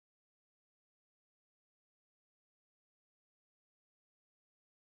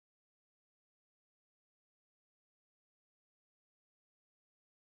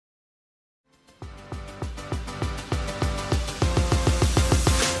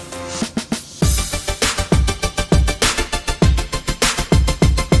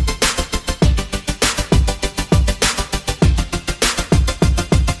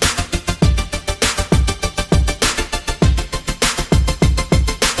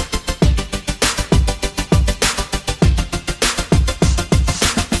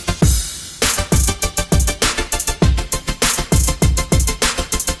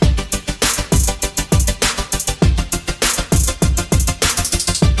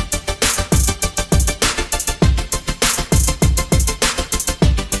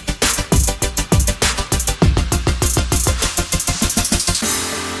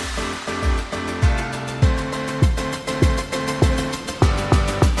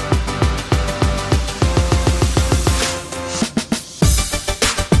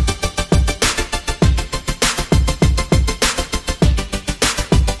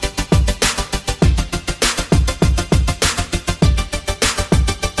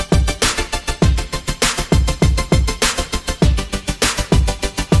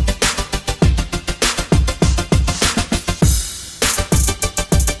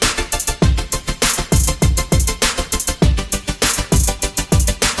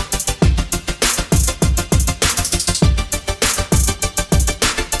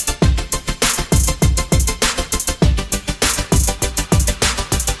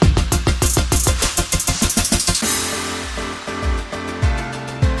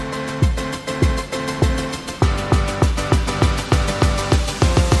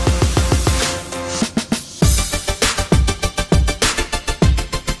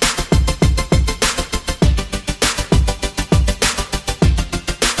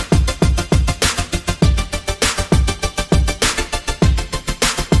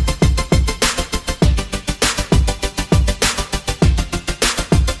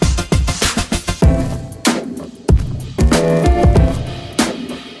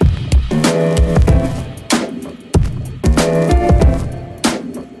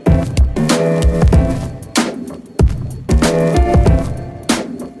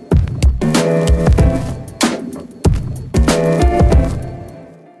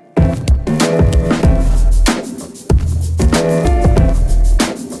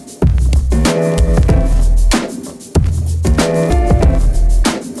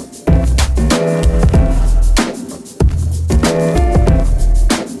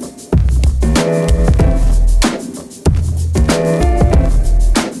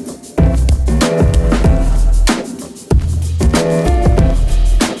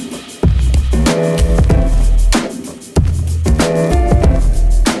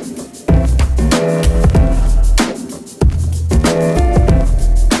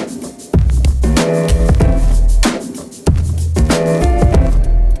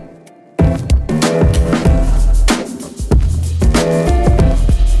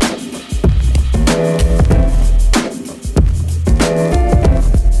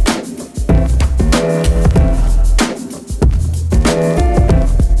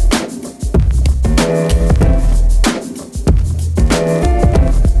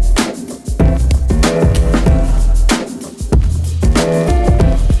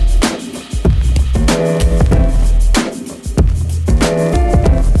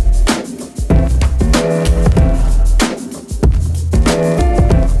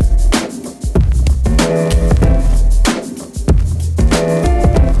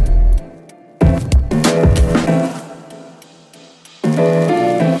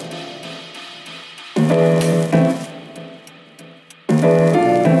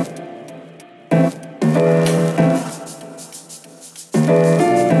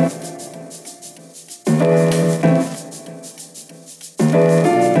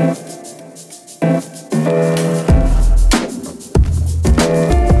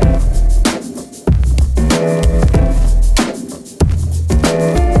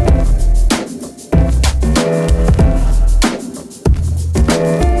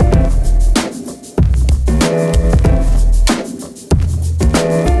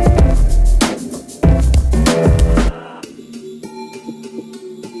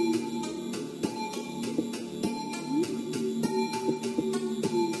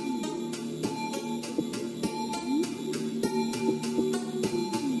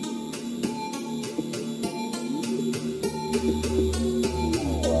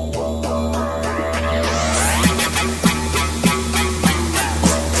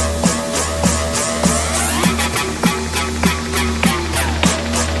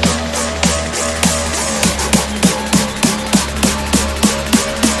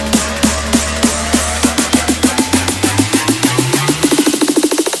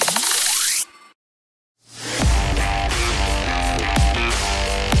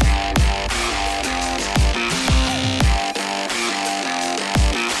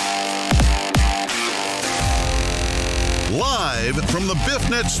From the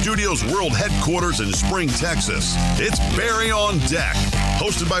BiffNet Studios World Headquarters in Spring, Texas, it's Barry on Deck,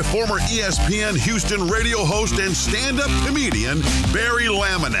 hosted by former ESPN Houston radio host and stand-up comedian Barry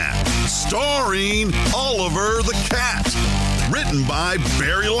Laminack, starring Oliver the Cat. Written by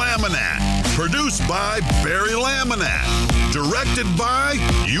Barry Laminack, produced by Barry Laminack, directed by,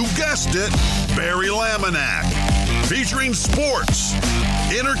 you guessed it, Barry Laminack. Featuring sports,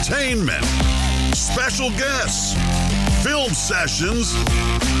 entertainment, special guests, film sessions,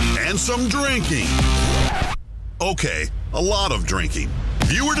 and some drinking. Okay, a lot of drinking.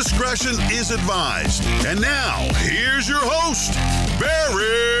 Viewer discretion is advised. And now, here's your host, Barry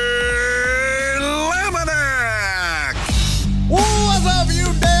Laminack. What's up,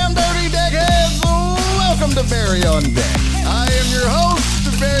 you damn dirty deckheads? Welcome to Barry on Deck. I am your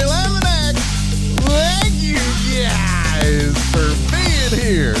host, Barry Laminack. Thank you guys for being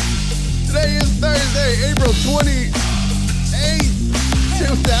here. Today is Thursday, April 28th,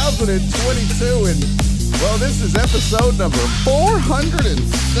 2022, and, well, this is episode number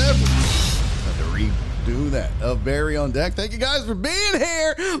 407. Had to redo that of Barry on Deck. Thank you guys for being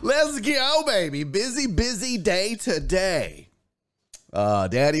here. Let's go, baby. Busy day today.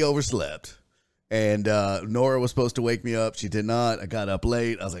 Daddy overslept, and Nora was supposed to wake me up. She did not. I got up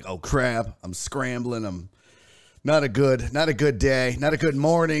late. I was like, oh crap, I'm scrambling. I'm not a good day, not a good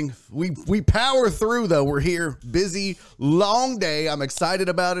morning. We power through though. We're here. Busy, long day. I'm excited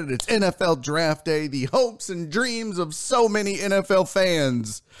about it. It's NFL draft day. The hopes and dreams of so many NFL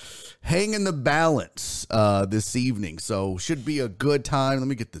fans hang in the balance this evening. So should be a good time. Let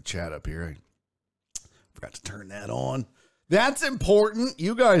me get the chat up here. I forgot to turn that on. That's important.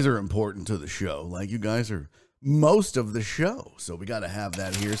 You guys are important to the show. Like, you guys are most of the show. So we got to have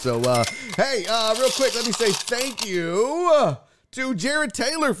that here. So, hey, real quick, let me say thank you to Jared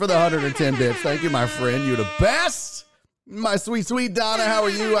Taylor for the 110 bits. Thank you, my friend. You're the best. My sweet Donna, how are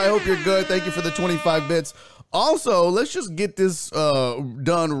you? I hope you're good. Thank you for the 25 bits. Also, let's just get this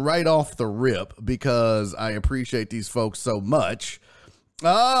done right off the rip because I appreciate these folks so much.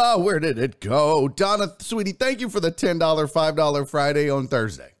 Where did it go? Donna, sweetie, thank you for the $10, $5 Friday on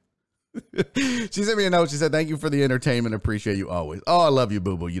Thursday. She sent me a note. She said, thank you for the entertainment. Appreciate you always. Oh, I love you,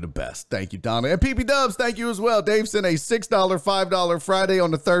 boo-boo. You the best. Thank you, Donna. And PP Dubs, thank you as well. Dave sent a $6, $5 Friday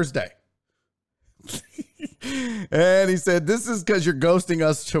on the Thursday. And he said, this is because you're ghosting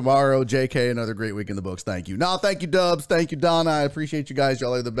us tomorrow. JK, another great week in the books. Thank you. No, thank you, Dubs. Thank you, Donna. I appreciate you guys.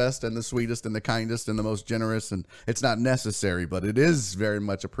 Y'all are the best and the sweetest and the kindest and the most generous. And it's not necessary, but it is very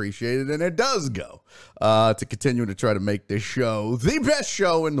much appreciated. And it does go to continue to try to make this show the best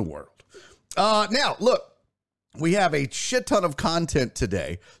show in the world. Now, look. We have a shit ton of content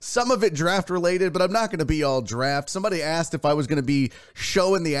today. Some of it draft related, but I'm not going to be all draft. Somebody asked if I was going to be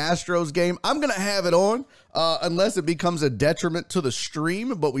showing the Astros game. I'm going to have it on unless it becomes a detriment to the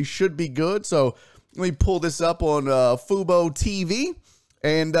stream, but we should be good. So let me pull this up on Fubo TV,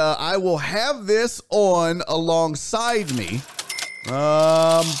 and I will have this on alongside me.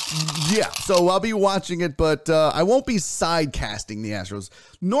 Yeah, so I'll be watching it, but I won't be sidecasting the Astros.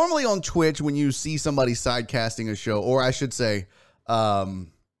 Normally on Twitch, when you see somebody sidecasting a show, or I should say, it's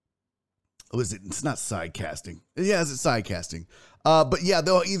not sidecasting. Yeah, it's sidecasting. But yeah,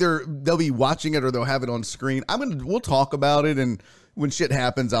 they'll be watching it or they'll have it on screen. We'll talk about it, and when shit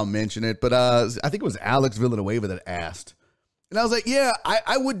happens, I'll mention it. But I think it was Alex Villanueva that asked. And I was like, yeah,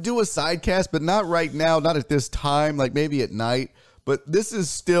 I would do a sidecast, but not right now, not at this time, like maybe at night. But this is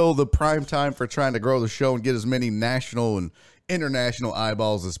still the prime time for trying to grow the show and get as many national and international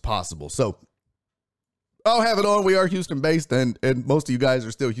eyeballs as possible. So I'll have it on. We are Houston-based, and most of you guys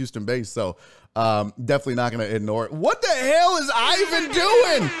are still Houston-based, so definitely not going to ignore it. What the hell is Ivan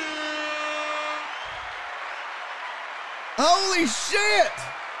doing? Holy shit!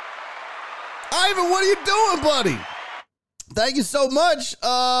 Ivan, what are you doing, buddy? Thank you so much.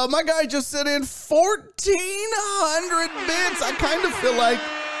 My guy just sent in 1,400 bits. I kind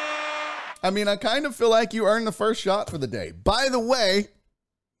of feel like you earned the first shot for the day. By the way,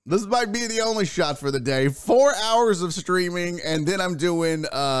 this might be the only shot for the day. 4 hours of streaming, and then I'm doing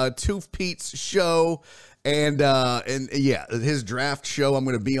Tooth Pete's show, and yeah, his draft show. I'm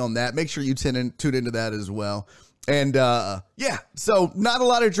going to be on that. Make sure you tune into that as well. And yeah, so not a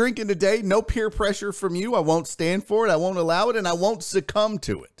lot of drinking today. No peer pressure from you. I won't stand for it. I won't allow it, and I won't succumb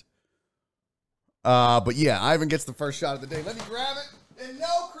to it. But yeah, Ivan gets the first shot of the day. Let me grab it. And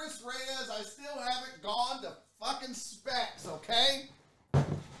no, Chris Reyes, I still haven't gone to fucking Specs, okay?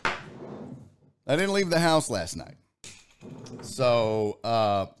 I didn't leave the house last night. So,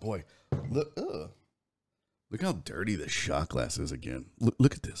 boy, look how dirty the shot glass is again.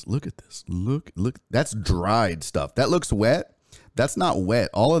 Look at this. Look at this. Look. That's dried stuff. That looks wet. That's not wet.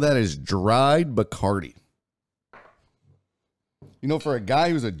 All of that is dried Bacardi. You know, for a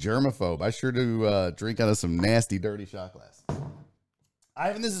guy who's a germaphobe, I sure do drink out of some nasty, dirty shot glass.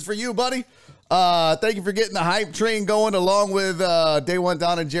 Ivan, this is for you, buddy. Thank you for getting the hype train going along with Day One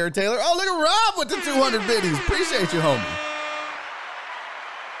Don and Jared Taylor. Oh, look at Rob with the 200 biddies. Appreciate you, homie.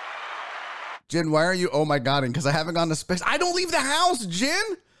 Jen, why are you? Oh, my God. And because I haven't gone to space. I don't leave the house, Jen.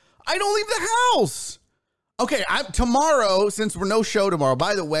 I don't leave the house. Okay, tomorrow, since we're no show tomorrow,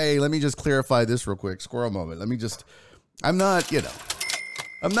 by the way, let me just clarify this real quick. Squirrel moment. I'm not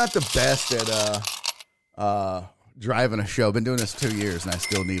the best at driving a show. Been doing this 2 years, and I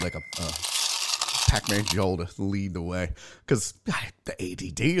still need like a Pac-Man Joel to lead the way because the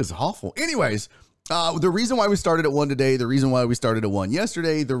ADD is awful. Anyways, the reason why we started at 1 today, the reason why we started at 1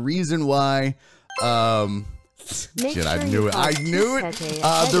 yesterday, the reason why shit, I knew it.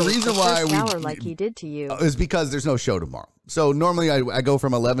 The reason why we like he did to you is because there's no show tomorrow. So normally I go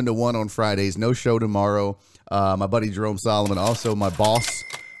from 11 to 1 on Fridays. No show tomorrow. My buddy Jerome Solomon, also my boss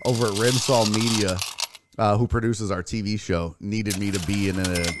over at Rimsol Media, who produces our TV show, needed me to be in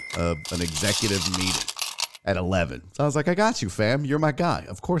an executive meeting at 11. So I was like, I got you, fam. You're my guy.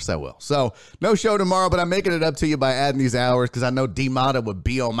 Of course I will. So no show tomorrow, but I'm making it up to you by adding these hours because I know D-Mata would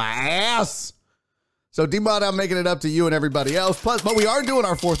be on my ass. So D-Mata, I'm making it up to you and everybody else. Plus, but we are doing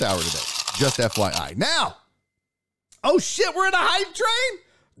our 4th hour today. Just FYI. Now, oh shit, we're in a hype train?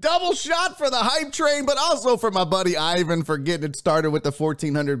 Double shot for the hype train, but also for my buddy Ivan for getting it started with the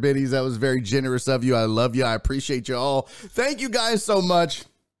 1,400 biddies. That was very generous of you. I love you. I appreciate you all. Thank you guys so much.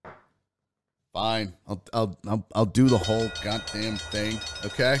 Fine, I'll do the whole goddamn thing.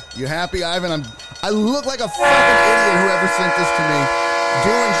 Okay, you happy, Ivan? I look like a fucking idiot. Whoever sent this to me,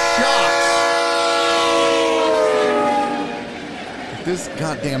 doing shots with this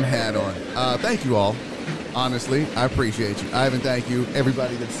goddamn hat on. Thank you all. Honestly, I appreciate you. Ivan, thank you.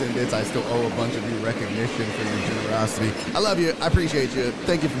 Everybody that sent it, I still owe a bunch of you recognition for your generosity. I love you. I appreciate you.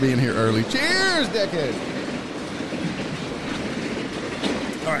 Thank you for being here early. Cheers, Decade.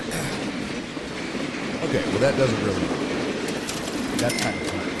 All right. Okay, well, that doesn't really work. That's kind of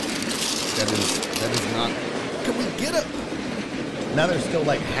funny. That is not. Can we get it? Now there's still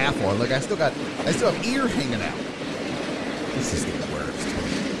like half on. Like I still have ear hanging out. This is the worst.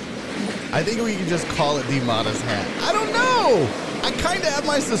 I think we can just call it D-Mata's hat. I don't know. I kind of have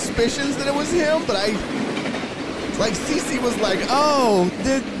my suspicions that it was him, but like Cece was like, oh,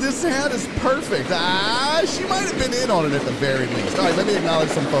 this hat is perfect. She might have been in on it at the very least. All right, let me acknowledge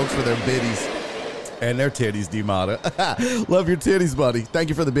some folks for their biddies. And their titties, D-Mata. Love your titties, buddy. Thank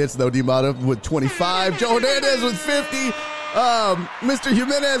you for the bits, though, D-Mata, with 25. Joe Hernandez with 50. Mr.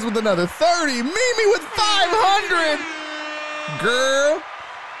 Jimenez with another 30. Mimi with 500. Girl.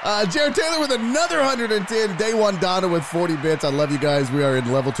 Jared Taylor with another 110. Day One Donna with 40 bits. I love you guys. We are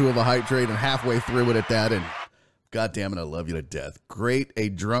in level 2 of a hype trade and halfway through it at that. And God damn it, I love you to death. Great, a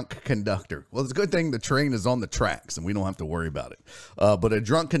drunk conductor. Well, it's a good thing the train is on the tracks and we don't have to worry about it. But a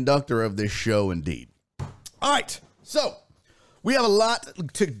drunk conductor of this show, indeed. All right, so we have a lot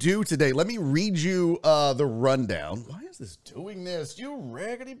to do today. Let me read you the rundown. Why is this doing this? You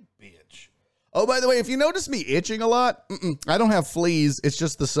raggedy bitch. Oh, by the way, if you notice me itching a lot, I don't have fleas. It's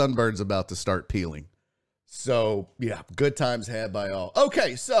just the sunburn's about to start peeling. So, yeah, good times had by all.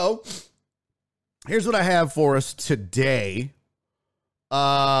 Okay, so here's what I have for us today.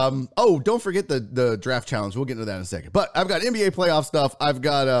 Don't forget the draft challenge. We'll get into that in a second. But I've got NBA playoff stuff. I've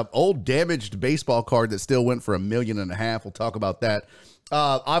got an old damaged baseball card that still went for $1.5 million. We'll talk about that.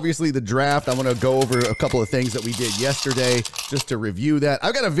 Obviously, the draft, I want to go over a couple of things that we did yesterday just to review that.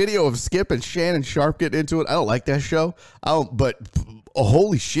 I've got a video of Skip and Shannon Sharp getting into it. I don't like that show. But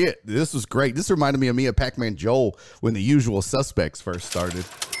holy shit, this was great. This reminded me of me at Pac-Man Joel when The Usual Suspects first started.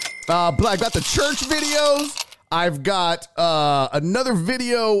 But I got the church videos. I've got another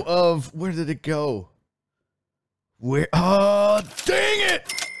video of, where did it go? Where? Oh, dang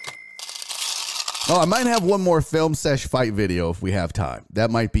it! Oh, I might have one more film sesh fight video if we have time. That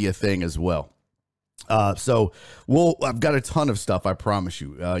might be a thing as well. So I've got a ton of stuff, I promise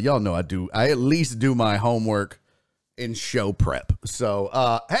you. Y'all know I at least do my homework in show prep.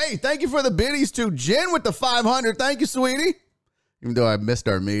 So, hey, thank you for the biddies to Jen with the 500. Thank you, sweetie. Even though I missed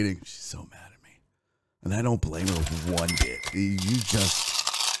our meeting, she's so mad at me. And I don't blame her one bit.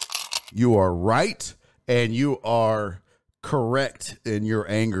 You are right, and you are correct in your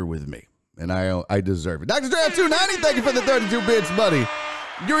anger with me. And I deserve it. Dr. Draft 290, thank you for the 32 bits, buddy.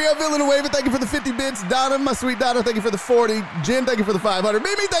 Uriel Villanueva, thank you for the 50 bits. Donna, my sweet Donna, thank you for the 40. Jen, thank you for the 500.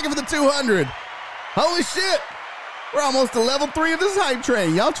 Mimi, thank you for the 200. Holy shit. We're almost to level 3 of this hype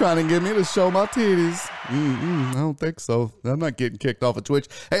train. Y'all trying to get me to show my titties. I don't think so. I'm not getting kicked off of Twitch.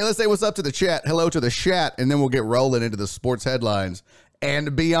 Hey, let's say what's up to the chat. Hello to the chat, and then we'll get rolling into the sports headlines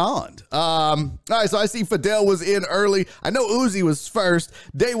and beyond. All right, so I see Fidel was in early. I know Uzi was first.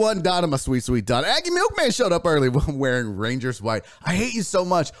 Day one, Donna, my sweet, sweet Donna. Aggie Milkman showed up early wearing Rangers white. I hate you so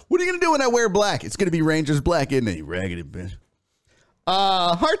much. What are you going to do when I wear black? It's going to be Rangers black, isn't it, you raggedy bitch?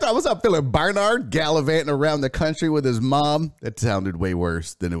 Heartthrob, what's up, Philip Barnard? Gallivanting around the country with his mom. That sounded way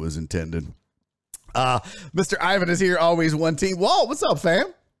worse than it was intended. Mr. Ivan is here, always one team. Walt, what's up, fam?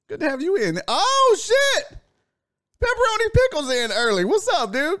 Good to have you in. Oh, shit. Pepperoni Pickles in early. What's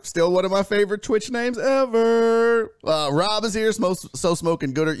up, dude? Still one of my favorite Twitch names ever. Rob is here, So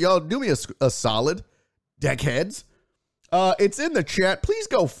Smoking Gooder. Y'all, do me a solid, deckheads. It's in the chat. Please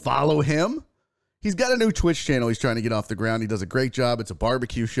go follow him. He's got a new Twitch channel he's trying to get off the ground. He does a great job. It's a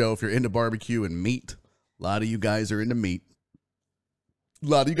barbecue show. If you're into barbecue and meat, a lot of you guys are into meat. A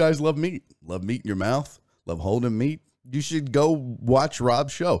lot of you guys love meat. Love meat in your mouth. Love holding meat. You should go watch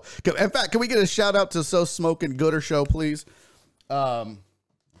Rob's show. In fact, can we get a shout out to So Smoking Gooder show, please?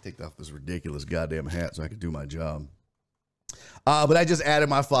 Take off this ridiculous goddamn hat so I can do my job. But I just added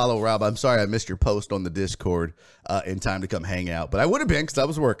my follow, Rob. I'm sorry I missed your post on the Discord in time to come hang out. But I would have been because I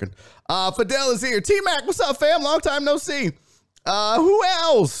was working. Fidel is here. T-Mac, what's up, fam? Long time no see. Who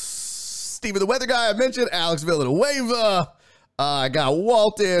else? Steven the Weather Guy I mentioned. Alex Villanueva. I got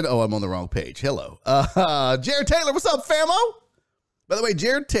Walton. Oh, I'm on the wrong page. Hello. Jared Taylor, what's up, famo? By the way,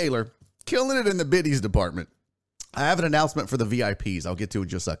 Jared Taylor, killing it in the biddies department. I have an announcement for the VIPs. I'll get to it in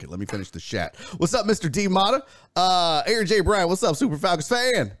just a second. Let me finish the chat. What's up, Mr. D. Mata? Aaron J. Bryan, what's up, Super Falcons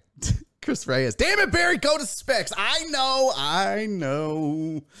fan? Chris Reyes. Damn it, Barry, go to Specs. I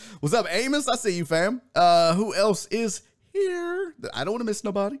know. What's up, Amos? I see you, fam. Who else is here? I don't want to miss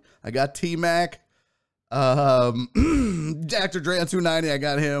nobody. I got T-Mac. Dr. Dre on 290. I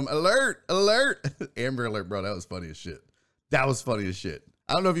got him. Alert. Amber Alert, bro. That was funny as shit.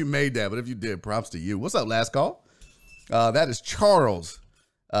 I don't know if you made that, but if you did, props to you. What's up, last call? That is Charles.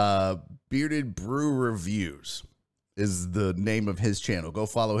 Bearded Brew Reviews is the name of his channel. Go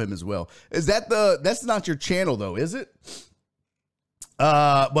follow him as well. That's not your channel though, is it?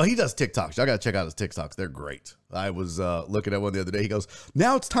 Well, he does TikToks. I gotta check out his TikToks. They're great. I was looking at one the other day. He goes,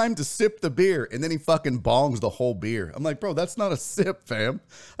 now it's time to sip the beer. And then he fucking bongs the whole beer. I'm like, bro, that's not a sip, fam.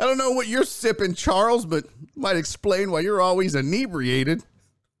 I don't know what you're sipping, Charles, but might explain why you're always inebriated.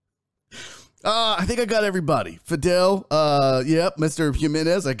 I think I got everybody. Fidel, yep, Mr.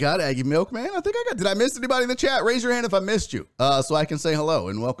 Jimenez, I got Aggie Milkman. Did I miss anybody in the chat? Raise your hand if I missed you, so I can say hello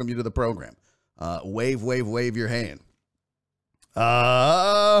and welcome you to the program. Wave your hand.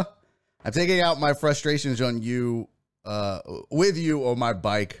 I'm taking out my frustrations on you, with you on my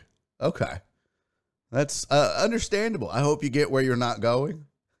bike. Okay. That's understandable. I hope you get where you're not going.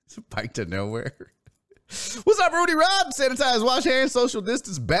 It's a bike to nowhere. What's up, Rudy Rob? Sanitize, wash hands, social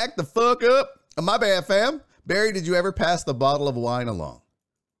distance, back the fuck up. My bad, fam. Barry, did you ever pass the bottle of wine along?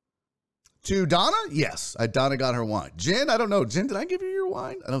 To Donna? Yes. Donna got her wine. Jen, I don't know. Jen, did I give you your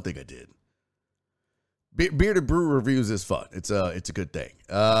wine? I don't think I did. Bearded Brew Reviews is fun. It's a good thing.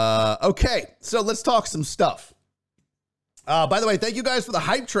 Okay, so let's talk some stuff. By the way, thank you guys for the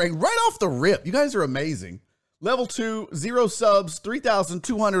hype train right off the rip. You guys are amazing. Level 2, 0 subs,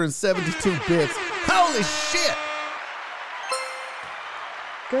 3,272 bits. Holy shit!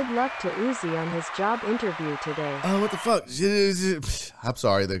 Good luck to Uzi on his job interview today. Oh, what the fuck? I'm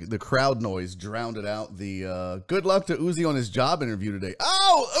sorry, the crowd noise drowned it out. The good luck to Uzi on his job interview today.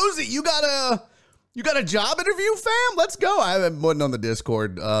 Oh, Uzi, you got a job interview, fam? Let's go. I wasn't on the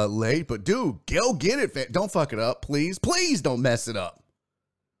Discord late, but dude, go get it, fam. Don't fuck it up, please. Please don't mess it up.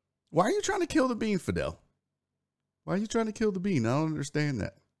 Why are you trying to kill the bean, Fidel? Why are you trying to kill the bean? I don't understand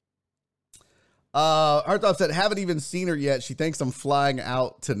that. Arthop said, haven't even seen her yet. She thinks I'm flying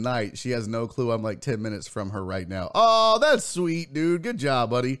out tonight. She has no clue I'm like 10 minutes from her right now. Oh, that's sweet, dude. Good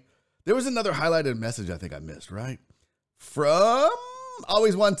job, buddy. There was another highlighted message I think I missed, right? From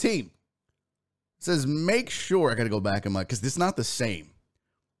Always One Team. It says, make sure, I got to go back in my, because it's not the same.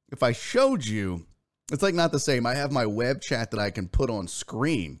 If I showed you, it's like not the same. I have my web chat that I can put on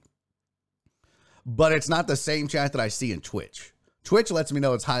screen, but it's not the same chat that I see in Twitch. Twitch lets me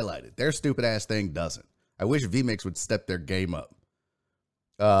know it's highlighted. Their stupid ass thing doesn't. I wish vMix would step their game up.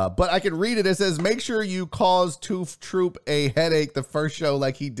 But I can read it. It says, make sure you cause Tooth Troop a headache the first show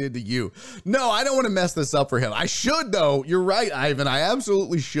like he did to you. No, I don't want to mess this up for him. I should, though. You're right, Ivan. I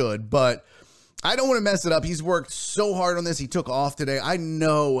absolutely should, but I don't want to mess it up. He's worked so hard on this. He took off today. I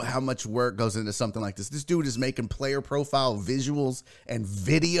know how much work goes into something like this. This dude is making player profile visuals and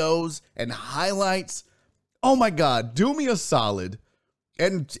videos and highlights. Oh my God, do me a solid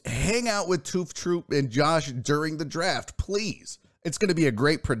and hang out with Tooth Troop and Josh during the draft, please. It's going to be a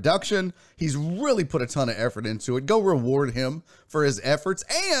great production. He's really put a ton of effort into it. Go reward him for his efforts.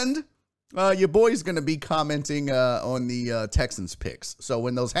 And your boy's going to be commenting on the Texans picks. So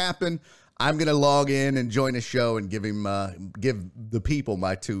when those happen, I'm going to log in and join the show and give the people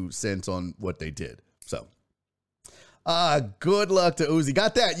my 2 cents on what they did. So good luck to Uzi.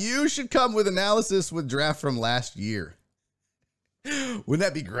 Got that? You should come with analysis with draft from last year. Wouldn't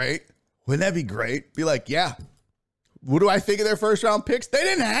that be great? Wouldn't that be great? Be like, yeah. What do I think of their first round picks? They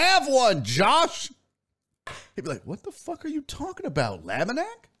didn't have one, Josh. He'd be like, what the fuck are you talking about,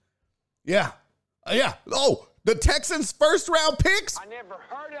 Laminack? Yeah. Yeah. Oh, the Texans' first round picks? I never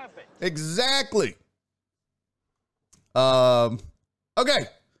heard of it. Exactly. Okay.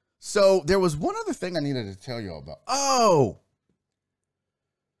 So there was one other thing I needed to tell you all about. Oh.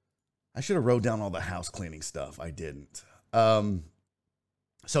 I should have wrote down all the house cleaning stuff. I didn't.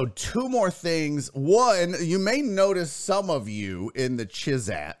 So 2 more things. One, you may notice some of you in the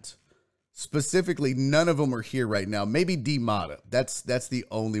Chizat. Specifically, none of them are here right now. Maybe D-Mata. That's the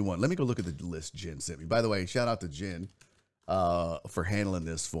only one. Let me go look at the list Jen sent me. By the way, shout out to Jen for handling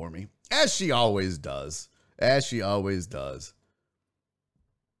this for me. As she always does. As she always does.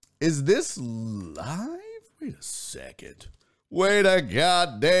 Is this live? Wait a second. Wait a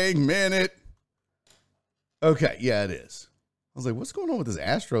goddamn minute. Okay, yeah, it is. I was like, what's going on with this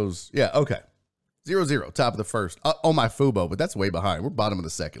Astros? Yeah, okay. 0-0, top of the first. On my Fubo, but that's way behind. We're bottom of the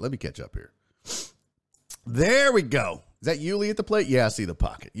second. Let me catch up here. There we go. Is that Yuli at the plate? Yeah, I see the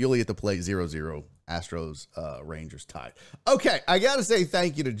pocket. Yuli at the plate, 0-0. Astros, Rangers tied. Okay, I got to say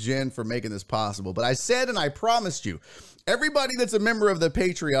thank you to Jen for making this possible. But I said and I promised you, everybody that's a member of the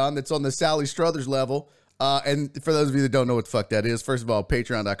Patreon that's on the Sally Struthers level, and for those of you that don't know what the fuck that is, first of all,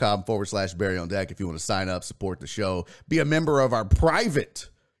 patreon.com/Barry on Deck if you want to sign up, support the show, be a member of our private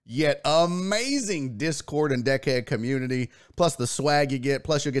yet amazing Discord and Deckhead community, plus the swag you get,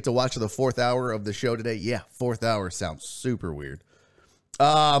 plus you'll get to watch the 4th hour of the show today. Yeah, 4th hour sounds super weird.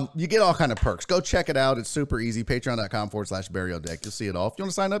 You get all kind of perks. Go check it out. It's super easy. Patreon.com/Barry on Deck. You'll see it all. If you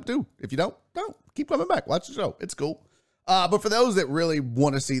want to sign up, do. If you don't. Keep coming back. Watch the show. It's cool. But for those that really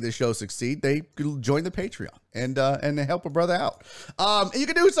want to see the show succeed, they join the Patreon and help a brother out. You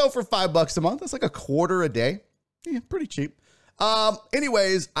can do so for $5 a month. That's like a quarter a day. Yeah, pretty cheap.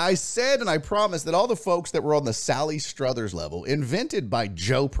 Anyways, I said and I promised that all the folks that were on the Sally Struthers level, invented by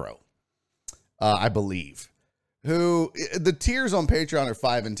Joe Pro, I believe, who the tiers on Patreon are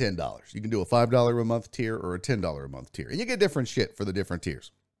 $5 and $10. You can do a $5 a month tier or a $10 a month tier, and you get different shit for the different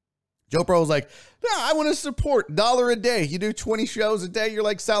tiers. Joe Pro was like, "Yeah, I want to support $1 a day. You do 20 shows a day. You're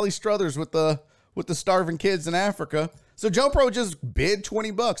like Sally Struthers with the starving kids in Africa." So Joe Pro just bid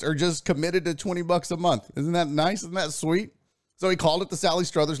 $20 or just committed to $20 a month. Isn't that nice? Isn't that sweet? So he called it the Sally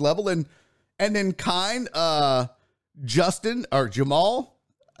Struthers level, and then Justin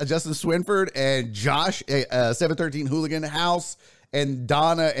Swinford and Josh, 713 Hooligan House, and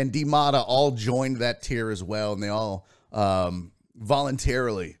Donna and D-Mata all joined that tier as well, and they all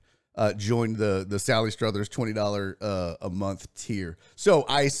voluntarily joined the Sally Struthers $20 a month tier. So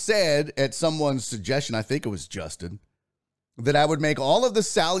I said at someone's suggestion, I think it was Justin, that I would make all of the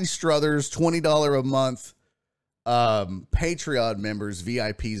Sally Struthers $20 a month Patreon members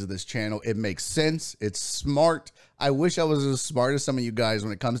VIPs of this channel. It makes sense. It's smart. I wish I was as smart as some of you guys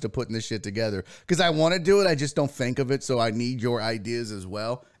when it comes to putting this shit together, because I want to do it. I just don't think of it. So I need your ideas as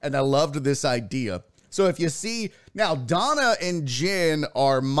well. And I loved this idea. So if you see now, Donna and Jen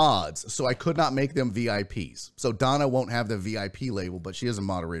are mods, so I could not make them VIPs. So Donna won't have the VIP label, but she is a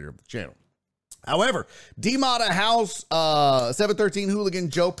moderator of the channel. However, D-Mata House, 713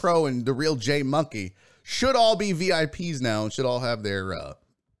 Hooligan, Joe Pro, and the real J Monkey should all be VIPs now and should all have their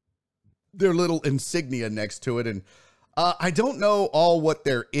little insignia next to it. And I don't know all what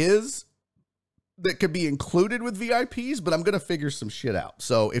there is that could be included with VIPs, but I'm going to figure some shit out.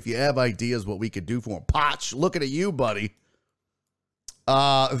 So if you have ideas what we could do for them, Potch, looking at you, buddy,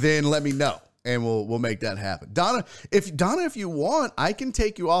 then let me know and we'll make that happen. Donna, if you want, I can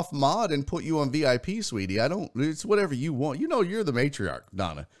take you off mod and put you on VIP, sweetie. It's whatever you want. You know, you're the matriarch,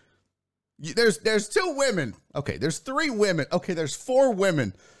 Donna. There's 2 women. Okay, there's 3 women. Okay, there's 4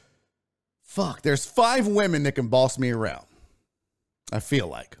 women. Fuck, there's 5 women that can boss me around. I feel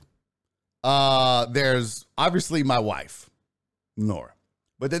like. There's obviously my wife, Nora.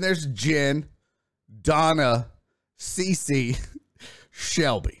 But then there's Jen, Donna, Cece,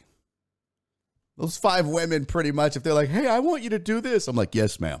 Shelby. Those 5 women pretty much, if they're like, "Hey, I want you to do this," I'm like,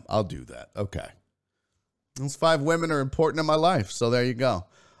 "Yes, ma'am, I'll do that." Okay. Those 5 women are important in my life, so there you go.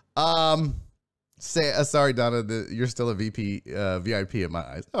 Sorry, Donna, you're still a VIP in my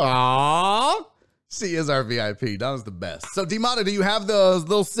eyes. Aww. She is our VIP. Donna's the best. So, Dimata, do you have the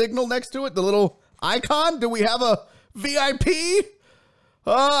little signal next to it? The little icon? Do we have a VIP?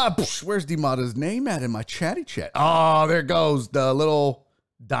 Where's Dimata's name at in my chatty chat? Oh, there goes the little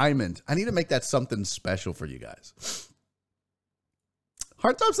diamond. I need to make that something special for you guys.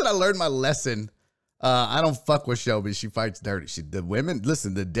 Hard Time said I learned my lesson. I don't fuck with Shelby. She fights dirty. The women,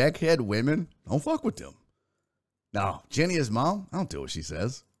 listen, the deckhead women, don't fuck with them. No, Jenny is mom. I don't do what she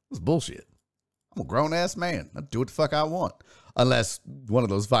says. It's bullshit. I'm a grown-ass man. I do what the fuck I want. Unless one of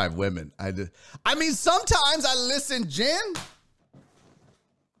those 5 women. I mean, sometimes I listen, Jen.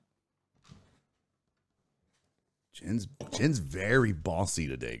 Jen's very bossy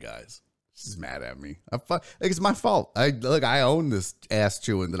today, guys. She's mad at me. It's my fault. I own this ass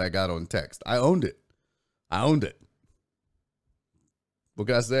chewing that I got on text. I owned it. What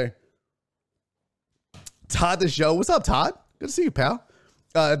can I say? Todd the Show. What's up, Todd? Good to see you, pal.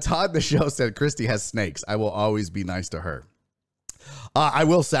 Todd the Show said, Christy has snakes. I will always be nice to her. I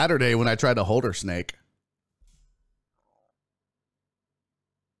will Saturday when I try to hold her snake.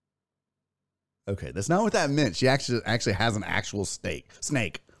 Okay, that's not what that meant. She actually has an actual snake.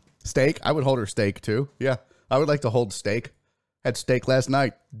 Steak? I would hold her steak too. Yeah, I would like to hold steak. Had steak last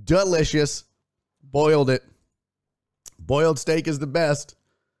night. Delicious. Boiled it. Boiled steak is the best.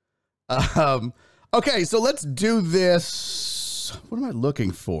 Okay, so let's do this. What am I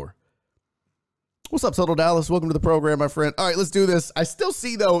looking for? What's up, Subtle Dallas? Welcome to the program, my friend. All right, let's do this. I still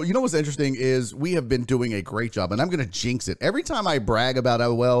see, though, you know what's interesting is we have been doing a great job, and I'm going to jinx it. Every time I brag about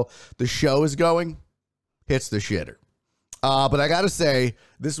how well the show is going, hits the shitter. But I got to say,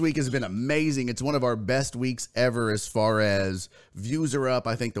 this week has been amazing. It's one of our best weeks ever as far as views are up.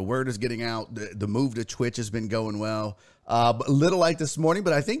 I think the word is getting out. The move to Twitch has been going well. A little light this morning,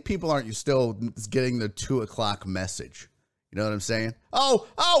 but I think people aren't still getting the 2 o'clock message. You know what I'm saying? Oh,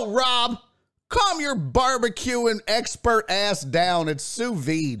 Rob, calm your barbecuing expert ass down. It's sous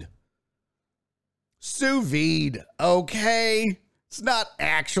vide. Sous vide, okay? It's not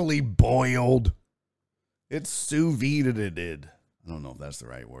actually boiled. It's sous vide. I don't know if that's the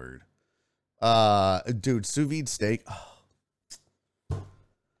right word. Dude, sous vide steak. Oh.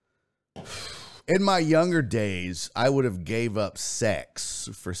 In my younger days, I would have gave up sex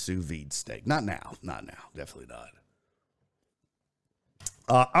for sous vide steak. Not now. Definitely not.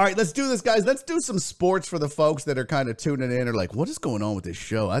 All right, let's do this, guys. Let's do some sports for the folks that are kind of tuning in or like, what is going on with this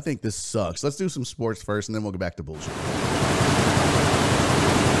show? I think this sucks. Let's do some sports first, and then we'll go back to bullshit.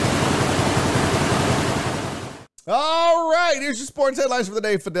 All right, here's your sports headlines for the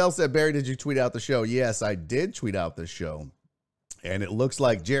day. Fidel said, Barry, did you tweet out the show? Yes, I did tweet out the show. And it looks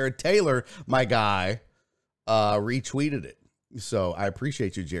like Jared Taylor, my guy, retweeted it. So I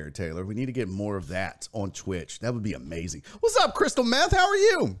appreciate you, Jared Taylor. We need to get more of that on Twitch. That would be amazing. What's up, Crystal Meth? How are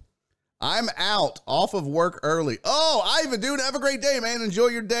you? I'm off of work early. Oh, Ivan, dude, have a great day, man. Enjoy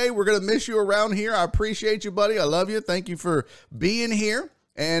your day. We're going to miss you around here. I appreciate you, buddy. I love you. Thank you for being here.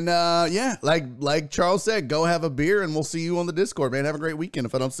 And yeah, like Charles said, go have a beer and we'll see you on the Discord, man. Have a great weekend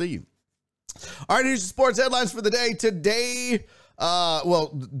if I don't see you. All right, here's your sports headlines for the day. Today,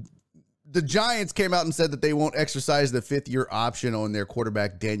 the Giants came out and said that they won't exercise the 5th-year option on their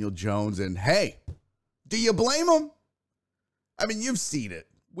quarterback, Daniel Jones. And hey, do you blame them? I mean, you've seen it.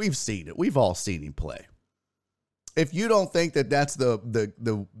 We've seen it. We've all seen him play. If you don't think that that's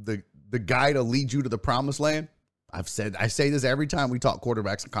the guy to lead you to the promised land, I say this every time we talk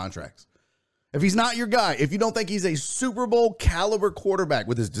quarterbacks and contracts. If he's not your guy, if you don't think he's a Super Bowl caliber quarterback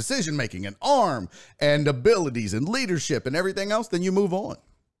with his decision making and arm and abilities and leadership and everything else, then you move on.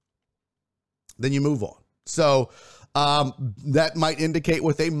 So that might indicate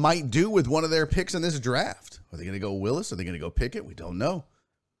what they might do with one of their picks in this draft. Are they going to go Willis? Are they going to go Pickett? We don't know.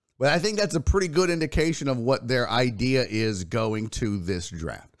 But I think that's a pretty good indication of what their idea is going to this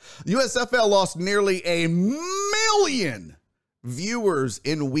draft. USFL lost nearly 1 million viewers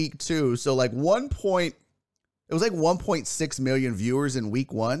in week 2. So like 1.6 million viewers in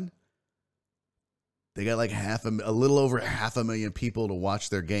week 1. They got like a little over 500,000 people to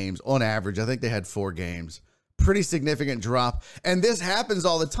watch their games on average. I think they had 4 games. Pretty significant drop. And this happens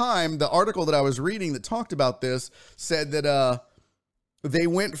all the time. The article that I was reading that talked about this said that they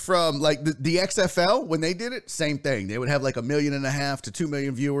went from like the XFL, when they did it, same thing. They would have like 1.5 million to 2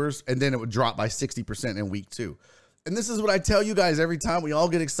 million viewers, and then it would drop by 60% in week 2. And this is what I tell you guys every time we all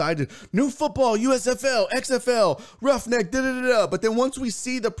get excited. New football, USFL, XFL, Roughneck, da-da-da-da. But then once we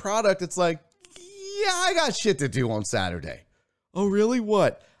see the product, it's like, yeah, I got shit to do on Saturday. Oh, really?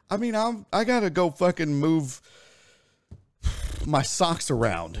 What? I mean, I got to go fucking move my socks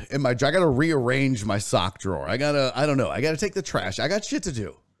around in my, I got to rearrange my sock drawer. I don't know. I got to take the trash. I got shit to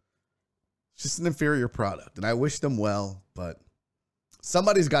do. It's just an inferior product, and I wish them well, but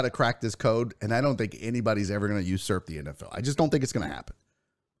somebody's got to crack this code, and I don't think anybody's ever going to usurp the NFL. I just don't think it's going to happen.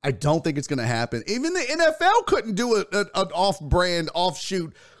 I don't think it's going to happen. Even the NFL couldn't do an off-brand,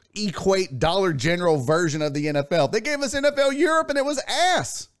 offshoot, equate Dollar General version of the NFL. They gave us NFL Europe, and it was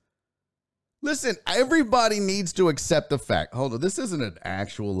ass. Listen, everybody needs to accept the fact. Hold on, this isn't an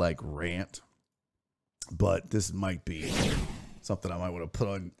actual, like, rant, but this might be something I might want to put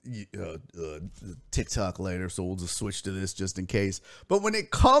on TikTok later, so we'll just switch to this just in case. But when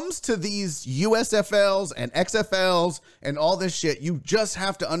it comes to these USFLs and XFLs and all this shit, you just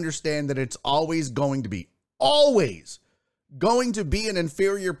have to understand that it's always going to be an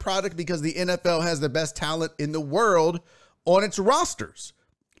inferior product because the NFL has the best talent in the world on its rosters.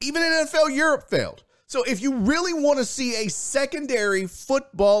 Even NFL Europe failed. So if you really want to see a secondary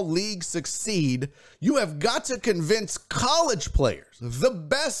football league succeed, you have got to convince college players, the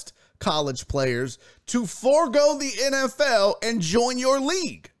best college players, to forego the NFL and join your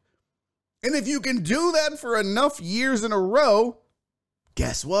league. And if you can do that for enough years in a row,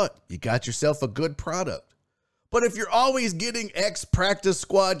 guess what? You got yourself a good product. But if you're always getting ex-practice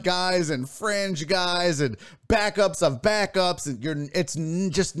squad guys and fringe guys and backups of backups, and it's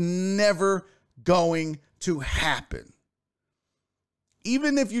just never going to happen.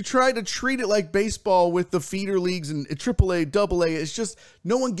 Even if you try to treat it like baseball with the feeder leagues and AAA, AA, it's just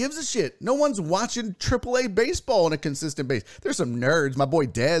no one gives a shit. No one's watching AAA baseball on a consistent basis. There's some nerds. My boy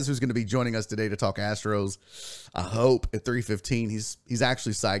Dez, who's going to be joining us today to talk Astros, I hope, at 3:15. He's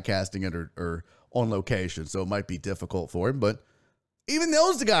actually sidecasting it or on location, so it might be difficult for him. But even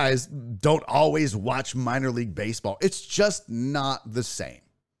those guys don't always watch minor league baseball. It's just not the same.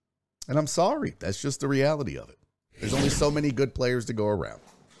 And I'm sorry. That's just the reality of it. There's only so many good players to go around.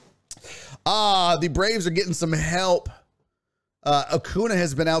 The Braves are getting some help. Acuna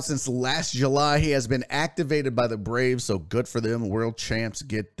has been out since last July. He has been activated by the Braves, so good for them. World champs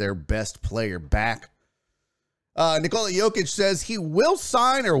get their best player back. Nikola Jokic says he will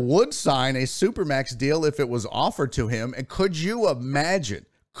sign or would sign a Supermax deal if it was offered to him. And could you imagine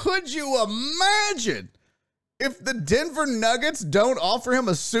if the Denver Nuggets don't offer him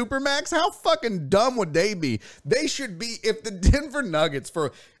a Supermax? How fucking dumb would they be? They should be, if the Denver Nuggets,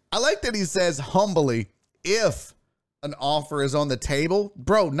 I like that he says humbly, if an offer is on the table,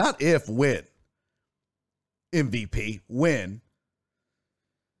 bro, not if, when. MVP, when.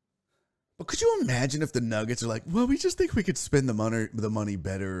 But could you imagine if the Nuggets are like, well, we just think we could spend the money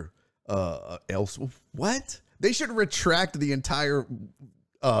better elsewhere? What? They should retract the entire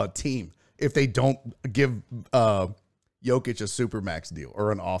team if they don't give Jokic a Supermax deal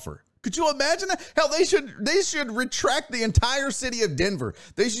or an offer. Could you imagine that? Hell, they should retract the entire city of Denver.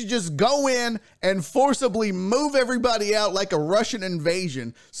 They should just go in and forcibly move everybody out like a Russian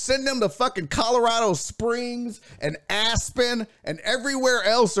invasion. Send them to fucking Colorado Springs and Aspen and everywhere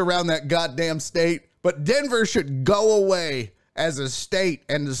else around that goddamn state. But Denver should go away as a state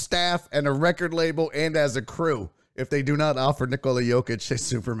and the staff and a record label and as a crew if they do not offer Nikola Jokic a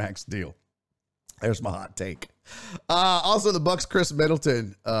Supermax deal. There's my hot take. Also, the Bucks' Chris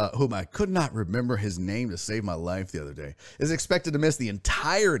Middleton, whom I could not remember his name to save my life the other day, is expected to miss the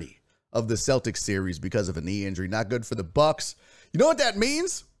entirety of the Celtics series because of a knee injury. Not good for the Bucks. You know what that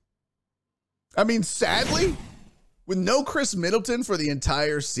means? I mean, sadly, with no Chris Middleton for the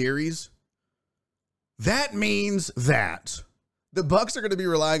entire series, that means that the Bucks are going to be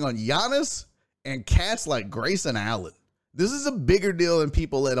relying on Giannis and cats like Grayson Allen. This is a bigger deal than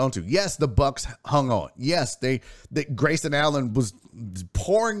people let on to. Yes, the Bucks hung on. Yes, Grayson Allen was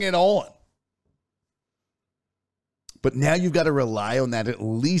pouring it on. But now you've got to rely on that at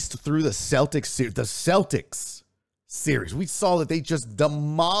least through the Celtics series. We saw that they just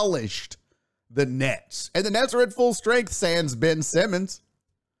demolished the Nets. And the Nets are at full strength, sans Ben Simmons.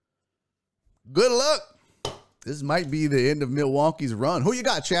 Good luck. This might be the end of Milwaukee's run. Who you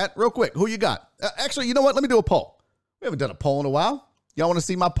got, chat? Real quick, who you got? Actually, you know what? Let me do a poll. We haven't done a poll in a while. Y'all want to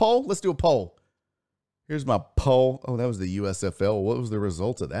see my poll? Let's do a poll. Here's my poll. Oh, that was the USFL. What was the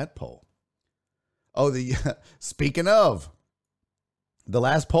result of that poll? Oh, speaking of, the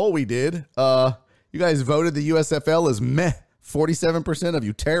last poll we did, you guys voted the USFL as meh. 47% of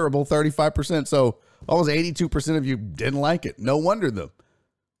you, terrible, 35%. So almost 82% of you didn't like it. No wonder the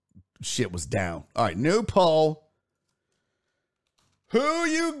shit was down. All right, new poll. Who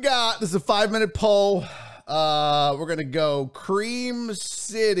you got? This is a 5-minute poll. We're going to go Cream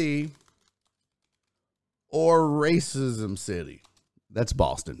City or Racism City. That's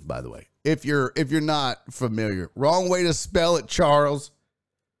Boston, by the way. if you're not familiar. Wrong way to spell it, Charles.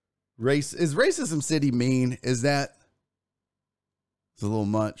 Is Racism City mean? Is that? It's a little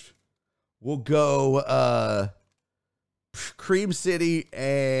much. We'll go Cream City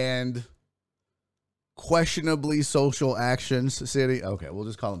and questionably social actions city. Okay, we'll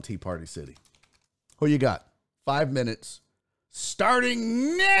just call them Tea Party City. Who you got? 5 minutes.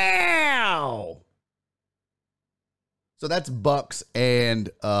 Starting now. So that's Bucks and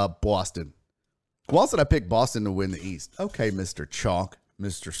Boston. Who else did I pick Boston to win the East? Okay, Mr. Chalk,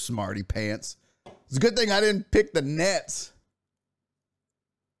 Mr. Smarty Pants. It's a good thing I didn't pick the Nets.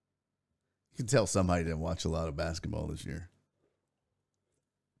 You can tell somebody didn't watch a lot of basketball this year.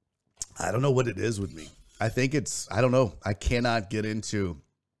 I don't know what it is with me. I think I don't know. I cannot get into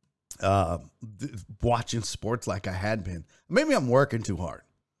watching sports like I had been. Maybe I'm working too hard.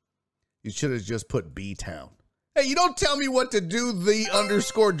 You should have just put B-Town. Hey, you don't tell me what to do, the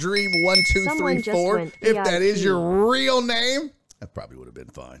 _dream 1234. If that is your real name, that probably would have been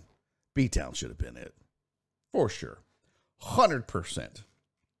fine. B-Town should have been it. For sure. 100%.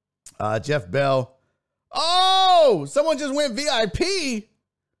 Jeff Bell. Oh, someone just went VIP.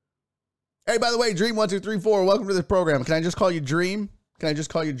 Hey, by the way, Dream 1234, welcome to the program. Can I just call you Dream?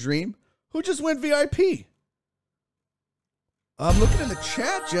 Who just went VIP? I'm looking in the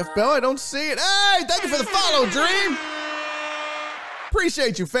chat, Jeff Bell. I don't see it. Hey, thank you for the follow, Dream.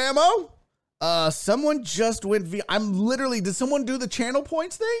 Appreciate you, famo. Someone just went VIP. Did someone do the channel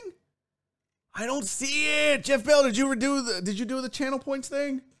points thing? I don't see it. Jeff Bell, did you do the channel points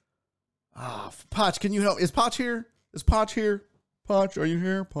thing? Potch, can you help? Is Potch here? Potch, are you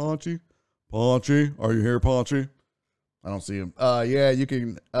here? Potchy, are you here, Potchy? I don't see him. Yeah, you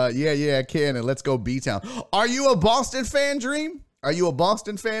can. Yeah, I can. And let's go B-Town. Are you a Boston fan, Dream? Are you a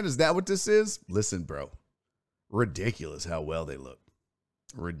Boston fan? Is that what this is? Listen, bro. Ridiculous how well they look.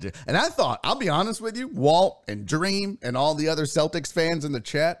 And I thought, I'll be honest with you, Walt and Dream and all the other Celtics fans in the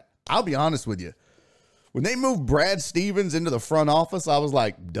chat, I'll be honest with you. When they moved Brad Stevens into the front office, I was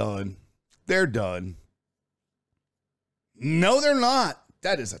like, done. They're done. No, they're not.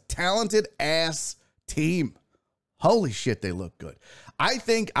 That is a talented ass team. Holy shit, they look good. I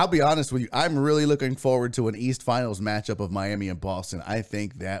think, I'll be honest with you, I'm really looking forward to an East Finals matchup of Miami and Boston. I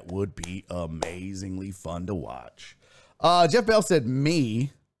think that would be amazingly fun to watch. Jeff Bell said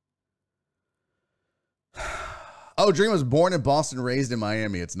me. Oh, Dream was born in Boston, raised in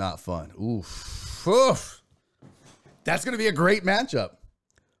Miami. It's not fun. Oof. That's going to be a great matchup.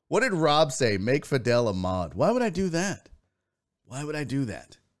 What did Rob say? Make Fidel a mod. Why would I do that?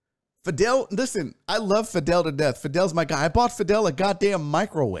 Fidel, listen, I love Fidel to death. Fidel's my guy. I bought Fidel a goddamn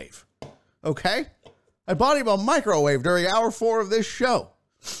microwave. Okay? I bought him a microwave during hour 4 of this show.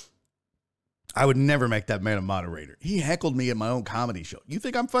 I would never make that man a moderator. He heckled me at my own comedy show. You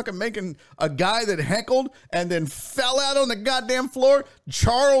think I'm fucking making a guy that heckled and then fell out on the goddamn floor,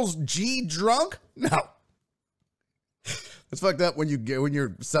 Charles G. drunk? No. It's fucked up when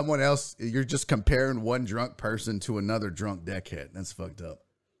you're someone else, you're just comparing one drunk person to another drunk deckhead. That's fucked up.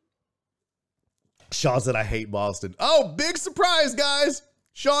 Sean said, I hate Boston. Oh, big surprise, guys.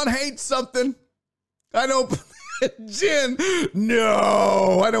 Sean hates something. I don't. Jen,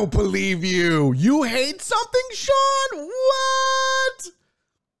 no, I don't believe you. You hate something, Sean? What?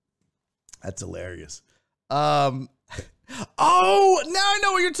 That's hilarious. Oh, now I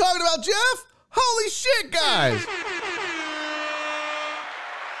know what you're talking about, Jeff. Holy shit, guys.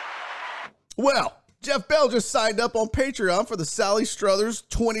 Well, Jeff Bell just signed up on Patreon for the Sally Struthers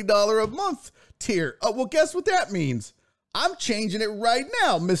 $20 a month tier. Well, guess what that means? I'm changing it right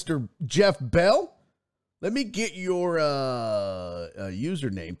now, Mr. Jeff Bell. Let me get your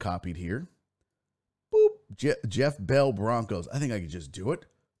username copied here. Boop. Jeff Bell Broncos. I think I can just do it.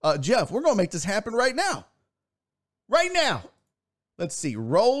 Jeff, we're going to make this happen right now. Right now. Let's see.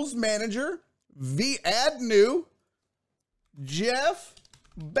 Roles manager. Add new. Jeff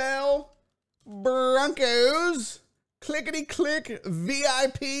Bell Broncos. Clickety click.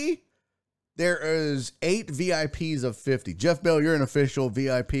 VIP. There is 8 VIPs of 50. Jeff Bell, you're an official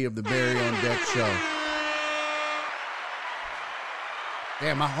VIP of the Barry on Deck show.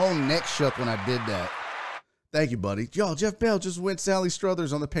 Damn, my whole neck shook when I did that. Thank you, buddy. Y'all, Jeff Bell just went Sally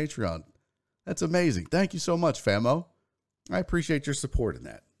Struthers on the Patreon. That's amazing. Thank you so much, famo. I appreciate your support in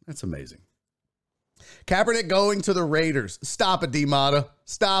that. That's amazing. Kaepernick going to the Raiders. Stop it, D-Mata.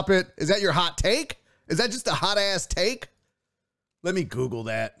 Stop it. Is that your hot take? Is that just a hot-ass take? Let me Google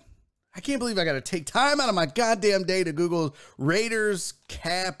that. I can't believe I got to take time out of my goddamn day to Google Raiders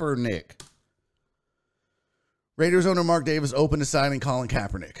Kaepernick. Raiders owner Mark Davis open to signing Colin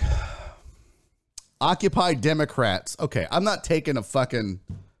Kaepernick. Occupy Democrats. Okay, I'm not taking a fucking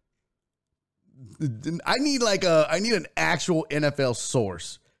I need an actual NFL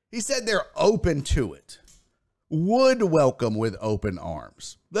source. He said they're open to it. Would welcome with open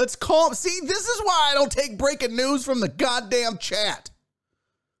arms. Let's call. See, this is why I don't take breaking news from the goddamn chat.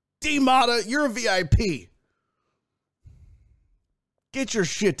 D-Mata, you're a VIP. Get your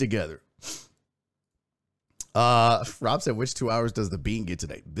shit together. Rob said, which 2 hours does the bean get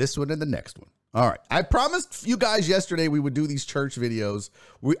today? This one and the next one. All right. I promised you guys yesterday we would do these church videos.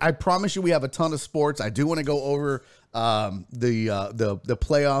 I promise you we have a ton of sports. I do want to go over the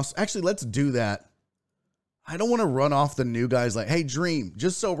playoffs. Actually, let's do that. I don't want to run off the new guys like, hey, Dream,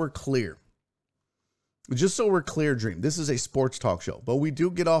 just so we're clear. Dream. This is a sports talk show, but we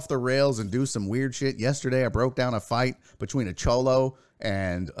do get off the rails and do some weird shit. Yesterday, I broke down a fight between a cholo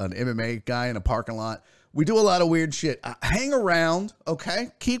and an MMA guy in a parking lot. We do a lot of weird shit. Hang around, okay?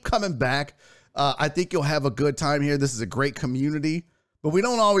 Keep coming back. I think you'll have a good time here. This is a great community, but we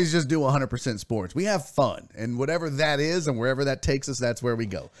don't always just do 100% sports. We have fun, and whatever that is and wherever that takes us, that's where we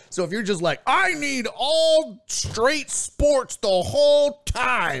go. So if you're just like, I need all straight sports the whole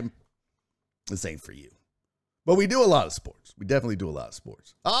time, this ain't for you. But we do a lot of sports. We definitely do a lot of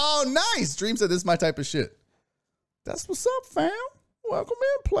sports. Oh, nice. Dream said this is my type of shit. That's what's up, fam. Welcome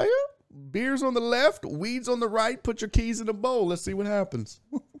in, player. Beers on the left, weeds on the right. Put your keys in the bowl. Let's see what happens.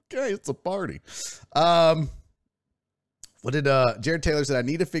 Okay, it's a party. What did Jared Taylor said? I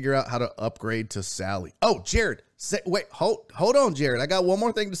need to figure out how to upgrade to Sally. Oh, Jared, hold on, Jared. I got one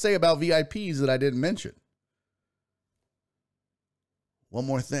more thing to say about VIPs that I didn't mention. One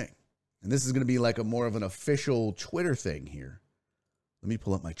more thing. And this is going to be like a more of an official Twitter thing here. Let me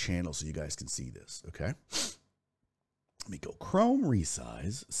pull up my channel so you guys can see this, okay? Let me go Chrome,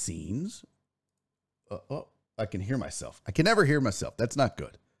 resize, scenes. I can hear myself. I can never hear myself. That's not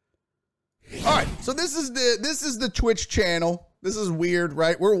good. All right, so this is the Twitch channel. This is weird,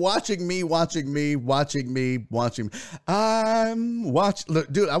 right? We're watching me. Look, dude,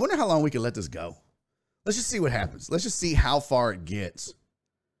 I wonder how long we can let this go. Let's just see what happens. Let's just see how far it gets.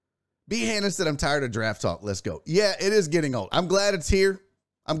 B. Hannah said, I'm tired of draft talk. Let's go. Yeah, it is getting old. I'm glad it's here.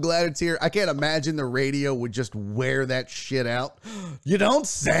 I can't imagine the radio would just wear that shit out. You don't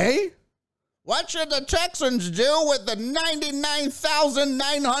say? What should the Texans do with the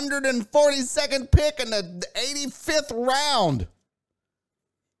 99,942nd pick in the 85th round?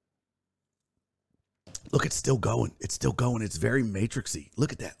 Look, it's still going. It's very matrixy.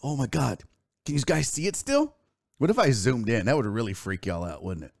 Look at that. Oh, my God. Can you guys see it still? What if I zoomed in? That would really freak y'all out,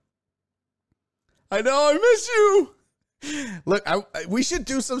 wouldn't it? I know. I miss you. Look, we should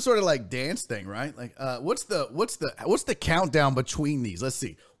do some sort of like dance thing, right? Like, what's the countdown between these? Let's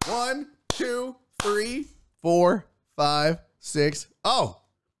see. 1, 2, 3, 4, 5, 6. Oh,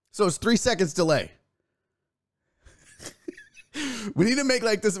 so it's 3 seconds delay. We need to make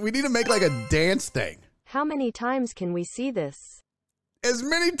like this. We need to make like a dance thing. How many times can we see this? As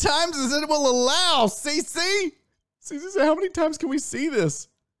many times as it will allow. CC said, how many times can we see this?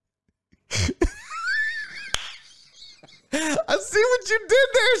 I see what you did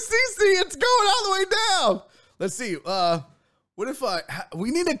there, CC. It's going all the way down. Let's see. What if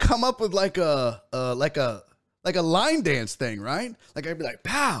we need to come up with like a line dance thing, right? Like I'd be like,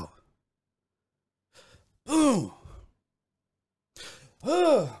 pow, boom,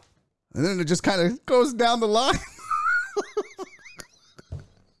 and then it just kind of goes down the line.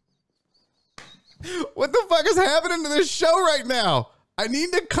 What the fuck is happening to this show right now? I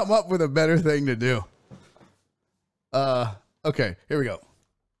need to come up with a better thing to do. Okay, here we go.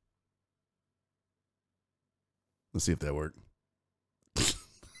 Let's see if that worked.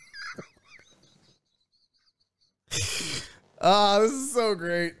 This is so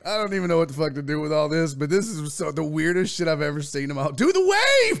great. I don't even know what the fuck to do with all this, but this is the weirdest shit I've ever seen about. Do the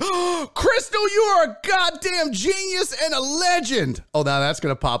wave! Crystal, you are a goddamn genius and a legend. Oh, now that's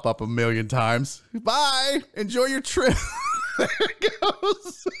going to pop up a million times. Bye. Enjoy your trip. There it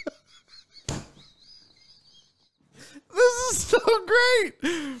goes. This is so great.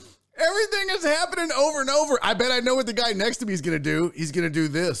 Everything is happening over and over. I bet I know what the guy next to me is going to do. He's going to do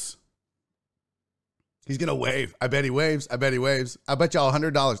this. He's going to wave. I bet he waves. I bet y'all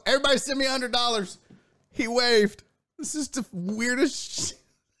 $100. Everybody send me $100. He waved. This is the weirdest.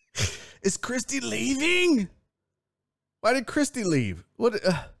 Is Christy leaving? Why did Christy leave? What?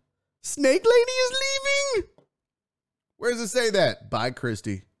 Snake Lady is leaving? Where does it say that? Bye,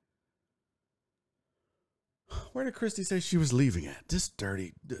 Christy. Where did Christy say she was leaving at?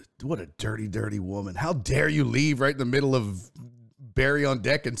 What a dirty woman. How dare you leave right in the middle of Barry on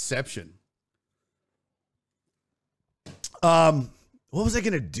Deck Inception? What was I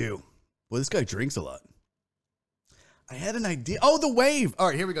going to do? Well, this guy drinks a lot. I had an idea. Oh, the wave. All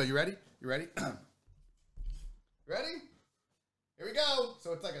right, here we go. You ready? You ready? Ready? Here we go.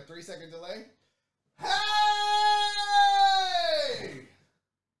 So it's like a 3-second delay. Hey!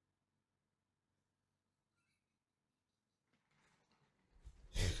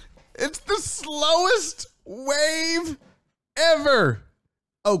 It's the slowest wave ever.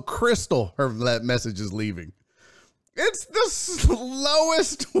 Oh, Crystal, her message is leaving. It's the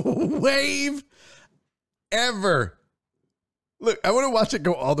slowest wave ever. Look, I want to watch it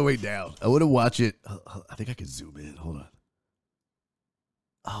go all the way down. I want to watch it. I think I can zoom in. Hold on.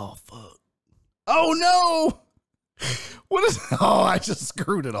 Oh, fuck. Oh, no. What is... Oh, I just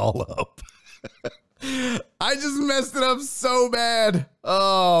screwed it all up. I just messed it up so bad.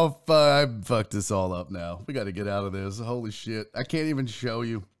 Oh, I fucked this all up now. We got to get out of this. Holy shit. I can't even show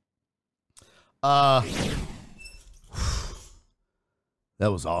you.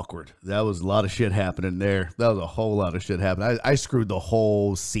 That was awkward. That was a lot of shit happening there. That was a whole lot of shit happening. I screwed the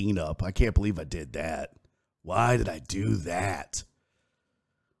whole scene up. I can't believe I did that. Why did I do that?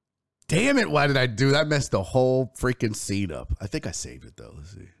 Damn it. Why did I do that? I messed the whole freaking scene up. I think I saved it though.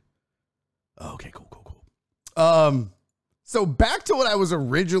 Let's see. Okay, cool. So back to what I was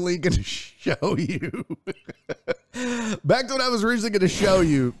originally going to show you.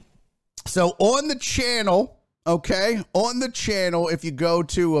 So on the channel, okay, if you go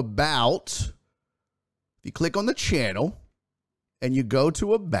to About, if you click on the channel and you go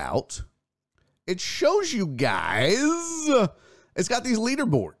to About, it shows you guys, it's got these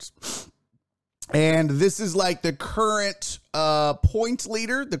leaderboards. And this is like the current points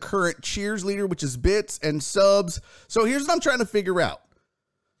leader, the current cheers leader, which is bits and subs. So here's what I'm trying to figure out.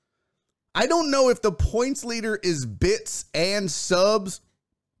 I don't know if the points leader is bits and subs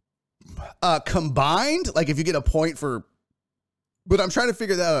combined, like if you get a point for, but I'm trying to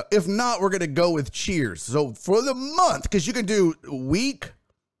figure that out. If not, we're going to go with cheers. So for the month, because you can do week,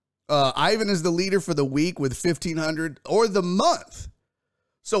 Ivan is the leader for the week with 1,500 or the month.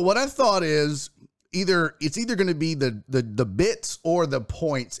 So what I thought is it's either going to be the bits or the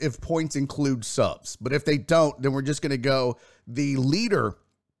points if points include subs. But if they don't, then we're just going to go the leader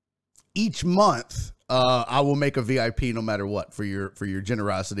each month. I will make a VIP no matter what for your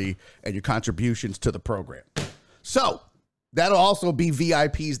generosity and your contributions to the program. So that'll also be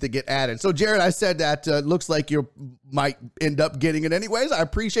VIPs that get added. So Jared, I said that looks like you might end up getting it anyways. I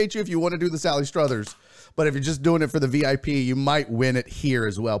appreciate you if you want to do the Sally Struthers. But if you're just doing it for the VIP, you might win it here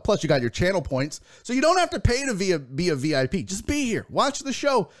as well. Plus, you got your channel points, so you don't have to pay to be a VIP. Just be here. Watch the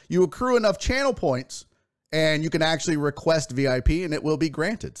show. You accrue enough channel points, and you can actually request VIP, and it will be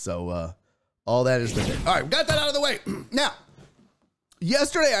granted. So all that is the thing. All right, we got that out of the way. Now,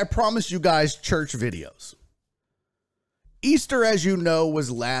 yesterday I promised you guys church videos. Easter, as you know,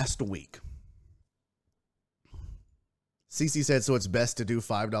 was last week. Cece said, so it's best to do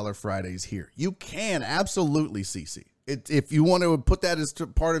 $5 Fridays here. You can, absolutely, Cece. If you want to put that as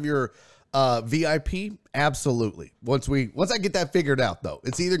part of your VIP, absolutely. Once I get that figured out, though,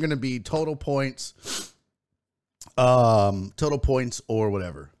 it's either going to be total points or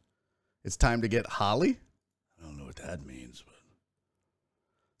whatever. It's time to get Holly. I don't know what that means. But...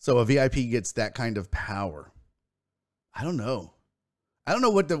 So a VIP gets that kind of power. I don't know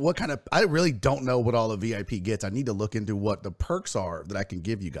what kind of, I really don't know what all the VIP gets. I need to look into what the perks are that I can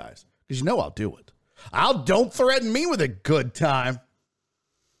give you guys. Because you know I'll do it. Don't threaten me with a good time.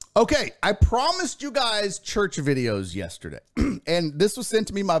 Okay, I promised you guys church videos yesterday. And this was sent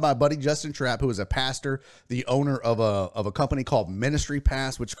to me by my buddy Justin Trapp, who is a pastor, the owner of a company called Ministry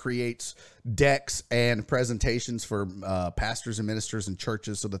Pass, which creates decks and presentations for pastors and ministers and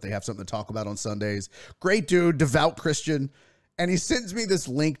churches so that they have something to talk about on Sundays. Great dude, devout Christian. And he sends me this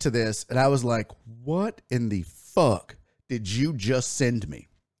link to this, and I was like, what in the fuck did you just send me?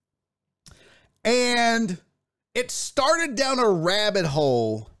 And it started down a rabbit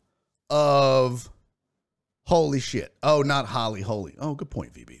hole of holy shit. Oh, not Holly, holy. Oh, good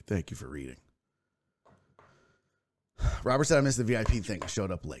point, VB. Thank you for reading. Robert said I missed the VIP thing. I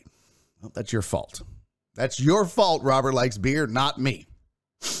showed up late. Well, that's your fault. That's your fault, Robert likes beer, not me.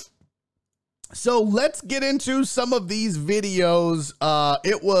 So let's get into some of these videos.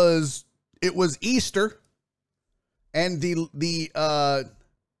 It was Easter, and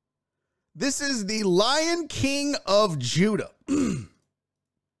this is the Lion King of Judah,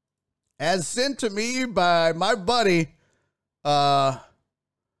 as sent to me by my buddy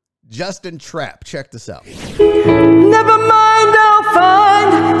Justin Trapp. Check this out. Never mind, I'll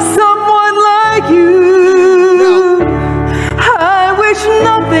find someone like you. Now, I wish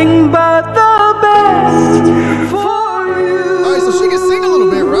nothing but the best for you. all right, so she can sing a little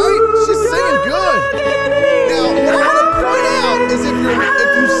bit, right? She's singing good. Now, what I want to point out is if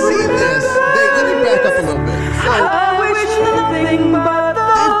you see this,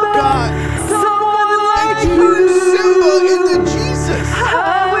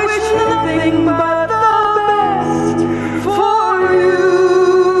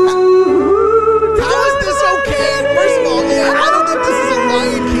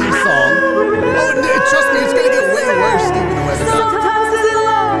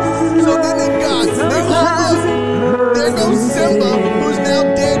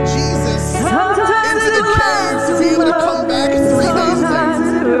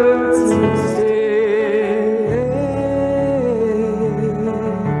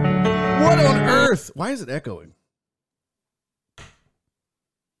 Why is it echoing?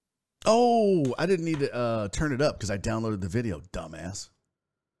 Oh, I didn't need to turn it up because I downloaded the video, dumbass.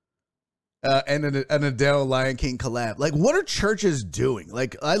 And an Adele Lion King collab. Like, what are churches doing?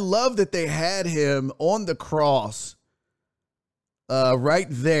 Like, I love that they had him on the cross right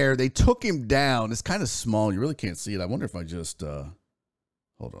there. They took him down. It's kind of small. You really can't see it. I wonder if I just,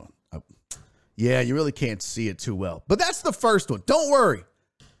 hold on. Yeah, you really can't see it too well. But that's the first one. Don't worry.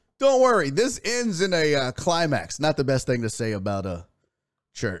 Don't worry. This ends in a climax. Not the best thing to say about a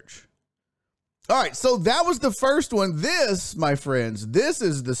church. All right, so that was the first one. This, my friends, this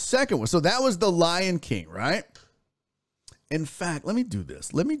is the second one. So that was the Lion King, right? In fact, let me do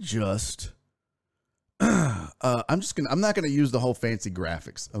this. Let me just, I'm not going to use the whole fancy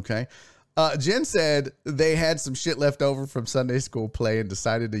graphics, okay? Jen said they had some shit left over from Sunday school play and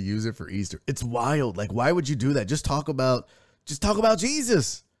decided to use it for Easter. It's wild. Like, why would you do that? Just talk about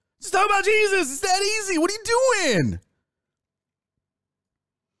Jesus. Just talk about Jesus. It's that easy. What are you doing?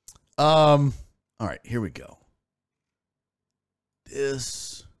 All right, here we go.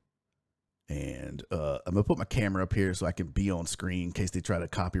 This, and I'm going to put my camera up here so I can be on screen in case they try to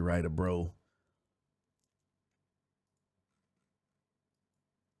copyright a bro.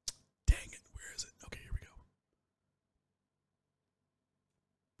 Dang it, where is it? Okay,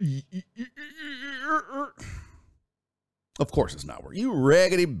 here we go. Of course it's not working. You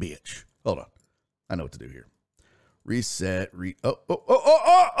raggedy bitch. Hold on. I know what to do here. Reset,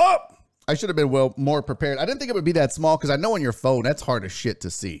 oh. I should have been more prepared. I didn't think it would be that small because I know on your phone, that's hard as shit to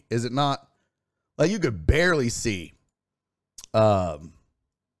see. Is it not? Like, you could barely see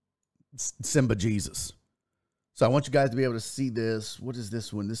Simba Jesus. So I want you guys to be able to see this. What is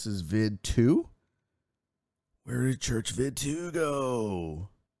this one? This is vid 2. Where did church vid 2 go?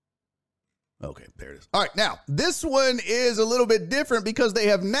 Okay, there it is. All right, now, this one is a little bit different because they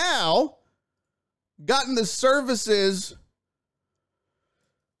have now gotten the services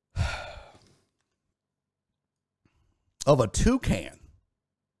of a toucan.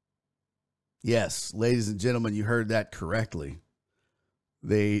 Yes, ladies and gentlemen, you heard that correctly.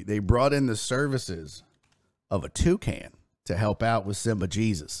 They brought in the services of a toucan to help out with Simba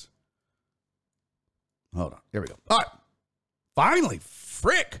Jesus. Hold on. Here we go. All right. Finally,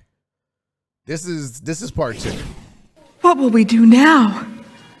 frick. This is part 2. What will we do now?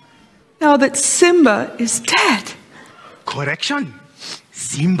 Now that Simba is dead. Correction.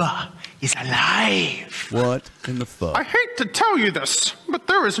 Simba is alive. What in the fuck? I hate to tell you this, but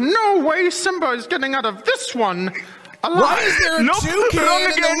there is no way Simba is getting out of this one alive. Why is there a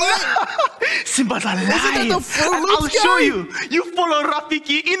toucan in the lake? Simba's alive. Isn't that the Fruit Loops I'll show guy? you. You follow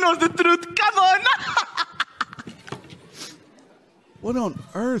Rafiki. He knows the truth. Come on. What on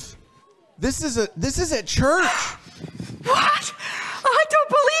earth? This is at church. What? I don't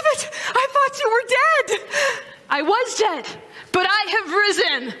believe it. I thought you were dead. I was dead, but I have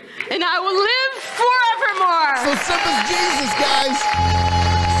risen, and I will live forevermore. So Simba's Jesus, guys.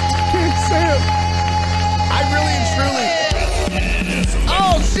 Can't say it. I really and truly.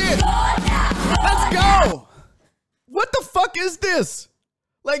 Oh shit! Let's go. What the fuck is this?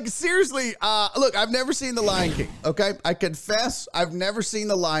 Like, seriously, look, I've never seen The Lion King, okay? I confess, I've never seen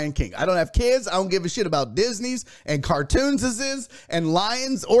The Lion King. I don't have kids. I don't give a shit about Disney's and cartoons and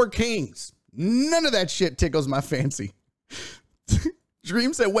lions or kings. None of that shit tickles my fancy.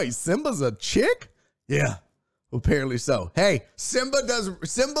 Dream said, wait, Simba's a chick? Yeah, apparently so. Hey, Simba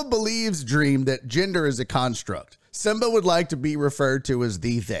believes, Dream, that gender is a construct. Simba would like to be referred to as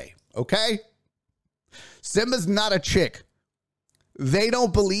they, okay? Simba's not a chick. They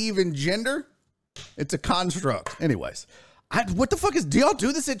don't believe in gender. It's a construct. Anyways, what the fuck do y'all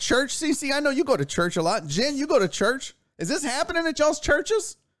do this at church? CC, I know you go to church a lot. Jen, you go to church. Is this happening at y'all's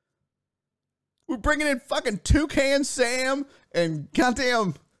churches? We're bringing in fucking Toucan Sam and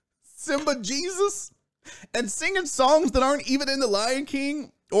goddamn Simba Jesus and singing songs that aren't even in the Lion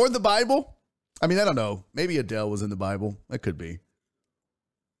King or the Bible. I mean, I don't know. Maybe Adele was in the Bible. That could be.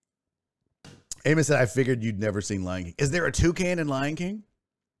 Amos said, I figured you'd never seen Lion King. Is there a toucan in Lion King?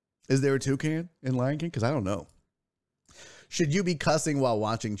 Is there a toucan in Lion King? Because I don't know. Should you be cussing while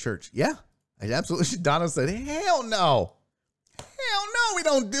watching church? Yeah, I absolutely should. Donna said, hell no. Hell no, we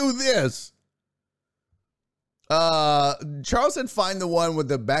don't do this. Charles said, find the one with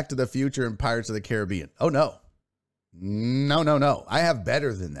the Back to the Future and Pirates of the Caribbean. Oh, no. No. I have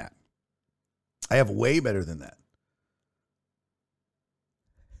better than that. I have way better than that.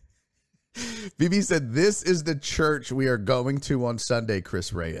 BB said, this is the church we are going to on Sunday,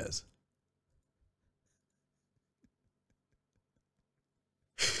 Chris Reyes.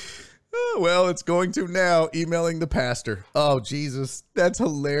 Well, it's going to now, emailing the pastor. Oh, Jesus, that's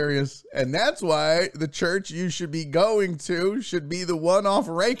hilarious. And that's why the church you should be going to should be the one off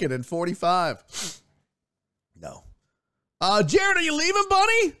Rankin in 45. No. Jared, are you leaving,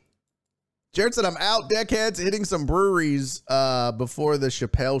 buddy? Jared said, I'm out, deckheads, hitting some breweries before the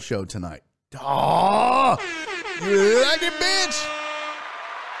Chappelle show tonight. Oh, like it, bitch.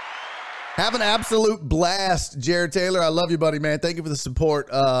 Have an absolute blast, Jared Taylor. I love you, buddy, man. Thank you for the support.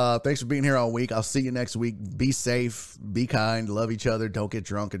 Thanks for being here all week. I'll see you next week. Be safe, be kind, love each other. Don't get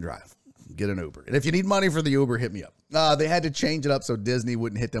drunk and drive. Get an Uber. And if you need money for the Uber, hit me up. They had to change it up so Disney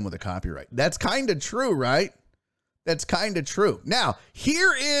wouldn't hit them with a copyright. That's kind of true, right? That's kind of true. Now,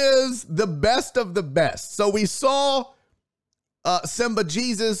 here is the best of the best. So we saw Simba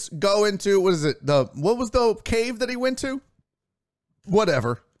Jesus go into, what was the cave that he went to?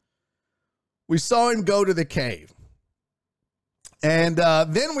 Whatever. We saw him go to the cave. And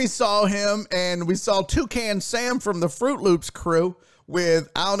then we saw him, and we saw Toucan Sam from the Fruit Loops crew with,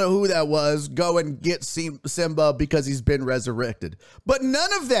 I don't know who that was, go and get Simba because he's been resurrected. But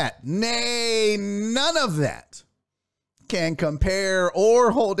none of that, nay, none of that can compare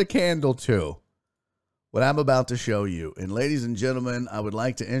or hold a candle to what I'm about to show you. And ladies and gentlemen, I would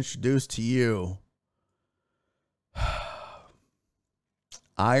like to introduce to you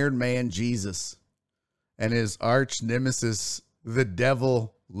Iron Man Jesus and his arch nemesis, the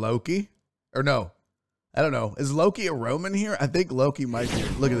devil Loki. Or no, I don't know. Is Loki a Roman here? I think Loki might be.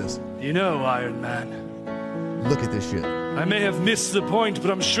 Look at this. You know, Iron Man. Look at this shit. I may have missed the point, but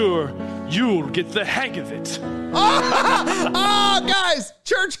I'm sure you'll get the hang of it. Oh, guys,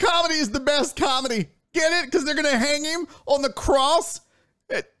 church comedy is the best comedy. Get it? Because they're going to hang him on the cross.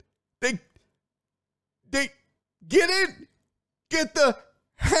 They get it? Get the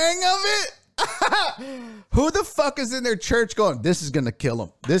hang of it? Who the fuck is in their church going, this is going to kill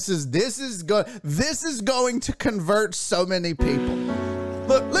him? This is going to convert so many people.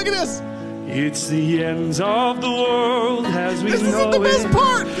 Look at this. It's the ends of the world as we know it. This isn't the best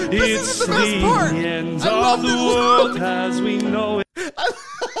part. This isn't the best part. It's the ends of the world as we know it.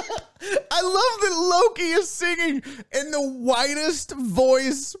 I love that Loki is singing in the whitest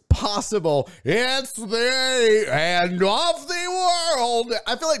voice possible. It's the end of the world.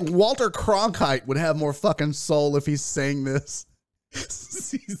 I feel like Walter Cronkite would have more fucking soul if he sang this.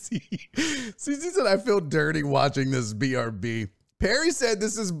 CC said, I feel dirty watching this BRB. Perry said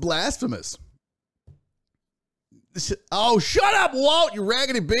this is blasphemous. Oh, shut up, Walt, you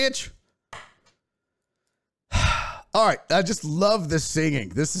raggedy bitch. All right, I just love this singing.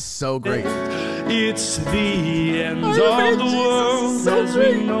 This is so great. It's the ends of the world as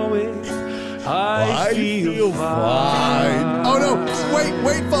we know it. I feel fine. Oh, no.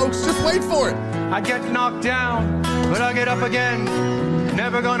 Wait, folks. Just wait for it. I get knocked down, but I get up again.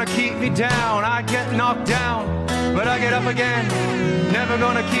 Never gonna keep me down. I get knocked down, but I get up again. Never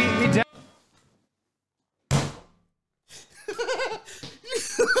gonna keep me down.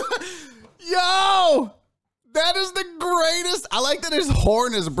 Yo! That is the greatest. I like that his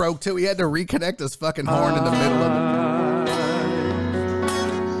horn is broke, too. He had to reconnect his fucking horn in the middle of it.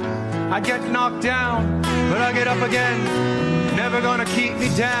 I get knocked down, but I get up again. Never gonna keep me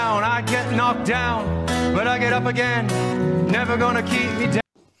down. I get knocked down, but I get up again. Never gonna keep me down.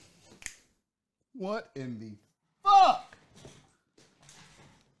 What in the fuck?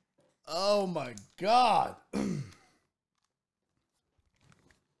 Oh, my God.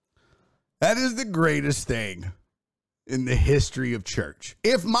 That is the greatest thing in the history of church.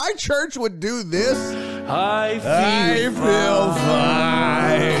 If my church would do this, I feel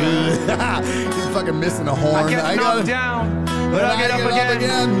fine. He's fucking missing a horn. I get knocked down, but I get up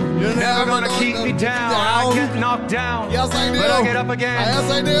again. You're never gonna keep me down. I get knocked down. Yes, I do. But I get up again. Yes,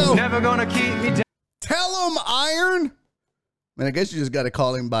 I do. Never gonna keep me down. Tell him, Iron. Man, I guess you just got to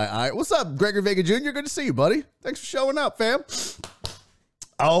call him by Iron. What's up, Gregory Vega Jr.? Good to see you, buddy. Thanks for showing up, fam.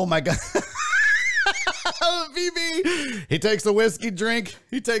 Oh, my God. VB, he takes a whiskey drink.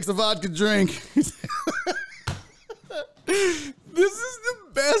 He takes a vodka drink. This is the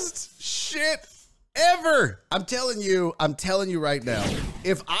best shit ever. I'm telling you right now.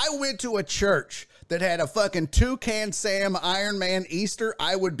 If I went to a church that had a fucking Toucan Sam Iron Man Easter,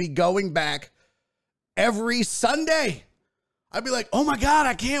 I would be going back every Sunday. I'd be like, oh my God,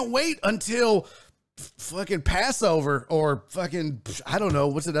 I can't wait until fucking Passover or fucking, I don't know,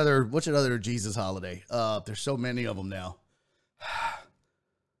 what's another Jesus holiday? There's so many of them now.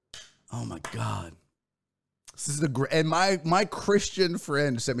 Oh my God. This is and my Christian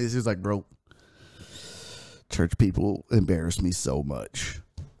friend sent me this. He was like, bro, church people embarrass me so much.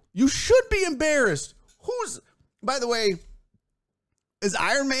 You should be embarrassed. By the way, Is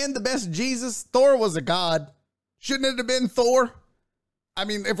Iron Man the best Jesus? Thor was a god. Shouldn't it have been Thor? I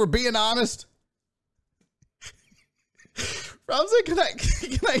mean, if we're being honest. Ramsey, can I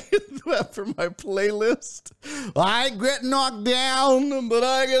get that for my playlist? I get knocked down, but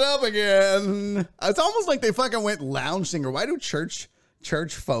I get up again. It's almost like they fucking went lounge singer. Why do church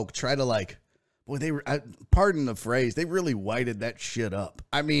folk try to like, boy, pardon the phrase, they really whited that shit up.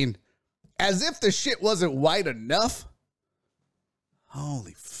 I mean, as if the shit wasn't white enough.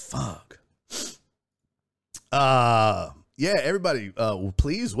 Holy fuck. Yeah, everybody,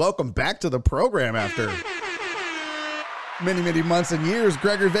 please welcome back to the program after many months and years.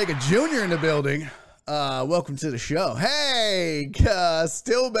 Gregory Vega Jr. in the building. Welcome to the show. Hey,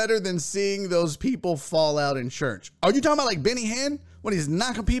 still better than seeing those people fall out in church. Are you talking about like Benny Hinn when he's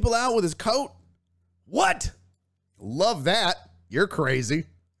knocking people out with his coat? What? Love that. You're crazy.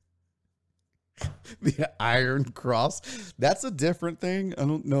 The Iron Cross. That's a different thing. I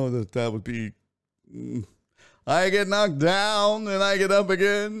don't know that would be. I get knocked down and I get up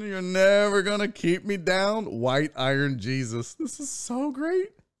again. You're never going to keep me down. White Iron Jesus. This is so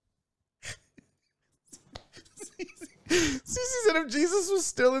great. Cece said if Jesus was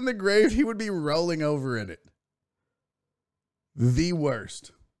still in the grave, he would be rolling over in it. The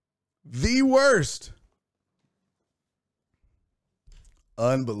worst. The worst.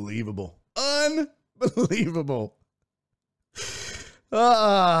 Unbelievable. Unbelievable.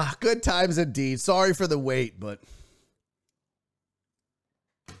 Good times indeed. Sorry for the wait, but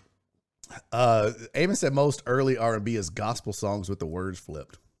Amos said most early R&B is gospel songs with the words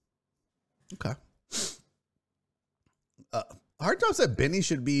flipped. Okay. Hard Top said Benny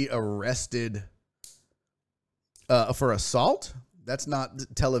should be arrested for assault. That's not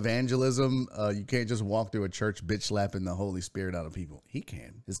televangelism. You can't just walk through a church bitch slapping the Holy Spirit out of people. He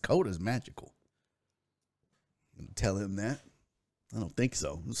can. His coat is magical. Tell him that. I don't think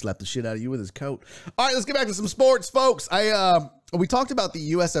so. He'll slap the shit out of you with his coat. All right, let's get back to some sports, folks. We talked about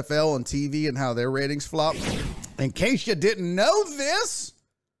the USFL on TV and how their ratings flopped. In case you didn't know this,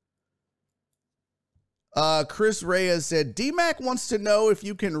 Chris Reyes said, D-Mac wants to know if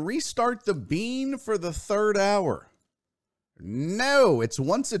you can restart the bean for the third hour. No, it's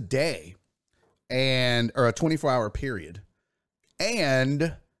once a day or a 24-hour period.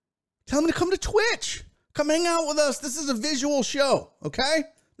 And tell them to come to Twitch. Come hang out with us. This is a visual show, okay?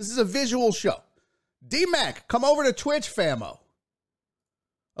 This is a visual show. D-Mac, come over to Twitch, famo.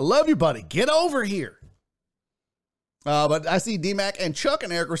 I love you, buddy. Get over here. But I see D-Mac and Chuck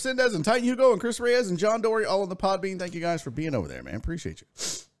and Eric Resendez and Titan Hugo and Chris Reyes and John Dory all on the Podbean. Thank you guys for being over there, man. Appreciate you.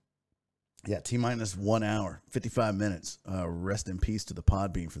 Yeah, T-minus 1 hour, 55 minutes. Rest in peace to the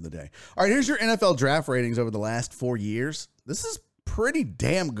Podbean for the day. All right, here's your NFL draft ratings over the last 4 years. This is pretty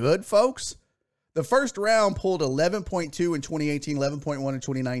damn good, folks. The first round pulled 11.2 in 2018, 11.1 in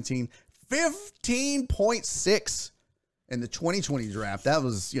 2019, 15.6 in the 2020 draft. That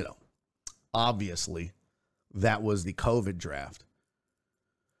was, obviously, that was the COVID draft.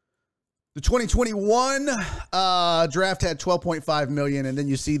 The 2021 draft had 12.5 million, and then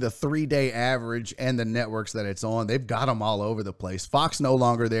you see the 3-day average and the networks that it's on. They've got them all over the place. Fox no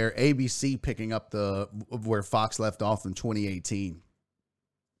longer there. ABC picking up where Fox left off in 2018.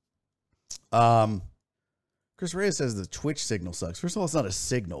 Chris Reyes says the Twitch signal sucks. First of all, it's not a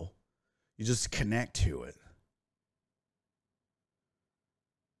signal. You just connect to it.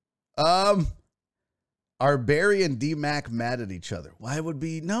 Are Barry and D-Mac mad at each other? Why would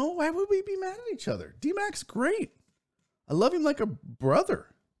we be mad at each other? D-Mac's great. I love him like a brother.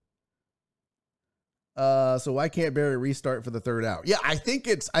 So why can't Barry restart for the third hour? Yeah, I think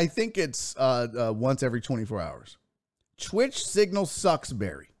it's once every 24 hours. Twitch signal sucks,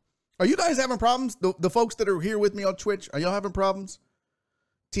 Barry. Are you guys having problems? The folks that are here with me on Twitch, are y'all having problems?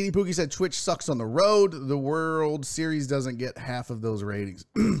 TD Pookie said Twitch sucks on the road. The World Series doesn't get half of those ratings.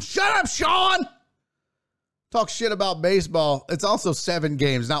 Shut up, Sean! Talk shit about baseball. It's also 7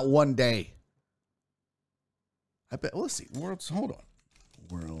 games, not 1 day. I bet. Well, let's see. Hold on.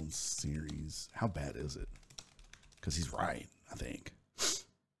 World Series. How bad is it? Because he's right, I think.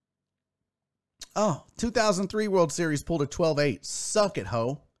 Oh, 2003 World Series pulled a 12-8. Suck it,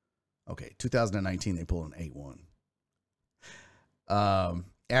 ho. Okay, 2019 they pulled an 8-1.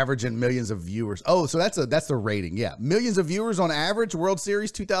 Averaging millions of viewers. Oh, so that's the rating. Yeah, millions of viewers on average. World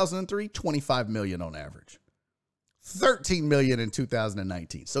Series 2003, 25 million on average. 13 million in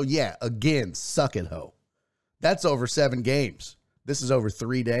 2019. So yeah, again, suck it, ho. That's over 7 games. This is over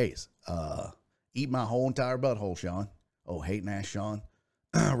 3 days. Eat my whole entire butthole, Sean. Oh, hating ass Sean.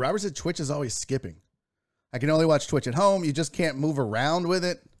 Robert said Twitch is always skipping. I can only watch Twitch at home. You just can't move around with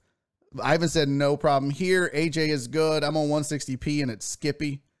it. Ivan said no problem here. AJ is good. I'm on 160p and it's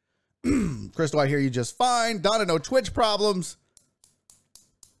skippy. Crystal, I hear you just fine. Donna, no Twitch problems.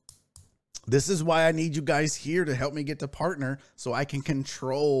 This is why I need you guys here to help me get to partner so I can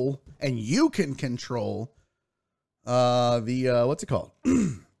control and you can control what's it called?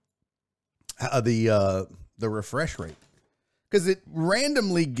 The refresh rate. Because it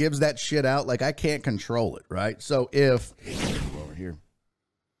randomly gives that shit out. Like I can't control it, right? So if over here,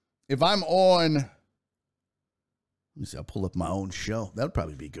 if I'm on, let me see, I'll pull up my own show. That would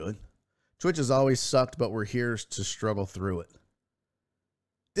probably be good. Twitch has always sucked, but we're here to struggle through it.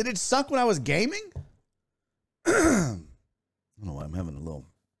 Did it suck when I was gaming? I don't know why I'm having a little.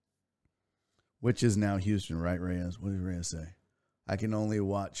 Which is now Houston, right, Reyes? What did Reyes say? I can only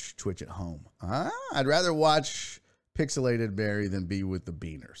watch Twitch at home. I'd rather watch Pixelated Barry than be with the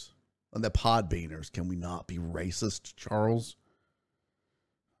Beaners. And the pod Beaners. Can we not be racist, Charles?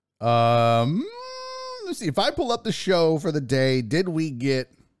 Let's see. If I pull up the show for the day, did we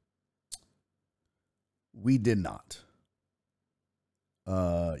get... We did not.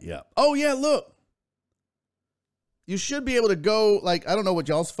 Yeah. Oh, yeah, look. You should be able to go, like, I don't know what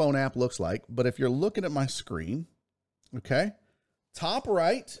y'all's phone app looks like, but if you're looking at my screen, okay, top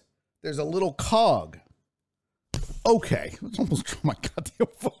right, there's a little cog. Okay. It's almost my goddamn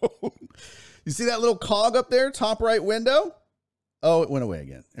phone. You see that little cog up there, top right window? Oh, it went away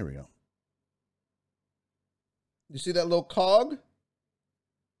again. Here we go. You see that little cog?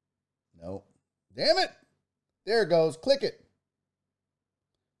 No. Damn it. There it goes. Click it.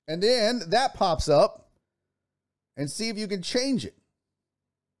 And then that pops up. And see if you can change it.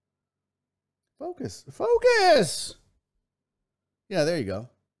 Focus. Focus. Yeah, there you go.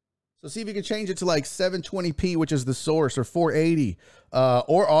 So see if you can change it to like 720p, which is the source, or 480.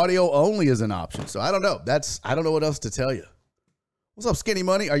 Or audio only is an option. So I don't know. I don't know what else to tell you. What's up, Skinny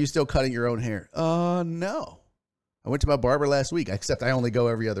Money? Are you still cutting your own hair? No. I went to my barber last week, except I only go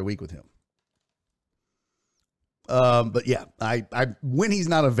every other week with him. But yeah, I when he's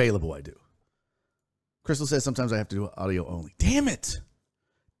not available, I do. Crystal says sometimes I have to do audio only. Damn it.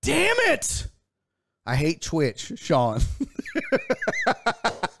 Damn it. I hate Twitch, Sean.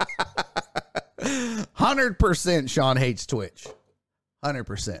 100% Sean hates Twitch.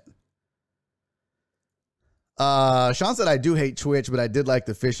 100%. Sean said I do hate Twitch, but I did like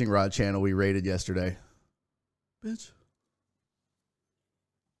the fishing rod channel we rated yesterday. Bitch.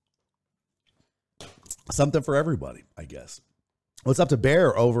 Something for everybody, I guess. What's up to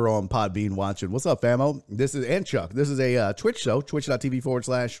Bear over on Podbean watching? What's up, famo? This is, and Chuck. This is a Twitch show,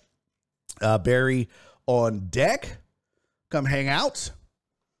 twitch.tv/Barry on deck. Come hang out.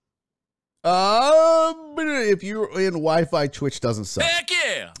 But if you're in Wi-Fi, Twitch doesn't suck. Heck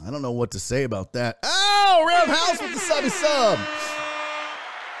yeah! I don't know what to say about that. Oh, Rev House with the subby sub.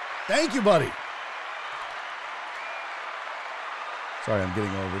 Thank you, buddy. Sorry, I'm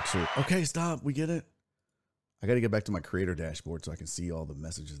getting over to... Okay, stop. We get it. I got to get back to my creator dashboard so I can see all the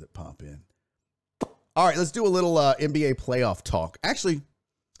messages that pop in. All right, let's do a little NBA playoff talk. Actually,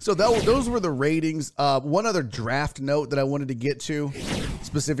 so those were the ratings. One other draft note that I wanted to get to,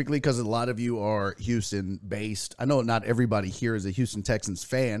 specifically because a lot of you are Houston-based. I know not everybody here is a Houston Texans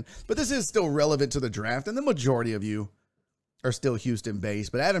fan, but this is still relevant to the draft, and the majority of you are still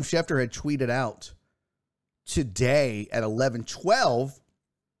Houston-based. But Adam Schefter had tweeted out today at 11:12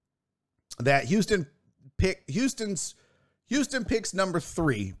 that Houston picks number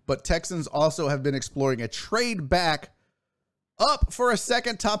 3, but Texans also have been exploring a trade back up for a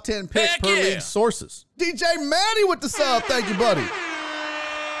second top 10 pick per league sources. DJ Maddie with the sub. Thank you, buddy.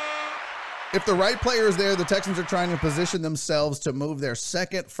 If the right player is there, the Texans are trying to position themselves to move their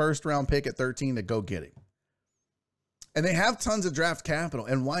second first-round pick at 13 to go get him. And they have tons of draft capital.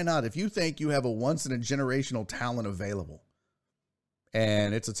 And why not? If you think you have a once-in-a-generational talent available,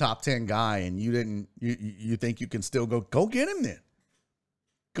 and it's a top 10 guy, and you think you can still go get him then.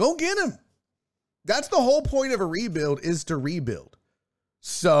 Go get him. That's the whole point of a rebuild, is to rebuild.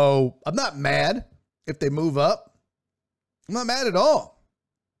 So I'm not mad if they move up. I'm not mad at all.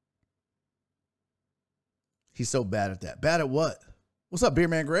 He's so bad at that. Bad at what? What's up, Beer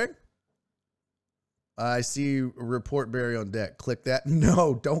Man Greg? I see report Barry on deck. Click that.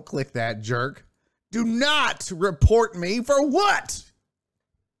 No, don't click that, jerk. Do not report me for what?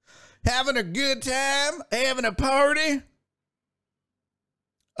 Having a good time? Having a party?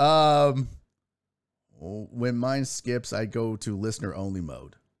 When mine skips, I go to listener only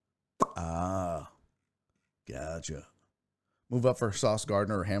mode. Ah, gotcha. Move up for Sauce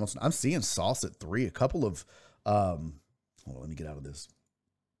Gardner or Hamilton. I'm seeing Sauce at 3. A couple of, hold on, let me get out of this.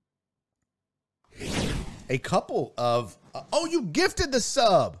 A couple of, oh, you gifted the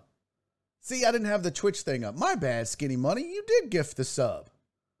sub. See, I didn't have the Twitch thing up. My bad, Skinny Money. You did gift the sub.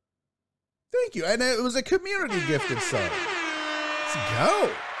 Thank you. And it was a community gifted sub. Let's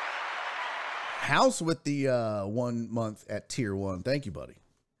go. House with the 1 month at tier 1. Thank you, buddy.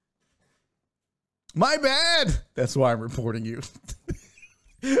 My bad. That's why I'm reporting you.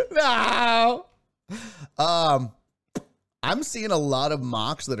 No. I'm seeing a lot of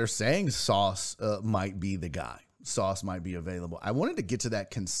mocks that are saying Sauce might be the guy. Sauce might be available. I wanted to get to that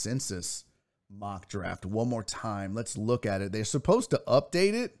consensus mock draft one more time. Let's look at it. They're supposed to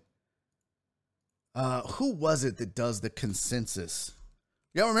update it. Who was it that does the consensus?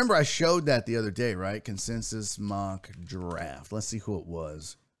 Y'all remember I showed that the other day, right? Consensus mock draft. Let's see who it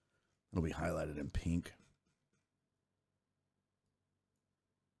was. It'll be highlighted in pink.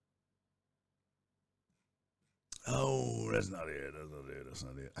 Oh, that's not it. That's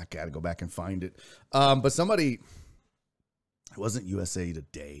not it. I got to go back and find it. But somebody, it wasn't USA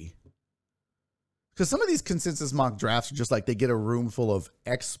Today. Because some of these consensus mock drafts are just like they get a room full of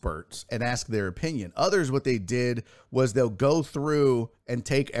experts and ask their opinion. Others, what they did was they'll go through and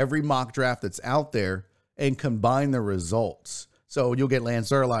take every mock draft that's out there and combine the results. So you'll get Lance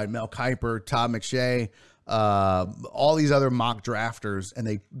Erline, Mel Kiper, Todd McShay, all these other mock drafters,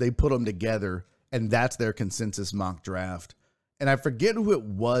 and they put them together, and that's their consensus mock draft. And I forget who it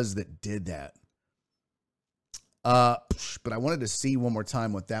was that did that. But I wanted to see one more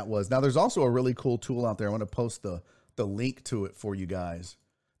time what that was. Now, there's also a really cool tool out there. I want to post the link to it for you guys.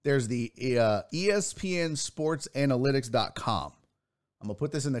 There's the ESPN Sports Analytics.com. I'm going to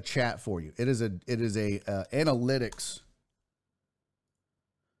put this in the chat for you. It is a analytics.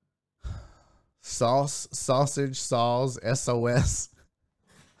 Sausage, SOS.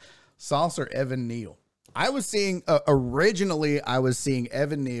 Sauce or Evan Neal. I was seeing, originally, I was seeing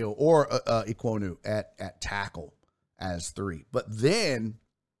Evan Neal or Ekwonu at tackle as 3. But then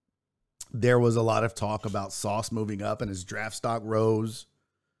there was a lot of talk about Sauce moving up and his draft stock rose.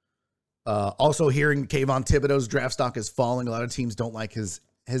 Also hearing Kayvon Thibodeau's draft stock is falling. A lot of teams don't like his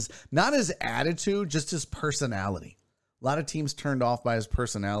not his attitude, just his personality. A lot of teams turned off by his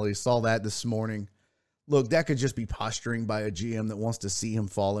personality. Saw that this morning. Look, that could just be posturing by a GM that wants to see him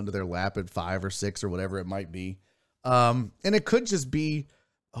fall into their lap at 5 or 6 or whatever it might be. And it could just be,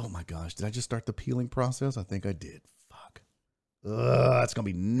 oh my gosh, did I just start the peeling process? I think I did. Fuck. That's going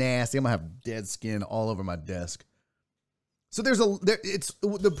to be nasty. I'm going to have dead skin all over my desk. So it's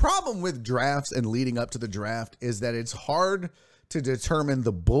the problem with drafts and leading up to the draft is that it's hard to determine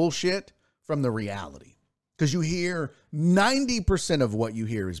the bullshit from the reality. Because you hear 90% of what you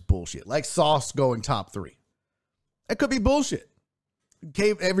hear is bullshit. Like Sauce going top 3. That could be bullshit.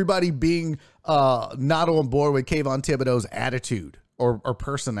 Everybody being not on board with Kayvon Thibodeau's attitude or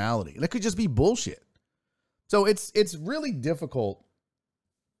personality. That could just be bullshit. So it's really difficult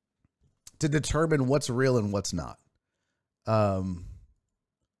to determine what's real and what's not. The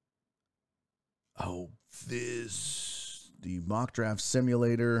mock draft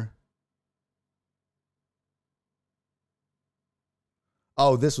simulator.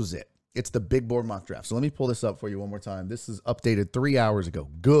 Oh, this was it. It's the big board mock draft. So let me pull this up for you one more time. This is updated 3 hours ago.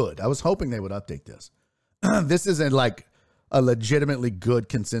 Good. I was hoping they would update this. This isn't like a legitimately good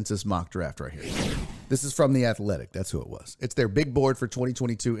consensus mock draft right here. This is from The Athletic. That's who it was. It's their big board for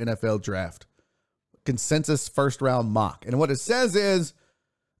 2022 NFL draft. Consensus first round mock. And what it says is,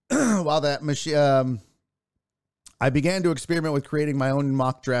 while that machine, I began to experiment with creating my own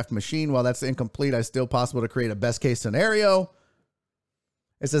mock draft machine. While that's incomplete, it's still possible to create a best case scenario.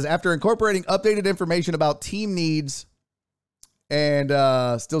 It says, after incorporating updated information about team needs and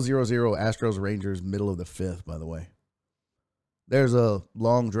still 0-0 Astros Rangers, middle of the 5th, by the way. There's a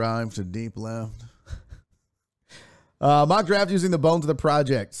long drive to deep left. Mock draft using the bones of the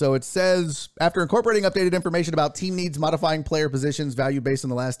project. So it says, after incorporating updated information about team needs, modifying player positions, value based on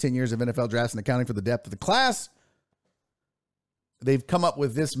the last 10 years of NFL drafts and accounting for the depth of the class, they've come up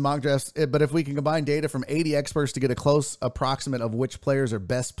with this mock draft, but if we can combine data from 80 experts to get a close approximate of which players are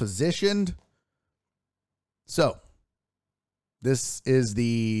best positioned. So, this is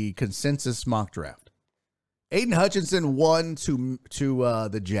the consensus mock draft. Aiden Hutchinson 1 to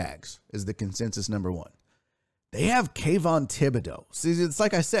the Jags is the consensus number 1. They have Kayvon Thibodeau. See, it's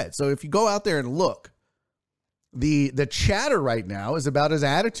like I said. So if you go out there and look, the chatter right now is about his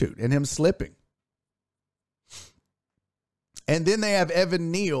attitude and him slipping. And then they have Evan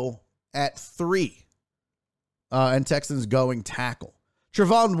Neal at 3. And Texans going tackle.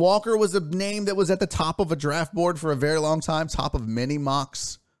 Travon Walker was a name that was at the top of a draft board for a very long time, top of many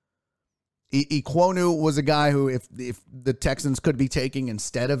mocks. Ekwonu was a guy who, if the Texans could be taking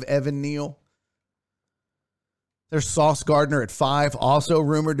instead of Evan Neal. There's Sauce Gardner at 5, also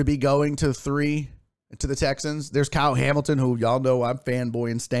rumored to be going to 3 to the Texans. There's Kyle Hamilton, who y'all know I'm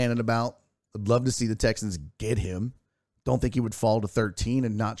fanboying, standing about. I'd love to see the Texans get him. Don't think he would fall to 13,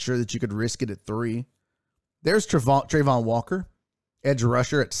 and not sure that you could risk it at 3. There's Trayvon Walker, edge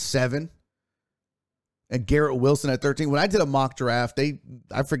rusher at 7. And Garrett Wilson at 13. When I did a mock draft,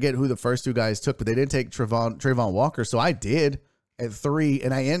 I forget who the first 2 guys took, but they didn't take Trayvon Walker. So I did at 3,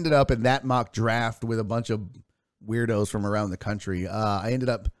 and I ended up in that mock draft with a bunch of weirdos from around the country. I ended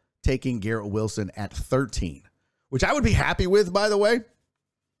up taking Garrett Wilson at 13, which I would be happy with, by the way.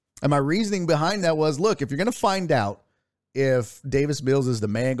 And my reasoning behind that was, look, if you're going to find out if Davis Mills is the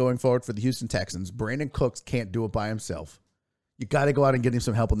man going forward for the Houston Texans, Brandon Cooks can't do it by himself. You got to go out and get him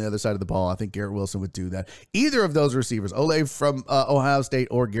some help on the other side of the ball. I think Garrett Wilson would do that. Either of those receivers, Ole from Ohio State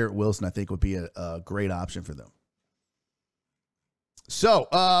or Garrett Wilson, I think would be a great option for them. So,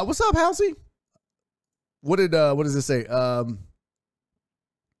 what's up, Halsey? What does this say? Oh,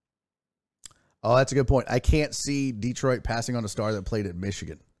 that's a good point. I can't see Detroit passing on a star that played at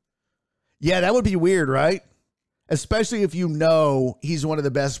Michigan. Yeah, that would be weird, right? Especially if you know he's one of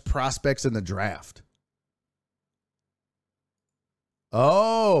the best prospects in the draft.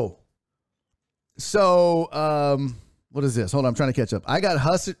 Oh. So, what is this? Hold on, I'm trying to catch up. I got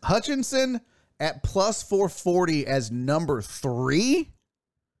Hutchinson at plus 440 as number 3.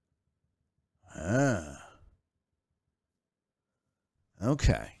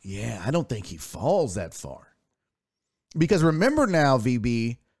 Okay. Yeah, I don't think he falls that far. Because remember now,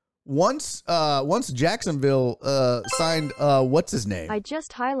 VB, once Jacksonville signed what's his name? I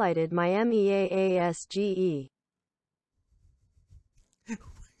just highlighted my MEAASGE.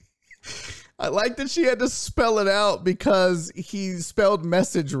 I like that she had to spell it out because he spelled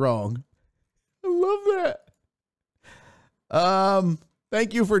message wrong. I love that.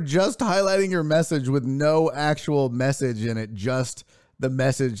 Thank you for just highlighting your message with no actual message in it, just the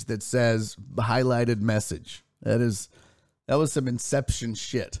message that says highlighted message. That was some Inception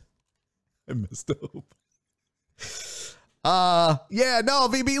shit. I messed up. Yeah, no,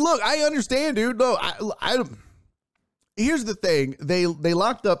 VB, look, I understand, dude. No, I here's the thing. They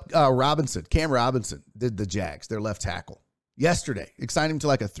locked up Robinson. Cam Robinson did the Jags, their left tackle, yesterday, exciting him to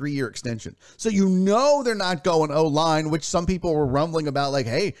like a 3-year extension. So you know they're not going O-line, which some people were rumbling about, like,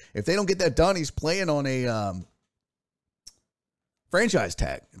 hey, if they don't get that done, he's playing on a franchise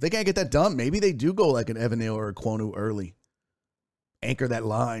tag. If they can't get that done, maybe they do go like an Evan Neal or a Kwonu early. Anchor that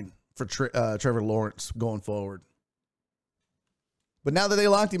line for Trevor Lawrence going forward. But now that they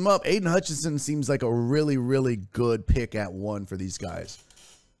locked him up, Aiden Hutchinson seems like a really, really good pick at 1 for these guys.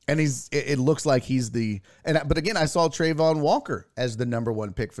 And it looks like he's but again, I saw Trayvon Walker as the number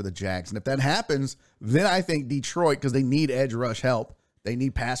 1 pick for the Jags. And if that happens, then I think Detroit, because they need edge rush help. They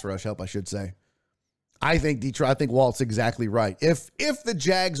need pass rush help, I should say. I think Walt's exactly right. If the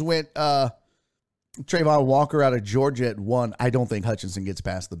Jags went Trayvon Walker out of Georgia at 1, I don't think Hutchinson gets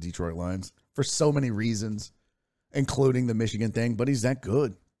past the Detroit Lions for so many reasons, including the Michigan thing, but he's that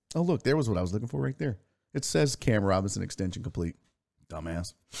good. Oh, look, there was what I was looking for right there. It says Cam Robinson extension complete.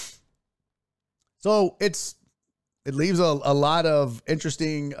 Dumbass. So it leaves a lot of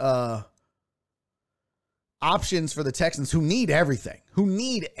interesting options for the Texans who need everything.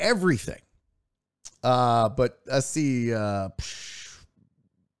 But let's see. I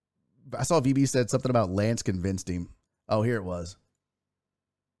saw VB said something about Lance convinced him. Oh, here it was.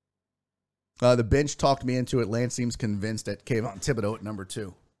 The bench talked me into it. Lance seems convinced at Kayvon Thibodeau at number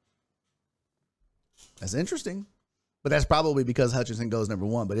 2. That's interesting. But that's probably because Hutchinson goes number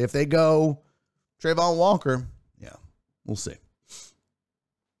 1. But if they go Trayvon Walker, yeah, we'll see.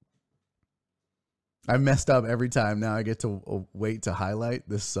 I messed up every time. Now I get to wait to highlight.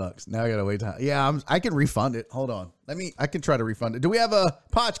 This sucks. Now I got to wait to I can refund it. Hold on. I can try to refund it. Do we have a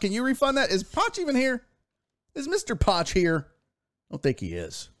Potch? Can you refund that? Is Potch even here? Is Mr. Potch here? I don't think he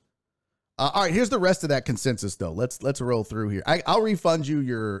is. All right, here's the rest of that consensus, though. Let's roll through here. I'll refund you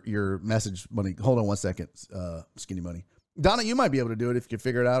your message money. Hold on 1 second, Skinny Money. Donna, you might be able to do it if you can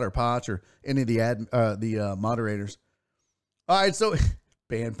figure it out, or Potch, or any of the moderators. All right, so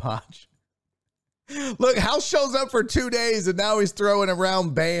ban Potch. Look, House shows up for 2 days, and now he's throwing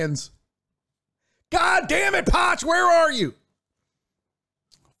around bans. God damn it, Potch, where are you?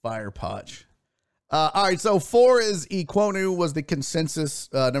 Fire Potch. All right, so 4 is Ekwonu was the consensus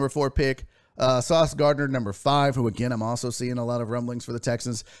number 4 pick. Sauce Gardner, number 5, who, again, I'm also seeing a lot of rumblings for the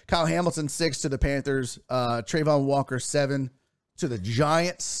Texans. Kyle Hamilton, 6 to the Panthers. Trayvon Walker, 7 to the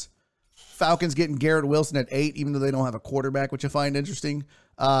Giants. Falcons getting Garrett Wilson at 8, even though they don't have a quarterback, which I find interesting.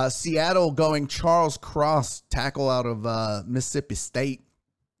 Seattle going Charles Cross, tackle out of Mississippi State.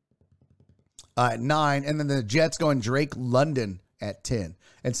 at 9. And then the Jets going Drake London at 10.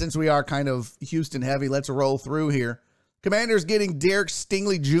 And since we are kind of Houston heavy, let's roll through here. Commanders getting Derek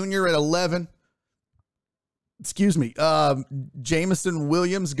Stingley Jr. at 11. Excuse me. Jameson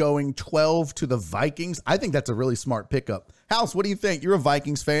Williams going 12 to the Vikings. I think that's a really smart pickup. House, what do you think? You're a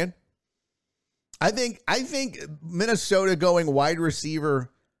Vikings fan. I think Minnesota going wide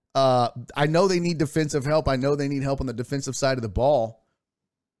receiver. I know they need defensive help. I know they need help on the defensive side of the ball.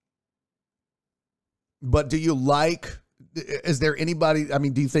 But do you like, is there anybody, I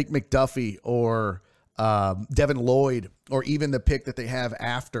mean, do you think McDuffie or Devin Lloyd or even the pick that they have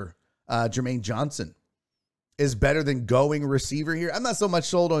after Jermaine Johnson is better than going receiver here? I'm not so much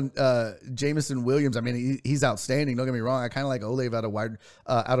sold on Jameson Williams. I mean, he's outstanding. Don't get me wrong. I kind of like Olave out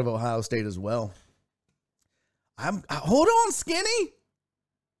of Ohio State as well. Hold on, Skinny.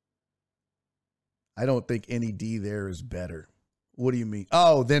 I don't think any D there is better. What do you mean?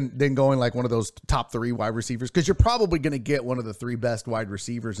 Oh, then going like one of those top 3 wide receivers, because you're probably going to get one of the 3 best wide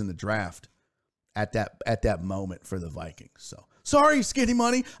receivers in the draft at that moment for the Vikings. So sorry, Skinny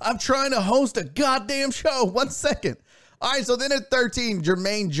Money. I'm trying to host a goddamn show. 1 second. All right, so then at 13,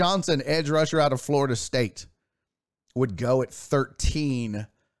 Jermaine Johnson, edge rusher out of Florida State, would go at 13,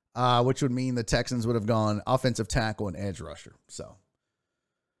 which would mean the Texans would have gone offensive tackle and edge rusher. So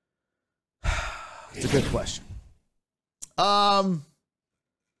it's a good question. Let's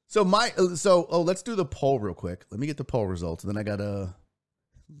do the poll real quick. Let me get the poll results. And then I got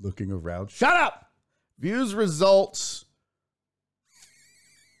looking around. Shut up. Views results.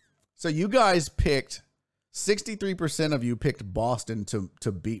 So you guys picked 63% of you picked Boston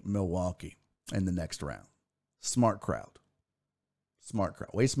to beat Milwaukee in the next round. Smart crowd.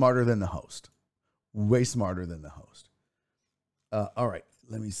 Way smarter than the host. All right.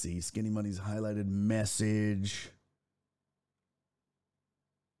 Let me see. Skinny Money's highlighted message.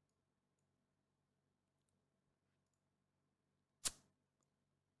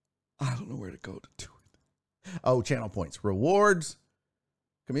 I don't know where to go to do it. Oh, channel points. Rewards.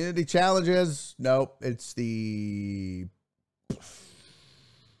 Community challenges. Nope. It's the...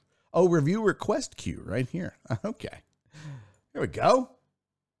 Oh, review request queue right here. Okay. Here we go.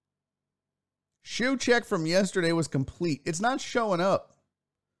 Shoe check from yesterday was complete. It's not showing up.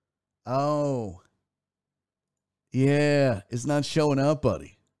 Oh. Yeah, it's not showing up,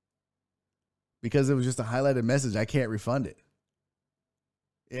 buddy. Because it was just a highlighted message. I can't refund it.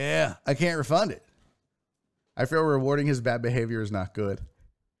 Yeah, I can't refund it. I feel rewarding his bad behavior is not good.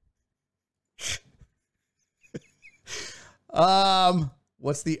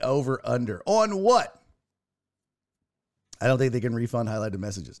 What's the over under? On what? I don't think they can refund highlighted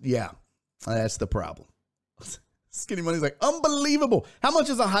messages. Yeah, that's the problem. Skinny Money's like, unbelievable. How much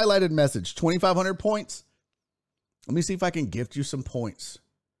is a highlighted message? 2,500 points? Let me see if I can gift you some points.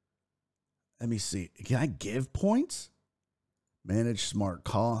 Let me see. Can I give points? Manage smart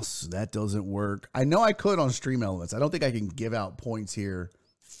costs. That doesn't work. I know I could on Stream Elements. I don't think I can give out points here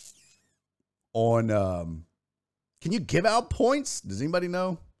on... Can you give out points? Does anybody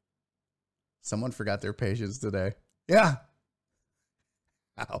know? Someone forgot their patience today. Yeah.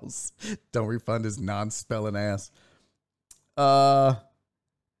 House. Don't refund his non-spelling ass.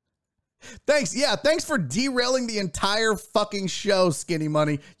 Thanks. Yeah, thanks for derailing the entire fucking show, Skinny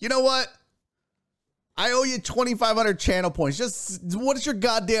Money. You know what? I owe you 2,500 channel points. Just what is your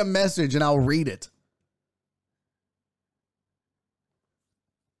goddamn message and I'll read it.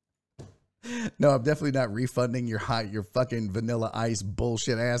 No, I'm definitely not refunding your fucking Vanilla Ice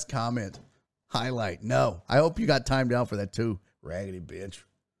bullshit ass comment highlight. No, I hope you got timed out for that too, raggedy bitch.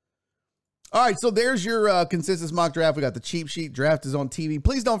 All right, so there's your consensus mock draft. We got the cheap sheet. Draft is on TV.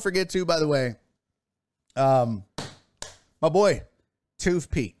 Please don't forget to, by the way, my boy, Tooth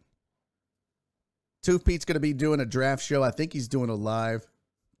Pete. Tooth Pete's going to be doing a draft show. I think he's doing a live.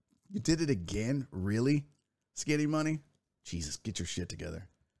 You did it again? Really? Skinny Money? Jesus, get your shit together.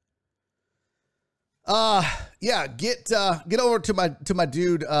 Yeah, get over to my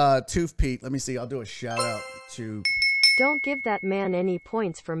dude, Tooth Pete. Let me see. I'll do a shout out to... Don't give that man any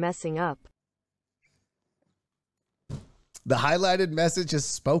points for messing up. The highlighted message is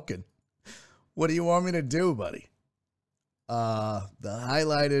spoken. What do you want me to do, buddy? The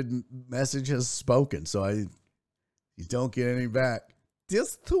highlighted message has spoken, so you don't get any back.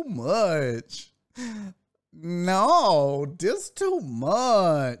 This too much. No, this too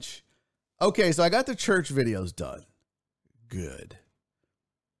much. Okay, so I got the church videos done. Good.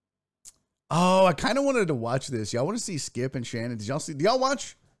 Oh, I kind of wanted to watch this. Y'all want to see Skip and Shannon? Did y'all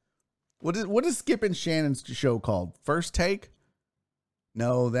watch? What is Skip and Shannon's show called? First Take?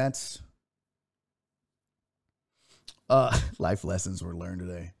 No, that's life lessons were learned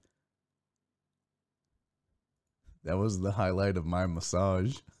today. That was the highlight of my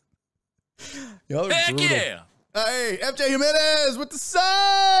massage. Y'all are Heck brutal. yeah. Hey, FJ Jimenez with the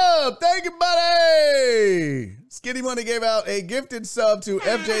sub. Thank you, buddy. Skinny Money gave out a gifted sub to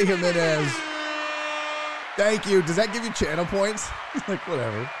FJ Jimenez. Thank you. Does that give you channel points? Like,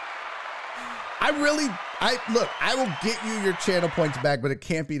 whatever. I will get you your channel points back, but it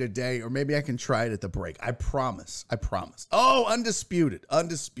can't be today, or maybe I can try it at the break. I promise. Oh, undisputed.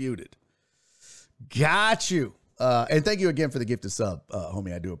 Got you. And thank you again for the gifted sub,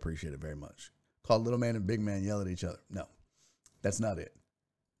 homie. I do appreciate it very much. Called little man and big man yell at each other. No, that's not it.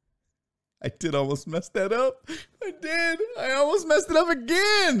 I did almost mess that up. I almost messed it up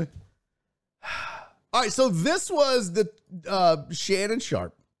again. All right, so this was the Shannon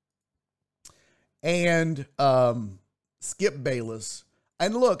Sharpe and Skip Bayless.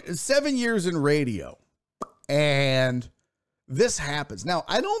 And look, 7 years in radio, and this happens. Now,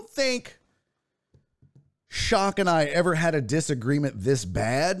 I don't think Shock and I ever had a disagreement this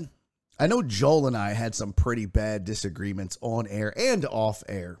bad. I know Joel and I had some pretty bad disagreements on air and off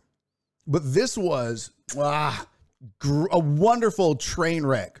air, but this was a wonderful train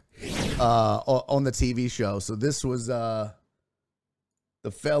wreck on the TV show. So this was the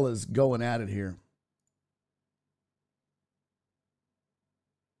fellas going at it here.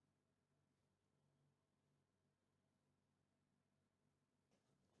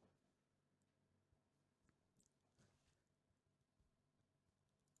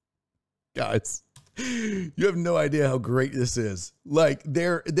 Guys, you have no idea how great this is. Like,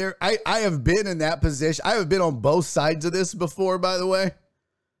 I have been in that position. I have been on both sides of this before, by the way.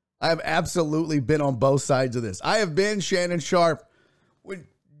 I have absolutely been on both sides of this. I have been Shannon Sharpe when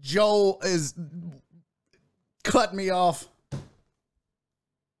Joel is cut me off.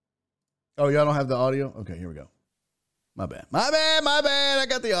 Oh, y'all don't have the audio? Okay, here we go. My bad. I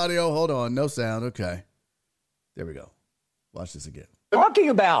got the audio. Hold on. No sound. Okay. There we go. Watch this again. Talking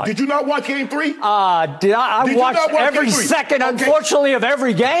about? Did you not watch Game 3? I watched every second, unfortunately, of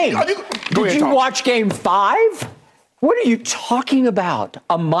every game. Did you watch Game 5? What are you talking about?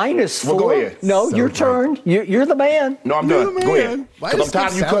 A -4? Well, go ahead. No, your turn. You're the man. No, I'm done. Go ahead. Because I'm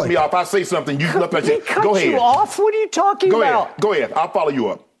tired of you cutting me off. I say something, you look at it. Go ahead. You off? What are you talking about? Go ahead. I'll follow you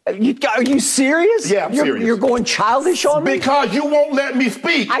up. Are you serious? Yeah, I'm serious. You're going childish on me? Because you won't let me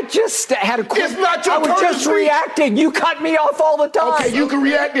speak. I just had a quick... It's not your turn. I was just reacting. You cut me off all the time. Okay, you can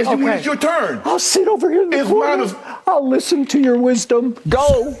react when it's your turn. I'll sit over here in the corner. I'll listen to your wisdom.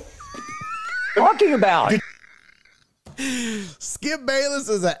 Go. Talking about... Skip Bayless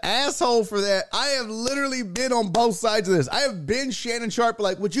is an asshole for that. I have literally been on both sides of this. I have been Shannon Sharpe,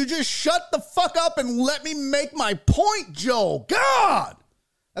 like, would you just shut the fuck up and let me make my point, Joel? God!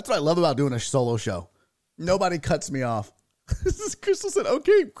 That's what I love about doing a solo show. Nobody cuts me off. Crystal said,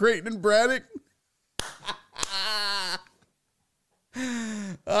 okay, Creighton and Braddock.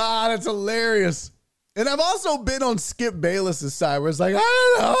 That's hilarious. And I've also been on Skip Bayless's side where it's like,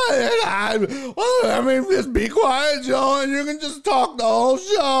 I don't know. Just be quiet, Joe, and you can just talk the whole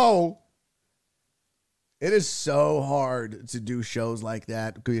show. It is so hard to do shows like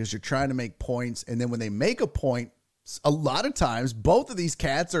that because you're trying to make points. And then when they make a point, a lot of times both of these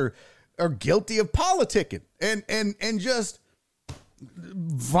cats are guilty of politicking and just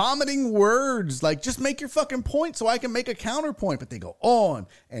vomiting words. Like, just make your fucking point so I can make a counterpoint. But they go on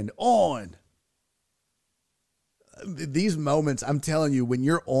and on. These moments, I'm telling you, when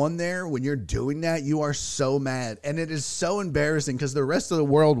you're on there, when you're doing that, you are so mad. And it is so embarrassing because the rest of the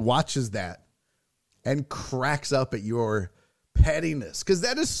world watches that and cracks up at your pettiness. Because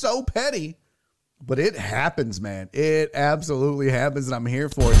that is so petty. But it happens, man. It absolutely happens, and I'm here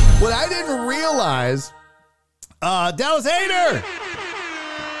for it. What I didn't realize, Dallas Hater,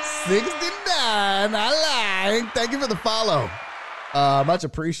 69, I like. Thank you for the follow. Much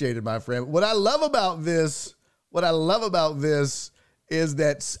appreciated, my friend. What I love about this is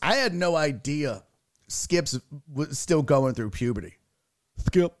that I had no idea Skip's was still going through puberty.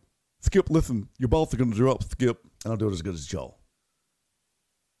 Skip, listen, your balls are going to drop, Skip. I don't do it as good as Joel.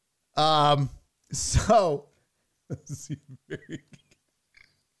 So,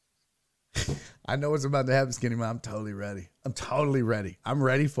 I know what's about to happen, Skinny Man. I'm totally ready. I'm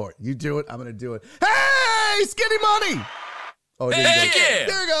ready for it. You do it. I'm going to do it. Hey, Skinny Money. Oh, there he goes. Yeah.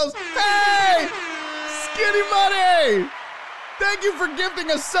 There he goes. Hey, Skinny Money. Thank you for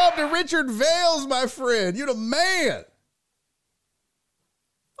gifting a sub to Richard Vales, my friend. You're the man.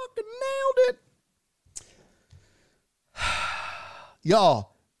 Fucking nailed it.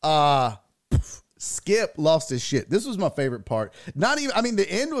 Y'all, Skip lost his shit. This was my favorite part. The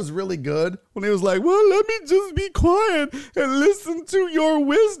end was really good when he was like, well, let me just be quiet and listen to your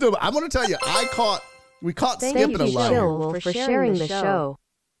wisdom. I'm going to tell you, I We caught Thank Skip you, in a lie. Chill Will, for sharing the show.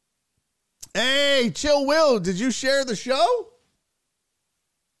 Hey, Chill Will, did you share the show?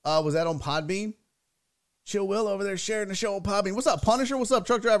 Was that on Podbean? Chill Will over there sharing the show on Podbean. What's up, Punisher? What's up,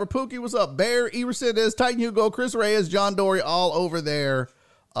 Truck Driver Pookie? What's up, Bear, Everson is Titan Hugo, Chris Reyes, John Dory, all over there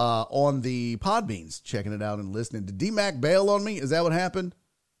on the Podbeans, checking it out and listening. Did D-Mac bail on me? Is that what happened?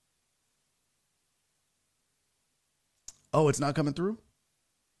 Oh, it's not coming through?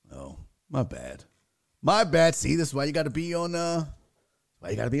 Oh, my bad. My bad. See, this is why you got to be on the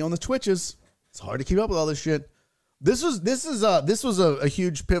Twitches. It's hard to keep up with all this shit. This was a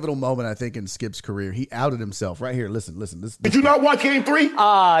huge pivotal moment, I think, in Skip's career. He outed himself right here. Listen. Did you not watch Game 3? Did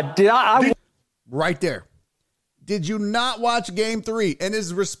I? Right there. Did you not watch Game 3? And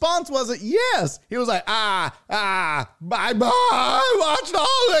his response wasn't yes. He was like, bye-bye. I watched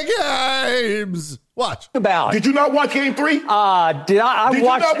all the games. Watch. Did you not watch Game 3? I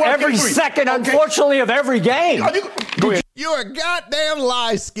watched every second, unfortunately, of every game. Go ahead. You're a goddamn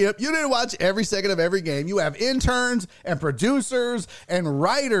lie, Skip. You didn't watch every second of every game. You have interns and producers and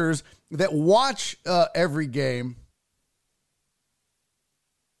writers that watch every game.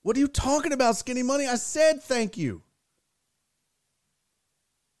 What are you talking about, Skinny Money? I said thank you.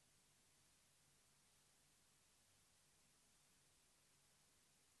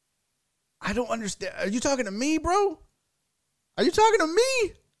 I don't understand. Are you talking to me, bro? Are you talking to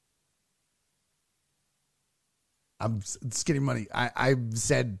me? I'm Skinny Money. I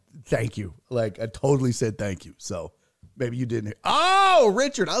said thank you. Like, I totally said thank you. So maybe you didn't hear. Oh,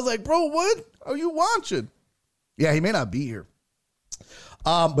 Richard. I was like, bro, what are you watching? Yeah, he may not be here.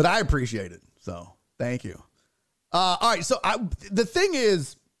 But I appreciate it. So thank you. All right. So the thing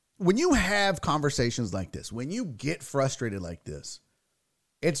is, when you have conversations like this, when you get frustrated like this,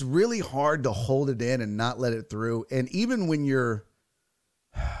 it's really hard to hold it in and not let it through. And even when you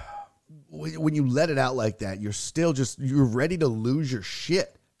let it out like that, you're ready to lose your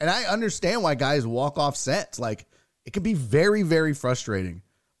shit. And I understand why guys walk off sets. Like, it can be very, very frustrating,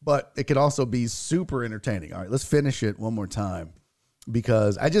 but it could also be super entertaining. All right, let's finish it one more time,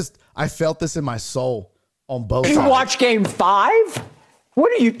 because I felt this in my soul on both sides. You watch Game 5? What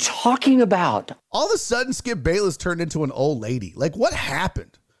are you talking about? All of a sudden, Skip Bayless turned into an old lady. Like, what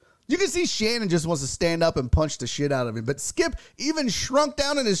happened? You can see Shannon just wants to stand up and punch the shit out of him. But Skip even shrunk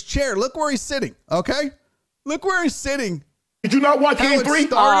down in his chair. Look where he's sitting, okay? Look where he's sitting. Did you not watch Game 3?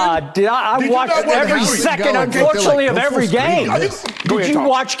 I watched every second, unfortunately, of every game. Did you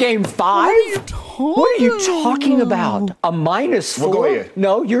watch Game 5? What are you talking about? A -4? Well, go ahead.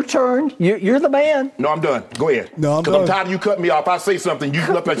 No, your turn. You're the man. No, I'm done. Go ahead. No, I'm done. Because I'm tired of you cutting me off. I say something, you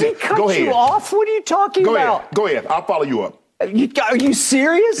up at you. Go ahead. You off? What are you talking about? Go ahead. I'll follow you up. Are you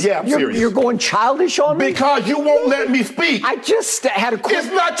serious? Yeah, I'm serious. You're going childish on me? Because you won't let me speak. I just had a question.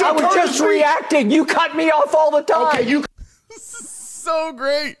 It's not your I was turn just to speak. reacting. You cut me off all the time. Okay, you So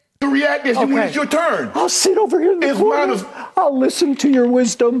great. to react is when it's your turn. I'll sit over here in the corner. I'll listen to your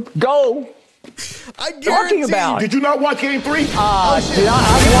wisdom. Go. I guarantee. Did you not watch Game 3? I watched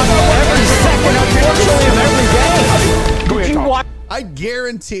every second, unfortunately, of every game. Did you watch? I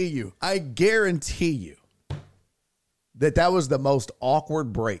guarantee you that was the most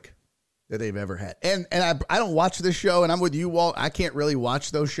awkward break that they've ever had. And I don't watch this show, and I'm with you, Walt. I can't really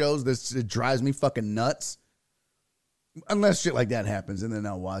watch those shows. It drives me fucking nuts. Unless shit like that happens, and then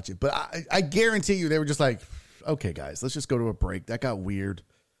I'll watch it. But I guarantee you they were just like, okay, guys, let's just go to a break. That got weird.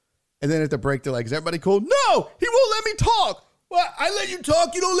 And then at the break, they're like, is everybody cool? No, he won't let me talk. Well, I let you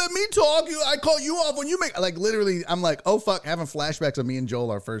talk. You don't let me talk. I call you off when you make, like, literally, I'm like, oh, fuck, having flashbacks of me and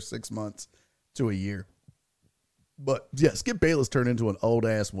Joel our first 6 months to a year. But, yeah, Skip Bayless turned into an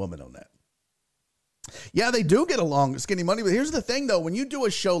old-ass woman on that. Yeah, they do get along, Skinny Money. But here's the thing, though. When you do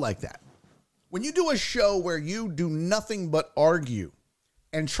a show like that, when you do a show where you do nothing but argue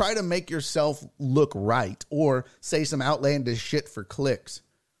and try to make yourself look right or say some outlandish shit for clicks,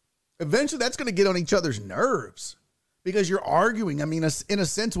 eventually that's going to get on each other's nerves because you're arguing. I mean, in a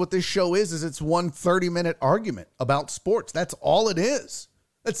sense, what this show is it's one 30-minute argument about sports. That's all it is.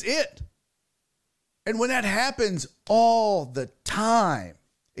 That's it. And when that happens all the time,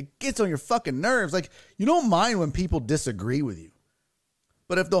 it gets on your fucking nerves. Like, you don't mind when people disagree with you.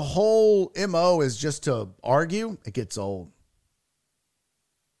 But if the whole MO is just to argue, it gets old.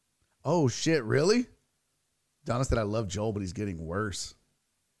 Oh, shit, really? Donna said, I love Joel, but he's getting worse.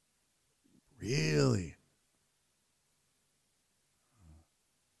 Really?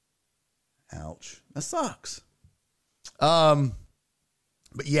 Ouch. That sucks. But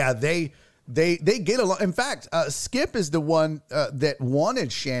yeah, they get along. In fact, Skip is the one that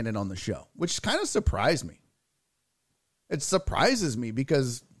wanted Shannon on the show, which kind of surprised me. It surprises me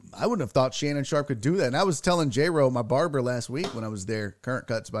because I wouldn't have thought Shannon Sharpe could do that. And I was telling J-Ro, my barber, last week when I was there. Current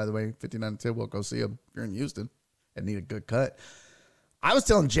Cuts, by the way, 59 Tidwell. Go see him if you're in Houston and need a good cut. I was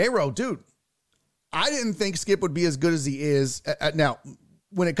telling J-Ro, dude, I didn't think Skip would be as good as he is. Now,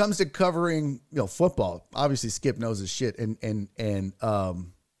 when it comes to covering, football, obviously Skip knows his shit, and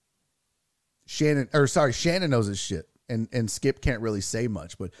Shannon knows his shit, and Skip can't really say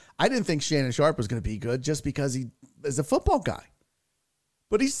much. But I didn't think Shannon Sharpe was going to be good just because he is a football guy.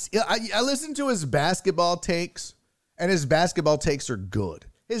 But I listened to his basketball takes, and his basketball takes are good.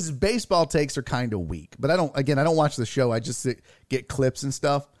 His baseball takes are kind of weak. But I don't watch the show. I just get clips and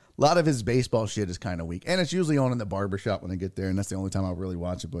stuff. A lot of his baseball shit is kind of weak. And it's usually on in the barbershop when I get there, and that's the only time I'll really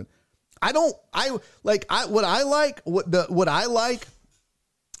watch it. But the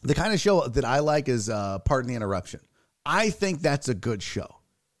kind of show that I like is Pardon the Interruption. I think that's a good show.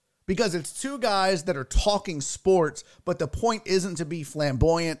 Because it's two guys that are talking sports, but the point isn't to be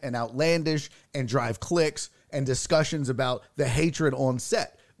flamboyant and outlandish and drive clicks and discussions about the hatred on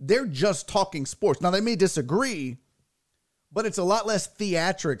set. They're just talking sports. Now, they may disagree, but it's a lot less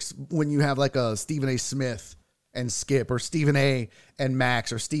theatrics when you have like a Stephen A. Smith and Skip, or Stephen A. and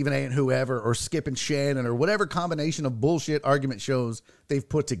Max, or Stephen A. and whoever, or Skip and Shannon, or whatever combination of bullshit argument shows they've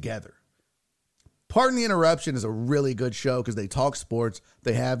put together. Pardon the Interruption is a really good show because they talk sports,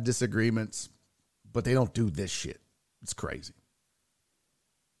 they have disagreements, but they don't do this shit. It's crazy.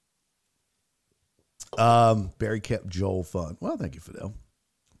 Barry kept Joel fun. Well, thank you, Fidel.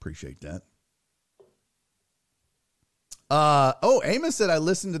 Appreciate that. Amos said I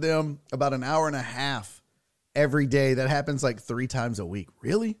listen to them about an hour and a half every day. That happens like 3 times a week.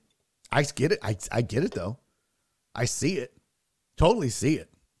 Really? I get it. I get it, though. I see it. Totally see it.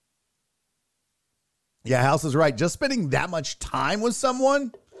 Yeah, House is right. Just spending that much time with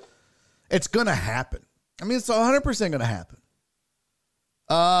someone, it's going to happen. I mean, it's 100% going to happen.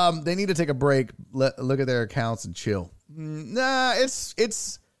 They need to take a break, look at their accounts and chill. Nah, it's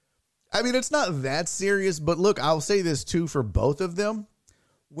not that serious, but look, I'll say this too for both of them.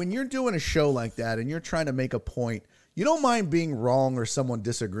 When you're doing a show like that and you're trying to make a point, you don't mind being wrong or someone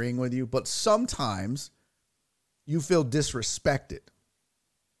disagreeing with you, but sometimes you feel disrespected.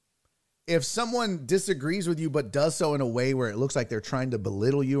 If someone disagrees with you but does so in a way where it looks like they're trying to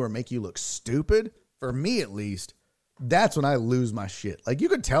belittle you or make you look stupid, for me at least, that's when I lose my shit. Like, you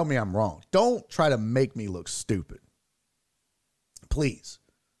can tell me I'm wrong. Don't try to make me look stupid. Please.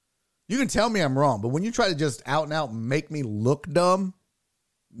 You can tell me I'm wrong, but when you try to just out and out make me look dumb,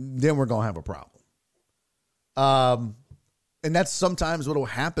 then we're going to have a problem. And that's sometimes what will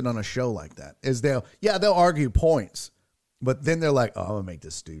happen on a show like that, is they'll argue points, but then they're like, oh, I'm going to make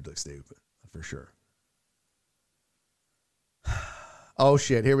this dude look stupid for sure. Oh,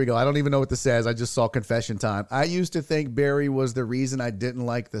 shit. Here we go. I don't even know what this says. I just saw confession time. I used to think Barry was the reason I didn't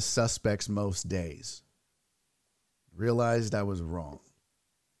like The Suspects most days. Realized I was wrong.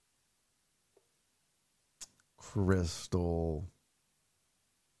 Crystal,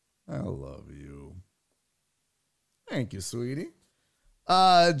 I love you. Thank you, sweetie.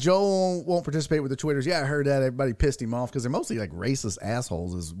 Joel won't participate with the Twitters. Yeah, I heard that. Everybody pissed him off because they're mostly like racist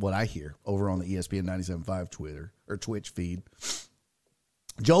assholes is what I hear over on the ESPN 97.5 Twitter or Twitch feed.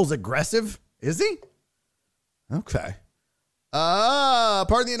 Joel's aggressive? Is he? Okay.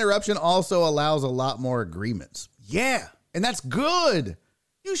 Pardon the Interruption also allows a lot more agreements. Yeah, and that's good.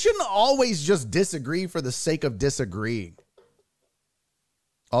 You shouldn't always just disagree for the sake of disagreeing.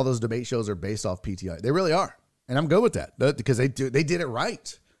 All those debate shows are based off PTI. They really are. And I'm good with that because they did it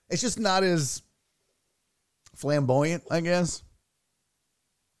right. It's just not as flamboyant, I guess.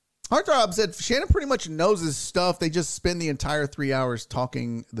 Heartthrob said Shannon pretty much knows his stuff. They just spend the entire 3 hours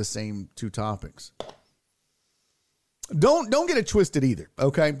talking the same 2 topics. Don't get it twisted either,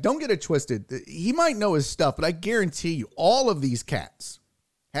 okay? Don't get it twisted. He might know his stuff, but I guarantee you all of these cats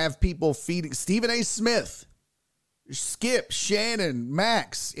have people feeding Stephen A. Smith, Skip, Shannon,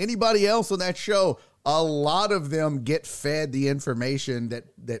 Max, anybody else on that show. A lot of them get fed the information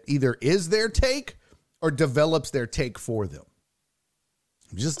that either is their take or develops their take for them.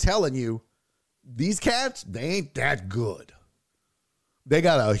 I'm just telling you, these cats, they ain't that good. They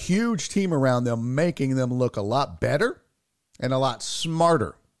got a huge team around them making them look a lot better and a lot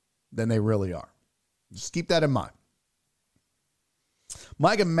smarter than they really are. Just keep that in mind.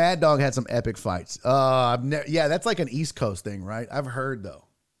 Mike and Mad Dog had some epic fights. Yeah, that's like an East Coast thing, right? I've heard, though.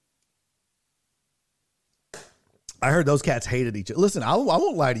 I heard those cats hated each other. Listen, I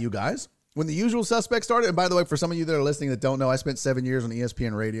won't lie to you guys. When The Usual Suspects started, and by the way, for some of you that are listening that don't know, I spent 7 years on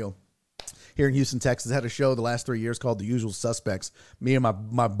ESPN Radio here in Houston, Texas. I had a show the last 3 years called The Usual Suspects. Me and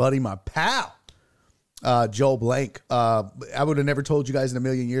my buddy, my pal, Joel Blank. I would have never told you guys in a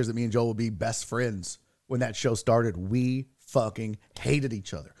million years that me and Joel would be best friends when that show started. We fucking hated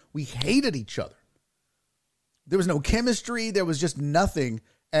each other. We hated each other. There was no chemistry. There was just nothing.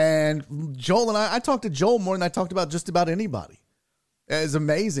 And Joel and I talked to Joel more than I talked about just about anybody. It's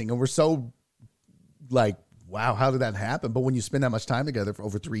amazing. And we're so like, wow, how did that happen? But when you spend that much time together for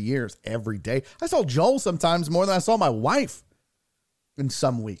over 3 years, every day, I saw Joel sometimes more than I saw my wife in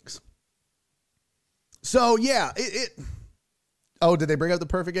some weeks. So yeah, oh, did they bring up the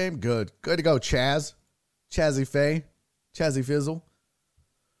perfect game? Good to go. Chazzy Fizzle.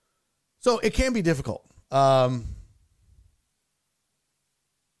 So it can be difficult. Rev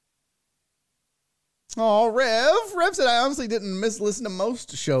said, I honestly didn't listen to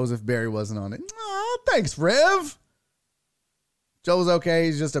most shows if Barry wasn't on it. Oh, thanks, Rev. Joe's okay.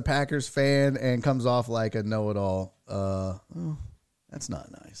 He's just a Packers fan and comes off like a know-it-all. That's not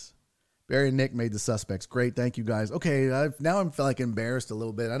nice. Barry and Nick made the suspects. Great. Thank you, guys. Okay. Now I'm like embarrassed a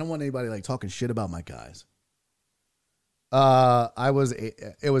little bit. I don't want anybody like talking shit about my guys.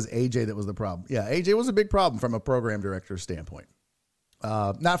 It was AJ that was the problem. Yeah. AJ was a big problem from a program director's standpoint.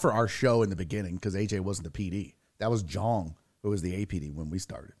 Not for our show in the beginning, because AJ wasn't the PD. That was Jong, who was the APD when we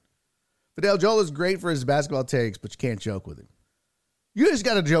started. Fidel, Joel is great for his basketball takes, but you can't joke with him. You just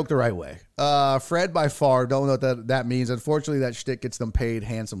got to joke the right way. Fred by far, don't know what that means. Unfortunately, that shtick gets them paid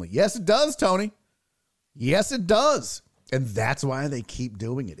handsomely. Yes, it does, Tony. Yes, it does. And that's why they keep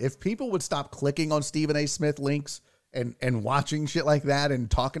doing it. If people would stop clicking on Stephen A. Smith links and watching shit like that and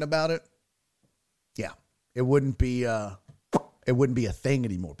talking about it, yeah, it wouldn't be a thing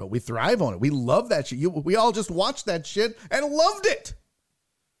anymore. But we thrive on it. We love that shit. We all just watched that shit and loved it.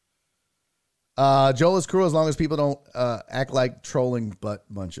 Joel is cruel as long as people don't act like trolling butt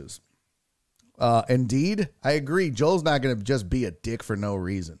bunches. Indeed, I agree. Joel's not going to just be a dick for no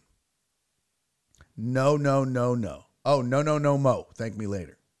reason. No. Oh, no, Mo. Thank me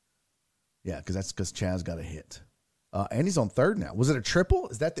later. Yeah, because Chaz got a hit. And he's on third now. Was it a triple?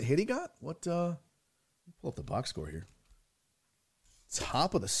 Is that the hit he got? What? Pull up the box score here.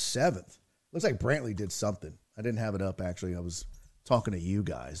 Top of the seventh. Looks like Brantley did something. I didn't have it up, actually. I was talking to you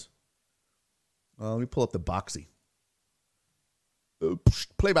guys. Let me pull up the boxy.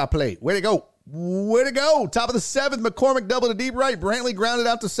 Play by play. Way to go. Way to go. Top of the seventh. McCormick double to deep right. Brantley grounded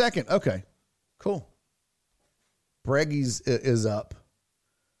out to second. Okay. Cool. Breggy's is up.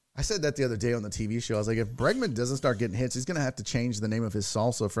 I said that the other day on the TV show. I was like, if Bregman doesn't start getting hits, he's going to have to change the name of his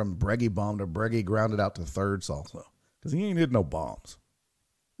salsa from Breggy Bomb to Breggy grounded out to third salsa. Because he ain't hit no bombs.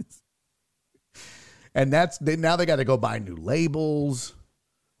 And now they got to go buy new labels.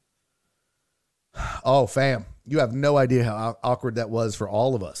 Oh, fam, you have no idea how awkward that was for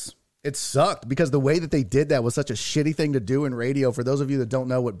all of us. It sucked because the way that they did that was such a shitty thing to do in radio. For those of you that don't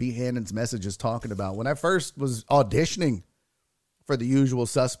know what B. Hannon's message is talking about, when I first was auditioning for The Usual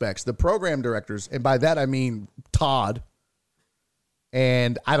Suspects, the program directors, and by that I mean Todd,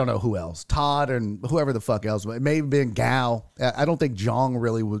 and I don't know who else, Todd and whoever the fuck else, it may have been Gal. I don't think Jong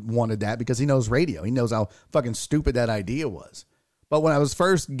really wanted that because he knows radio. He knows how fucking stupid that idea was. But when I was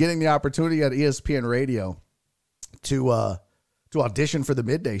first getting the opportunity at ESPN Radio to audition for the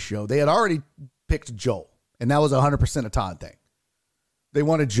midday show, they had already picked Joel, and that was 100% a Todd thing. They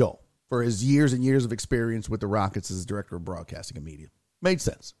wanted Joel for his years and years of experience with the Rockets as director of broadcasting and media. Made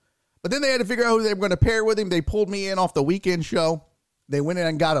sense. But then they had to figure out who they were going to pair with him. They pulled me in off the weekend show. They went in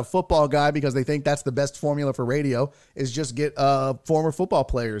and got a football guy because they think that's the best formula for radio is just get former football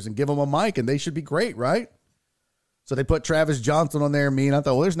players and give them a mic, and they should be great, right? So they put Travis Johnson on there and me, and I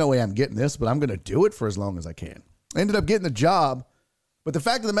thought, well, there's no way I'm getting this, but I'm going to do it for as long as I can. I ended up getting the job, but the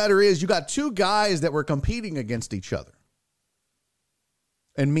fact of the matter is you got two guys that were competing against each other,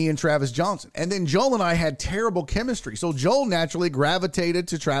 and me and Travis Johnson. And then Joel and I had terrible chemistry, so Joel naturally gravitated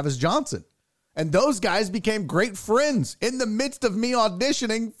to Travis Johnson, and those guys became great friends in the midst of me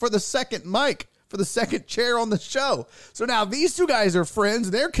auditioning for the second mic, for the second chair on the show. So now these two guys are friends.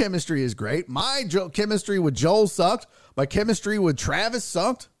 Their chemistry is great. My chemistry with Joel sucked. My chemistry with Travis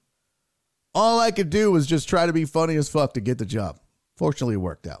sucked. All I could do was just try to be funny as fuck to get the job. Fortunately, it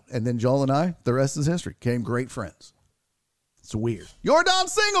worked out. And then Joel and I, the rest is history, became great friends. It's weird. You're Don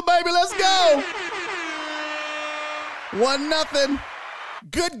Single, baby. Let's go. 1-0.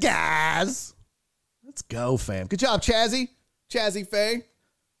 Good guys. Let's go, fam. Good job, Chazzy. Chazzy Faye.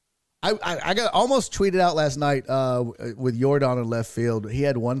 I got almost tweeted out last night with Jordan in left field. He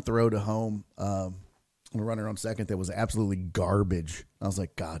had one throw to home on a runner on second that was absolutely garbage. I was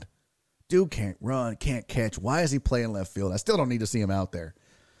like, God, dude can't run, can't catch. Why is he playing left field? I still don't need to see him out there.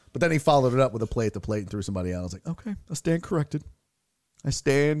 But then he followed it up with a play at the plate and threw somebody out. I was like, okay, I stand corrected.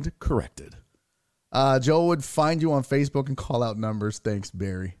 Joel would find you on Facebook and call out numbers. Thanks,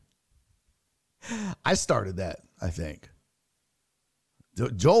 Barry. I started that, I think.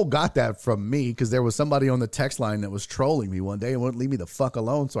 Joel got that from me because there was somebody on the text line that was trolling me one day and wouldn't leave me the fuck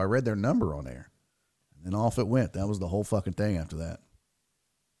alone, so I read their number on air. And off it went. That was the whole fucking thing after that.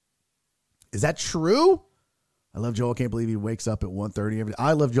 Is that true? I love Joel. I can't believe he wakes up at 1:30 every day.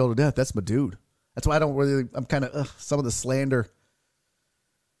 I love Joel to death. That's my dude. That's why I'm kind of, some of the slander.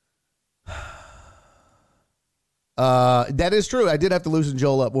 That is true. I did have to loosen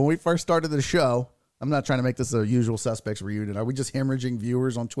Joel up. When we first started the show, I'm not trying to make this a Usual Suspects reunion. Are we just hemorrhaging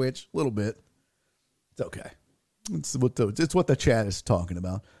viewers on Twitch? A little bit. It's okay. It's what the chat is talking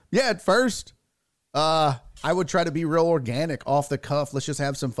about. Yeah, at first, I would try to be real organic, off the cuff. Let's just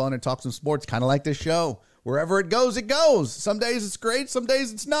have some fun and talk some sports, kind of like this show. Wherever it goes, it goes. Some days it's great, some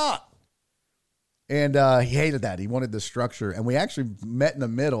days it's not. And he hated that. He wanted the structure. And we actually met in the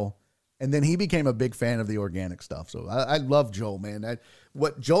middle. And then he became a big fan of the organic stuff. So I love Joel, man.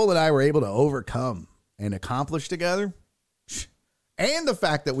 What Joel and I were able to overcome and accomplish together, and the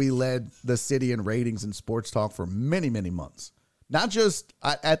fact that we led the city in ratings and sports talk for many, many months. Not just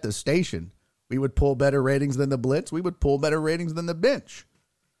at the station. We would pull better ratings than the Blitz. We would pull better ratings than the Bench.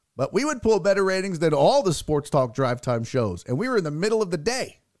 But we would pull better ratings than all the sports talk drive time shows. And we were in the middle of the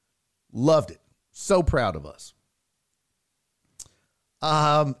day. Loved it. So proud of us.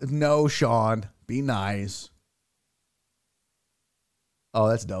 No, Sean. Be nice. Oh,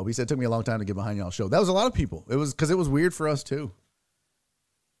 that's dope. He said it took me a long time to get behind y'all's show. That was a lot of people. It was because it was weird for us too.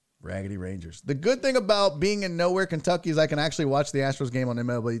 Raggedy Rangers. The good thing about being in nowhere, Kentucky, is I can actually watch the Astros game on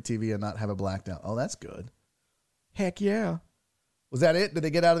MLB TV and not have a blacked out. Oh, that's good. Heck yeah. Was that it? Did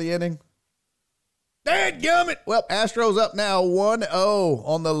they get out of the inning? Dadgummit! Well, Astros up now 1-0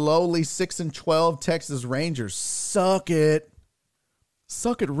 on the lowly 6-12 Texas Rangers. Suck it.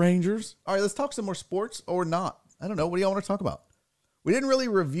 Suck it, Rangers. All right, let's talk some more sports or not. I don't know. What do y'all want to talk about? We didn't really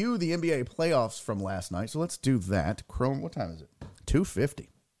review the NBA playoffs from last night, so let's do that. Chrome, what time is it? 2:50.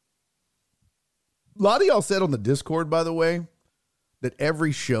 A lot of y'all said on the Discord, by the way, that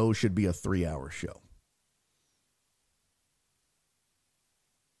every show should be a 3-hour show.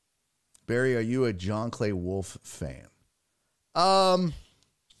 Barry, are you a John Clay Wolf fan? Not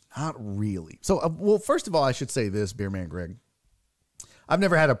really. So, well, first of all, I should say this, Beerman Greg. I've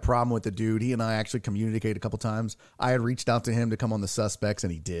never had a problem with the dude. He and I actually communicated a couple times. I had reached out to him to come on the Suspects,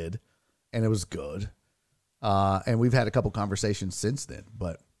 and he did. And it was good. And we've had a couple conversations since then.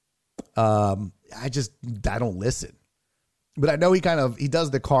 But I don't listen. But I know he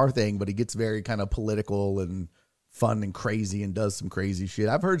does the car thing, but he gets very kind of political and fun and crazy and does some crazy shit.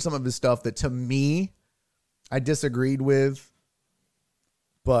 I've heard some of his stuff that to me, I disagreed with.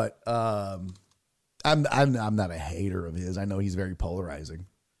 But I'm not a hater of his. I know he's very polarizing,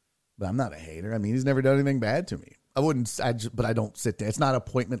 but I'm not a hater. I mean, he's never done anything bad to me. But I don't sit there. It's not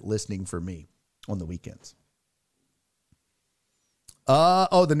appointment listening for me on the weekends.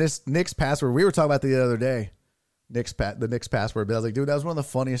 The Knicks password. We were talking about the other day. The Knicks password. But I was like, dude, that was one of the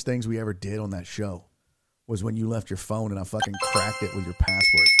funniest things we ever did on that show. Was when you left your phone and I fucking cracked it with your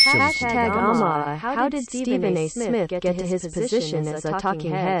password. Hashtag Ama. How did Stephen A. Smith get to his position as a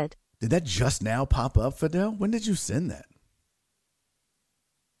talking head? Did that just now pop up, Fidel? When did you send that?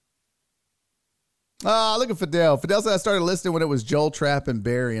 Look at Fidel. Fidel said I started listening when it was Joel, Trapp, and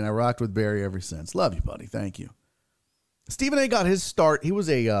Barry, and I rocked with Barry ever since. Love you, buddy. Thank you. Stephen A. got his start. He was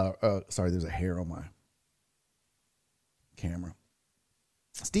sorry, there's a hair on my camera.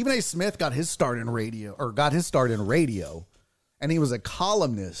 Stephen A. Smith got his start in radio, and he was a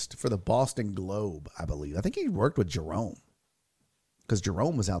columnist for the Boston Globe, I believe. I think he worked with Jerome, because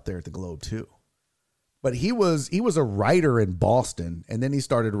Jerome was out there at the Globe too. But he was a writer in Boston, and then he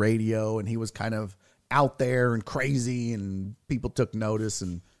started radio, and he was kind of out there and crazy, and people took notice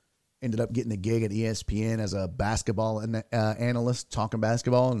and ended up getting a gig at ESPN as a basketball analyst, talking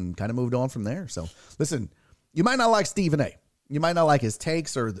basketball, and kind of moved on from there. So listen, you might not like Stephen A. You might not like his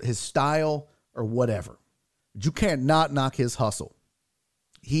takes or his style or whatever. But you can't not knock his hustle.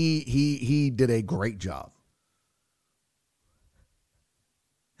 He did a great job.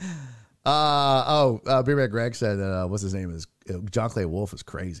 Beer Greg said, what's his name is John Clay Wolf is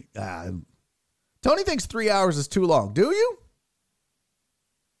crazy. Tony thinks 3 hours is too long. Do you?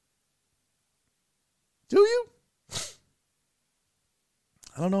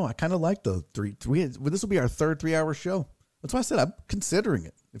 I don't know. I kind of like the this will be our third 3-hour show. That's why I said I'm considering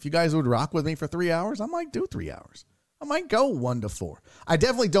it. If you guys would rock with me for 3 hours, I might do 3 hours. I might go 1 to 4. I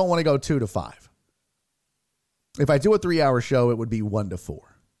definitely don't want to go 2 to 5. If I do a 3-hour show, it would be 1 to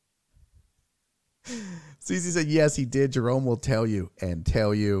 4. Cece said, yes, he did. Jerome will tell you and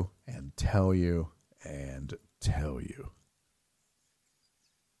tell you and tell you and tell you.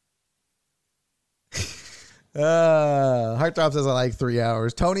 Heartthrob says I like 3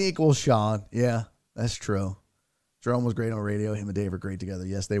 hours. Tony equals Sean. Yeah, that's true. Jerome was great on radio. Him and Dave were great together.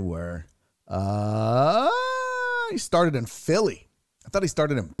 Yes, they were. He started in Philly. I thought he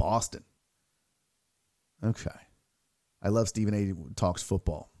started in Boston. Okay. I love Stephen A. talks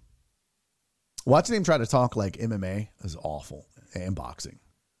football. Watching him try to talk like MMA is awful. And boxing.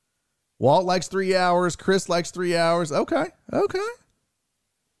 Walt likes 3 hours. Chris likes 3 hours. Okay. I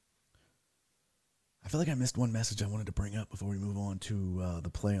feel like I missed one message I wanted to bring up before we move on to the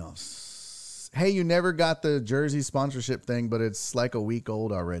playoffs. Hey, you never got the jersey sponsorship thing, but it's like a week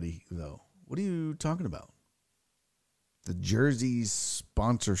old already, though. What are you talking about? The jersey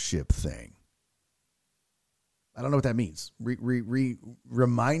sponsorship thing. I don't know what that means.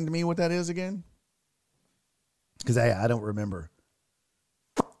 Remind me what that is again? Because I don't remember.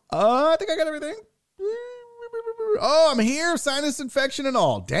 I think I got everything. Oh, I'm here. Sinus infection and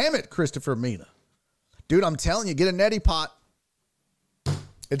all. Damn it, Christopher Mina. Dude, I'm telling you, get a neti pot.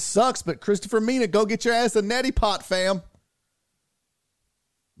 It sucks, but Christopher Mina, go get your ass a neti pot, fam.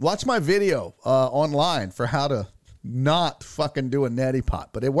 Watch my video online for how to not fucking do a neti pot.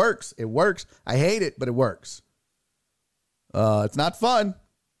 But it works. It works. I hate it, but it works. It's not fun,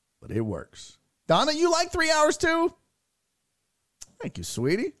 but it works. Donna, you like 3 hours too? Thank you,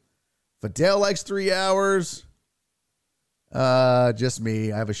 sweetie. Fidel likes 3 hours. Just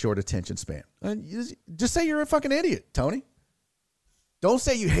me. I have a short attention span. Just say you're a fucking idiot, Tony. Don't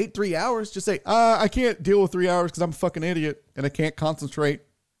say you hate 3 hours. Just say, I can't deal with 3 hours because I'm a fucking idiot and I can't concentrate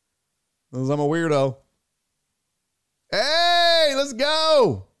because I'm a weirdo. Hey, let's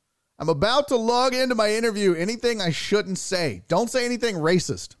go. I'm about to log into my interview. Anything I shouldn't say. Don't say anything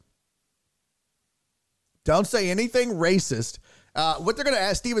racist. Don't say anything racist. What they're going to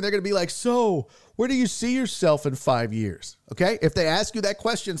ask Steven, they're going to be like, so where do you see yourself in 5 years? Okay. If they ask you that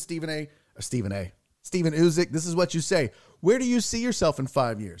question, Steven Uzik, this is what you say. Where do you see yourself in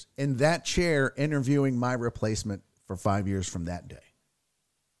 5 years? In that chair, interviewing my replacement for 5 years from that day.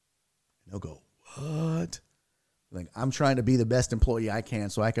 And they'll go, what? Like, I'm trying to be the best employee I can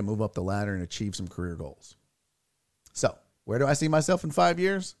so I can move up the ladder and achieve some career goals. So where do I see myself in 5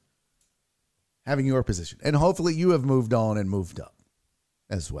 years? Having your position. And hopefully you have moved on and moved up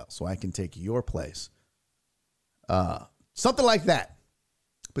as well. So I can take your place. Something like that.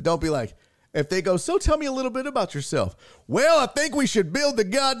 But don't be like, if they go, so tell me a little bit about yourself. Well, I think we should build the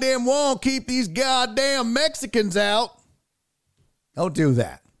goddamn wall and keep these goddamn Mexicans out. Don't do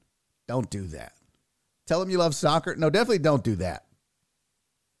that. Don't do that. Tell them you love soccer. No, definitely don't do that.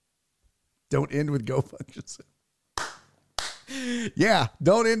 Don't end with go fuck yourself. Yeah,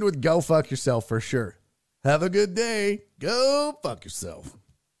 don't end with go fuck yourself for sure. Have a good day. Go fuck yourself.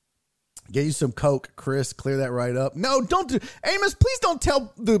 Get you some Coke, Chris. Clear that right up. No, don't do. Amos, please don't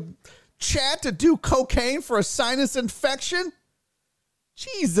tell the chat to do cocaine for a sinus infection.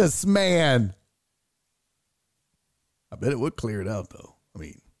 Jesus, man. I bet it would clear it out, though. I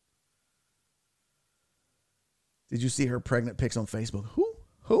mean, did you see her pregnant pics on Facebook? Who?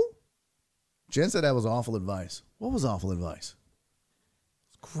 Jen said that was awful advice. What was awful advice?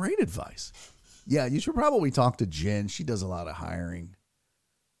 It's great advice. Yeah, you should probably talk to Jen. She does a lot of hiring.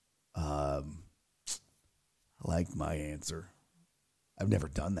 I like my answer. I've never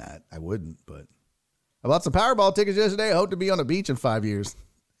done that. I wouldn't, but I bought some Powerball tickets yesterday. I hope to be on the beach in 5 years.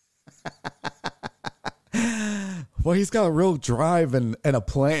 Well, he's got a real drive and a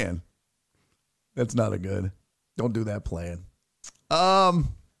plan. That's not a good. Don't do that plan.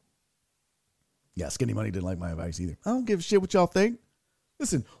 Yeah, Skinny Money didn't like my advice either. I don't give a shit what y'all think.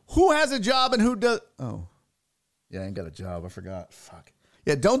 Listen, who has a job and who does? Oh, yeah, I ain't got a job. I forgot. Fuck.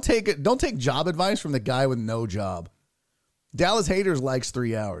 Yeah, don't take job advice from the guy with no job. Dallas Haters likes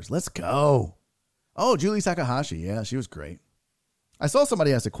 3 hours. Let's go. Oh, Julie Takahashi. Yeah, she was great. I saw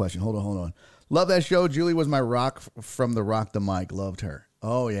somebody ask a question. Hold on. Love that show. Julie was my rock from the Rock the Mic. Loved her.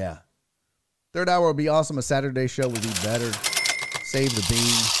 Oh, yeah. Third hour would be awesome. A Saturday show would be better. Save the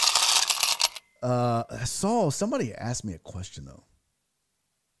bean. I saw somebody asked me a question, though.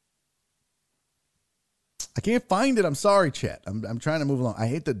 I can't find it. I'm sorry, chat. I'm trying to move along. I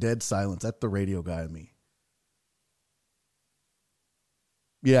hate the dead silence. That's the radio guy in me.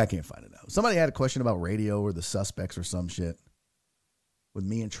 Yeah, I can't find it now. Somebody had a question about radio or the Suspects or some shit. With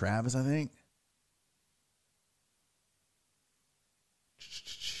me and Travis, I think.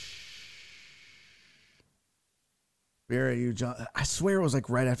 Barry, you, John. I swear it was like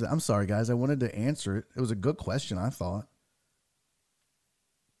right after that. I'm sorry, guys. I wanted to answer it. It was a good question, I thought.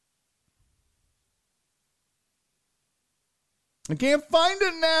 I can't find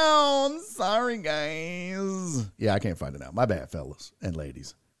it now. I'm sorry, guys. Yeah, I can't find it now. My bad, fellas and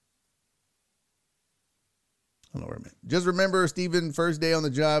ladies. I don't know where I'm at. Just remember, Steven, first day on the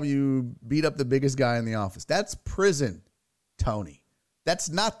job, you beat up the biggest guy in the office. That's prison, Tony. That's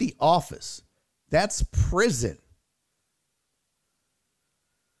not the office. That's prison.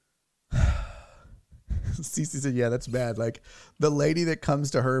 Cece said, yeah, that's bad. Like the lady that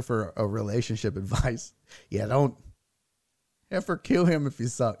comes to her for a relationship advice. Yeah, don't ever kill him if you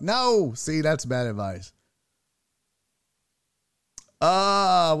suck. No, see, that's bad advice.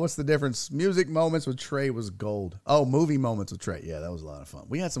 What's the difference? Music moments with Trey was gold. Oh, movie moments with Trey. Yeah, that was a lot of fun.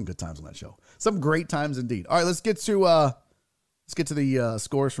 We had some good times on that show. Some great times indeed. All right, let's get to the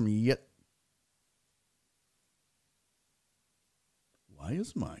scores from yet. Why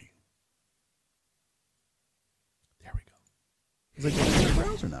is my... There we go. It's like the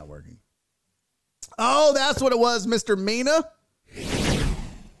browser not working. Oh, that's what it was. Mr. Mina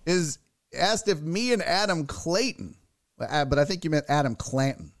is asked if me and Adam Clayton, but I think you meant Adam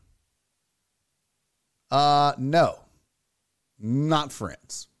Clanton. No, not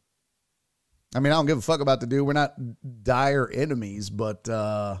friends. I mean, I don't give a fuck about the dude. We're not dire enemies, but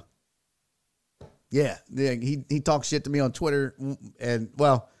yeah, he talks shit to me on Twitter, and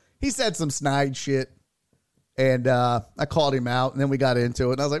well, he said some snide shit, and I called him out, and then we got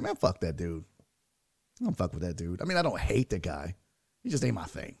into it, and I was like, man, fuck that dude. I don't fuck with that dude. I mean, I don't hate the guy. He just ain't my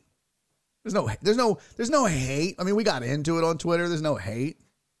thing. There's no hate. I mean, we got into it on Twitter. There's no hate.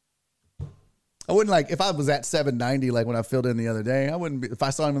 I wouldn't like, if I was at 790, like when I filled in the other day, I wouldn't be, if I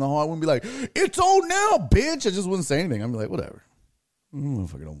saw him in the hall, I wouldn't be like, it's on now, bitch. I just wouldn't say anything. I'd be like, whatever.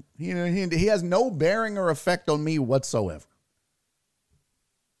 He has no bearing or effect on me whatsoever.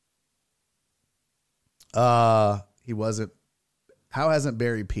 He wasn't. How hasn't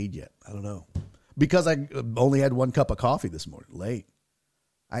Barry peed yet? I don't know. Because I only had 1 cup of coffee this morning, late.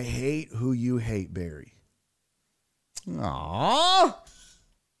 I hate who you hate, Barry. Aww.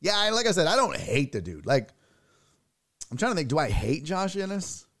 Yeah, like I said, I don't hate the dude. Like, I'm trying to think, do I hate Josh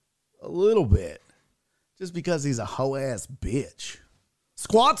Ennis? A little bit. Just because he's a hoe-ass bitch.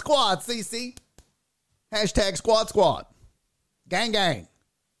 Squad, CC. Hashtag squad. Gang, gang.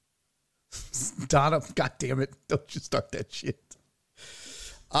 Donna, God damn it. Don't you start that shit.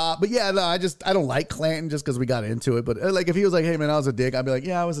 But yeah, no, I don't like Clanton just because we got into it. But like, if he was like, hey man, I was a dick, I'd be like,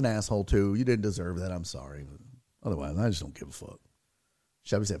 yeah, I was an asshole too. You didn't deserve that. I'm sorry. But otherwise, I just don't give a fuck.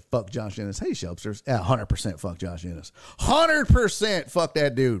 Shelby said, fuck Josh Ennis. Hey, Shelbsters. Yeah, 100% fuck Josh Ennis. 100% fuck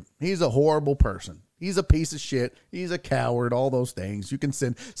that dude. He's a horrible person. He's a piece of shit. He's a coward. All those things. You can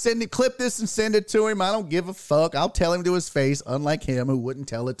send it, clip this and send it to him. I don't give a fuck. I'll tell him to his face, unlike him who wouldn't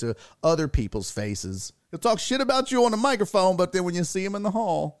tell it to other people's faces. He'll talk shit about you on the microphone, but then when you see him in the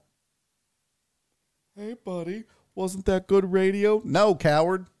hall, hey, buddy, wasn't that good radio? No,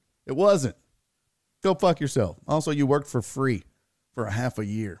 coward. It wasn't. Go fuck yourself. Also, you worked for free for a half a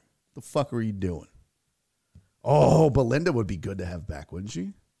year. The fuck were you doing? Oh, Belinda would be good to have back, wouldn't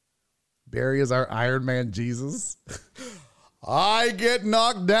she? Barry is our Iron Man Jesus. I get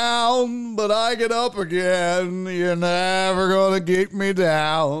knocked down, but I get up again. You're never going to keep me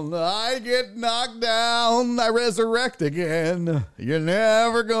down. I get knocked down, I resurrect again. You're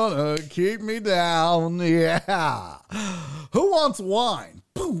never going to keep me down. Yeah. Who wants wine?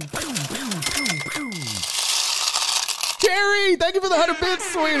 Boom, boom, boom, boom, boom. Jerry, thank you for the 100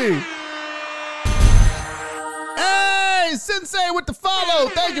 bits, sweetie. Hey, Sensei with the follow.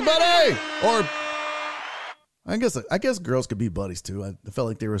 Thank you, buddy. Or... I guess girls could be buddies too. I felt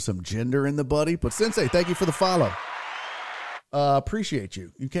like there was some gender in the buddy, but Sensei, thank you for the follow. Appreciate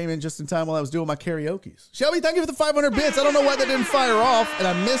you. You came in just in time while I was doing my karaoke's. Shelby, thank you for the 500 bits. I don't know why that didn't fire off, and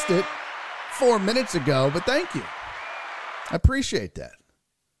I missed it 4 minutes ago, but thank you. I appreciate that.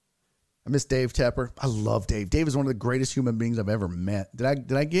 I miss Dave Tepper. I love Dave. Dave is one of the greatest human beings I've ever met. Did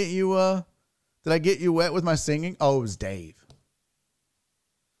I get you wet with my singing? Oh, it was Dave.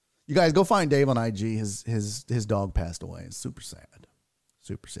 You guys go find Dave on IG. His dog passed away. It's super sad.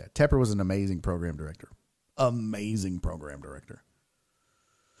 Super sad. Tepper was an amazing program director. Amazing program director.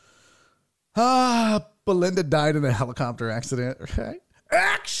 Belinda died in a helicopter accident. Right?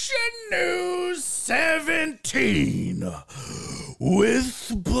 Action News 17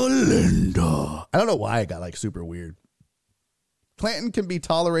 with Belinda. I don't know why it got like super weird. Clanton can be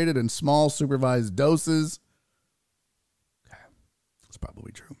tolerated in small supervised doses. Okay. That's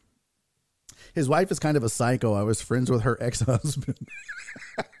probably true. His wife is kind of a psycho. I was friends with her ex-husband.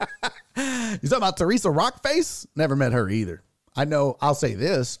 You talking about Teresa Rockface? Never met her either. I know. I'll say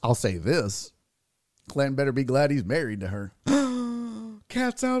this. Clanton better be glad he's married to her.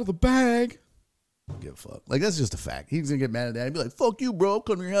 Cat's out of the bag. Don't give a fuck. Like, that's just a fact. He's going to get mad at that and be like, fuck you, bro. I'll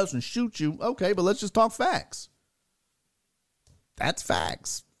come to your house and shoot you. Okay, but let's just talk facts. That's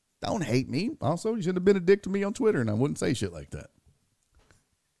facts. Don't hate me. Also, you should have been a dick to me on Twitter, and I wouldn't say shit like that.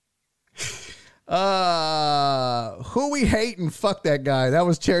 Who we hate and fuck that guy. That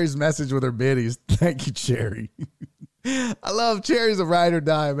was Cherry's message with her biddies. Thank you, Cherry. I love Cherry's a ride or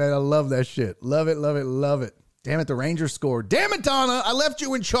die, man. I love that shit. Love it, love it, love it. Damn it, the Rangers scored. Damn it, Donna. I left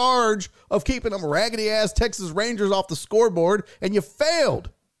you in charge of keeping them raggedy-ass Texas Rangers off the scoreboard, and you failed.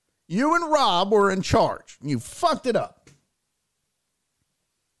 You and Rob were in charge. You fucked it up.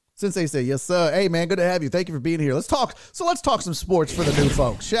 Since they say, yes, sir. Hey, man, good to have you. Thank you for being here. Let's talk some sports for the new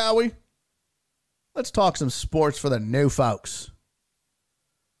folks, shall we? Let's talk some sports for the new folks.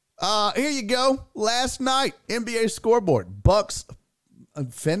 Here you go. Last night, NBA scoreboard. Bucks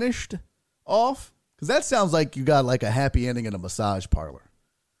finished off. Because that sounds like you got like a happy ending in a massage parlor.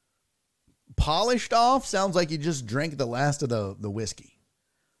 Polished off sounds like you just drank the last of the whiskey.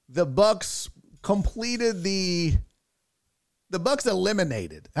 The Bucks completed the Bucks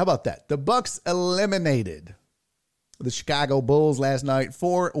eliminated. How about that? The Bucks eliminated the Chicago Bulls last night.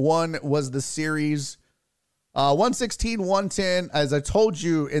 4-1 was the series. 116-110. As I told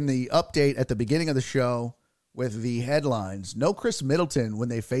you in the update at the beginning of the show with the headlines, no Chris Middleton when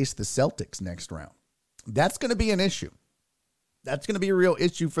they face the Celtics next round. That's going to be an issue. That's going to be a real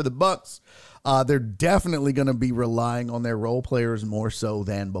issue for the Bucks. They're definitely going to be relying on their role players more so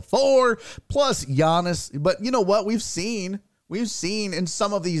than before. Plus Giannis. But you know what? We've seen in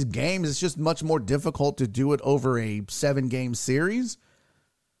some of these games, it's just much more difficult to do it over a 7-game series.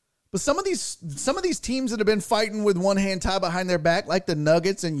 But some of these teams that have been fighting with one hand tied behind their back, like the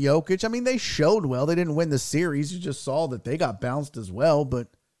Nuggets and Jokic, I mean, they showed well. They didn't win the series. You just saw that they got bounced as well. But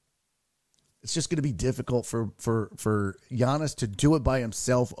it's just going to be difficult for Giannis to do it by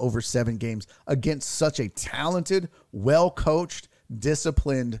himself over 7 games against such a talented, well-coached,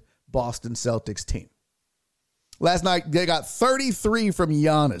 disciplined Boston Celtics team. Last night, they got 33 from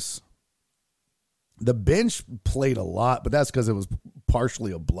Giannis. The bench played a lot, but that's because it was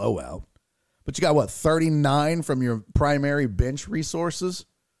partially a blowout. But you got, 39 from your primary bench resources?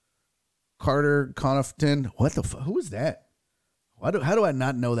 Carter Connaughton. What the fuck? Who is that? How do I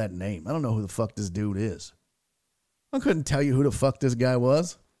not know that name? I don't know who the fuck this dude is. I couldn't tell you who the fuck this guy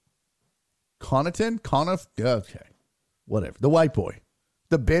was. Connaughton? Okay. Whatever. The white boy.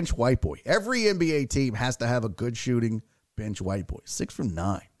 The bench white boy. Every NBA team has to have a good shooting bench white boy. 6 from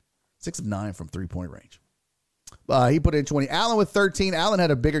 9. 6 of 9 from three-point range. He put in 20. Allen with 13. Allen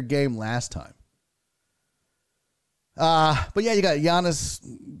had a bigger game last time. But yeah, you got Giannis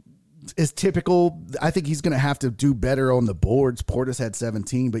is typical. I think he's going to have to do better on the boards. Portis had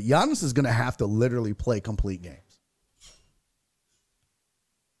 17, but Giannis is going to have to literally play complete games.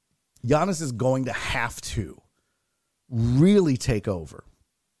 Giannis is going to have to really take over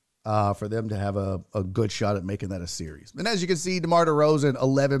for them to have a good shot at making that a series. And as you can see, DeMar DeRozan,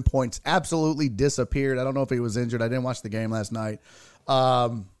 11 points, absolutely disappeared. I don't know if he was injured. I didn't watch the game last night.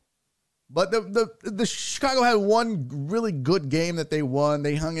 But the Chicago had one really good game that they won.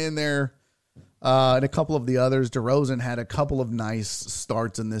 They hung in there and a couple of the others. DeRozan had a couple of nice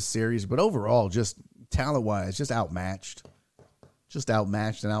starts in this series. But overall, just talent-wise, just outmatched. Just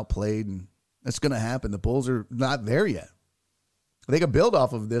outmatched and outplayed. And it's going to happen. The Bulls are not there yet. They can build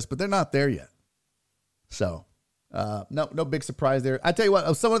off of this, but they're not there yet. So, no big surprise there. I tell you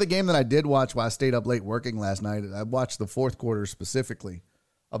what, some of the game that I did watch while I stayed up late working last night, I watched the fourth quarter specifically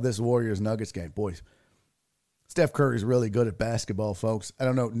of this Warriors-Nuggets game. Boys, Steph Curry's really good at basketball, folks. I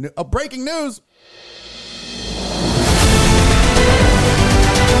don't know. Breaking news.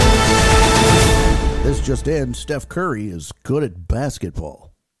 This just in, Steph Curry is good at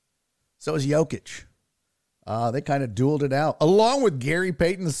basketball. So is Jokic. They kind of dueled it out, along with Gary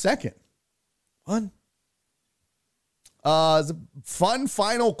Payton II. Fun. It's a fun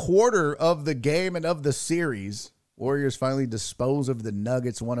final quarter of the game and of the series. Warriors finally dispose of the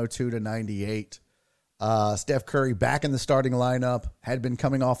Nuggets 102-98. Steph Curry back in the starting lineup, had been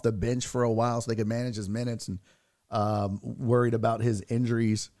coming off the bench for a while so they could manage his minutes and worried about his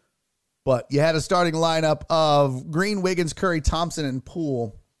injuries. But you had a starting lineup of Green, Wiggins, Curry, Thompson, and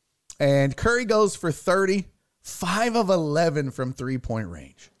Poole. And Curry goes for 30, 5 of 11 from three-point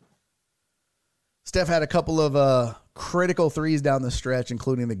range. Steph had a couple of critical threes down the stretch,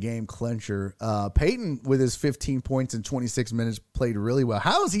 including the game clincher. Payton, with his 15 points in 26 minutes, played really well.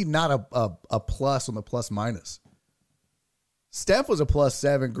 How is he not a plus on the plus-minus? Steph was a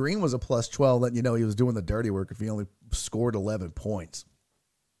 +7. Green was a +12, letting you know he was doing the dirty work if he only scored 11 points.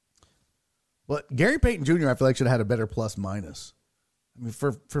 But Gary Payton Jr., I feel like, should have had a better plus-minus. I mean,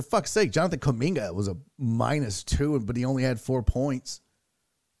 for fuck's sake, Jonathan Kuminga was a -2, but he only had 4 points.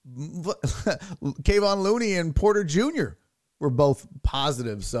 Kayvon Looney and Porter Jr. were both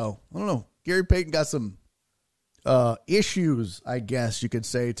positive. So I don't know. Gary Payton got some issues, I guess you could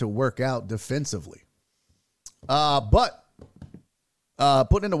say, to work out defensively. But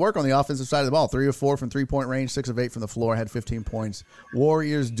putting into work on the offensive side of the ball, 3 of 4 from 3-point range, 6 of 8 from the floor, had 15 points.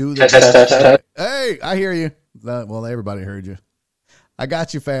 Warriors do this. Hey, I hear you. Well, everybody heard you. I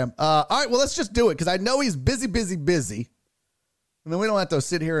got you, fam. All right, well, let's just do it because I know he's busy. And then we don't have to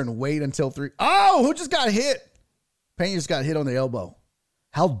sit here and wait until 3. Oh, who just got hit? Pena just got hit on the elbow.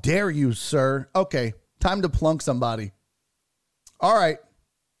 How dare you, sir? Okay, time to plunk somebody. All right.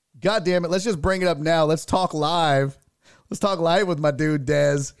 God damn it. Let's just bring it up now. Let's talk live. Let's talk live with my dude,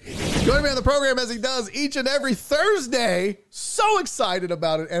 Dez. Joining me on the program as he does each and every Thursday. So excited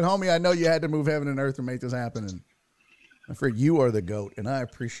about it. And, homie, I know you had to move heaven and earth to make this happen. And I'm afraid you are the GOAT, and I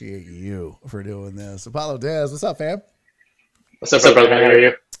appreciate you for doing this. Apollo Dez, what's up, fam? What's up, brother? How are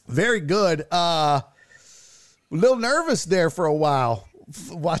you? Very good. A little nervous there for a while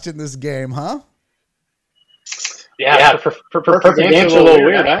watching this game, huh? Yeah, for perfect game's a little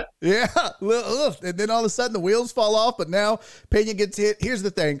weird, huh? Yeah, and then all of a sudden the wheels fall off, but now Pena gets hit. Here's the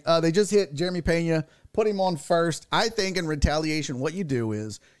thing. They just hit Jeremy Pena, put him on first. I think in retaliation, what you do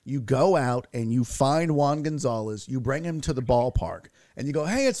is you go out and you find Juan Gonzalez, you bring him to the ballpark, and you go,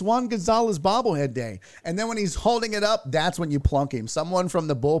 hey, it's Juan Gonzalez bobblehead day. And then when he's holding it up, that's when you plunk him. Someone from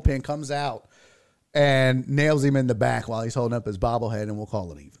the bullpen comes out and nails him in the back while he's holding up his bobblehead, and we'll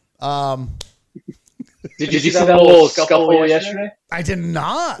call it even. Did you see that little scuffle yesterday? I did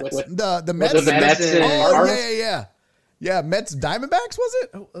not. The Mets. The Mets and Cardinals? Yeah. Mets Diamondbacks, was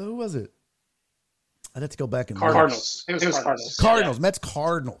it? Who was it? I'd have to go back and Cardinals. It was Cardinals. Cardinals. Yeah. Mets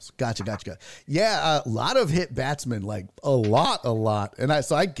Cardinals. Gotcha. Yeah, a lot of hit batsmen, like a lot. And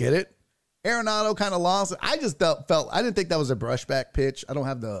I get it. Arenado kind of lost. I just felt I didn't think that was a brushback pitch. I don't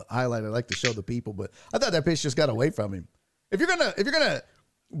have the highlight. I like to show the people, but I thought that pitch just got away from him. If you're gonna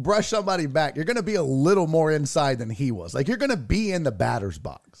brush somebody back, you're gonna be a little more inside than he was. Like, you're gonna be in the batter's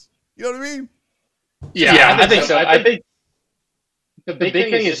box. You know what I mean? Yeah, I think so. I think the big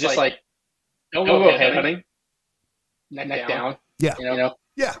thing is just like don't go headhunting, neck down. Yeah, you know.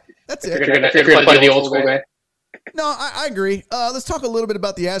 Yeah, that's it. If you're gonna play the old school way. No, I agree. Let's talk a little bit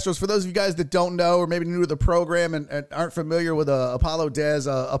about the Astros. For those of you guys that don't know or maybe new to the program and aren't familiar with Apollo Dez,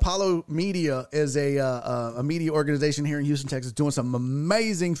 Apollo Media is a media organization here in Houston, Texas, doing some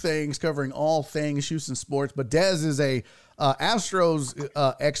amazing things, covering all things Houston sports. But Dez is a Astros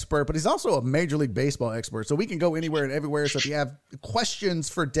expert, but he's also a Major League Baseball expert. So we can go anywhere and everywhere. So if you have questions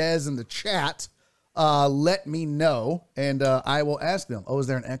for Dez in the chat, let me know, and I will ask them. Oh, is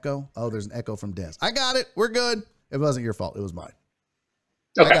there an echo? Oh, there's an echo from Dez. I got it. We're good. It wasn't your fault. It was mine.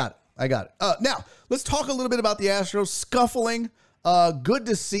 Okay. I got it. Now, let's talk a little bit about the Astros scuffling. Good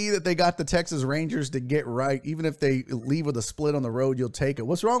to see that they got the Texas Rangers to get right. Even if they leave with a split on the road, you'll take it.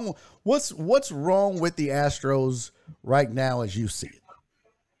 What's wrong? What's wrong with the Astros right now as you see it?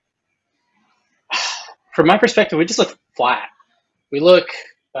 From my perspective, we just look flat. We look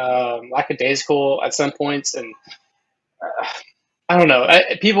lackadaisical at some points, and I don't know.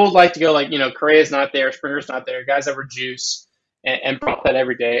 People like to go like, Correa's not there, Springer's not there, guys that were juice and prop that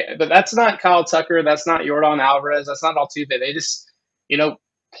every day. But that's not Kyle Tucker. That's not Yordan Alvarez. That's not Altuve. They just,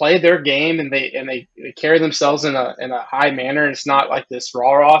 play their game and they carry themselves in a high manner. And it's not like this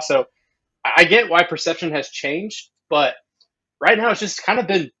rah-rah. So I get why perception has changed, but right now it's just kind of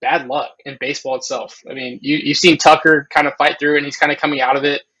been bad luck in baseball itself. I mean, you've seen Tucker kind of fight through and he's kind of coming out of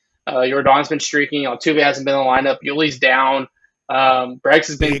it. Yordan's been streaking. Altuve hasn't been in the lineup. Yuli's down. Breggs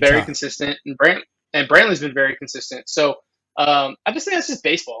has been very consistent, and Brantley's been very consistent. So I just think that's just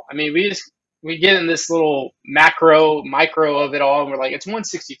baseball. I mean, we get in this little micro of it all, and we're like, it's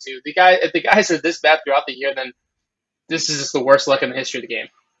 162. If the guys are this bad throughout the year, then this is just the worst luck in the history of the game.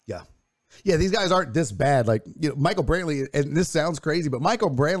 Yeah, these guys aren't this bad. Like, Michael Brantley, and this sounds crazy, but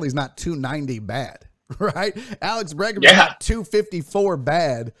Michael Brantley's not 290 bad, right? Alex Bregman's not 254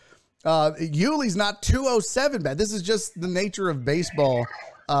 bad. Yuli's not 207 bad. This is just the nature of baseball,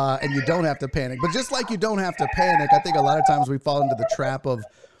 and you don't have to panic. But just like you don't have to panic, I think a lot of times we fall into the trap of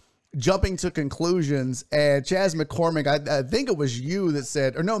jumping to conclusions. And Chaz McCormick, I think it was you that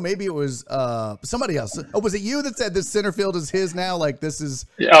said, or no, maybe it was somebody else. Oh, was it you that said this center field is his now? Like, this is...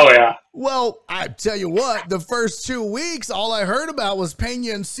 Oh, yeah. Well, I tell you what, the first 2 weeks, all I heard about was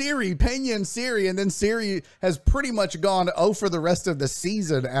Pena and Siri, and then Siri has pretty much gone 0 for the rest of the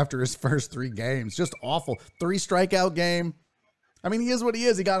season after his first 3 games. Just awful. 3 strikeout game. I mean, he is what he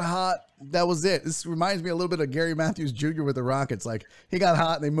is. He got hot. That was it. This reminds me a little bit of Gary Matthews Jr. with the Rockets. Like, he got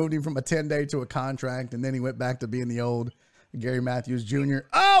hot and they moved him from a 10-day to a contract, and then he went back to being the old Gary Matthews Jr.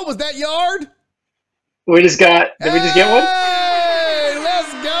 Oh, was that Yard? Did we just get one? Hey,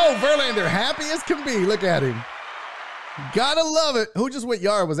 let's go. Verlander, happy as can be. Look at him. Gotta love it. Who just went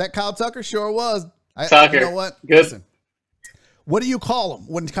Yard? Was that Kyle Tucker? Sure was. Tucker. You know what? Good. Listen. What do you call him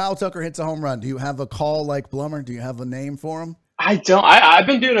when Kyle Tucker hits a home run? Do you have a call like Blummer? Do you have a name for him? I don't. I've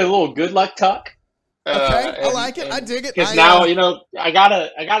been doing a little good luck tuck. Okay, I like it. I dig it. Because now, I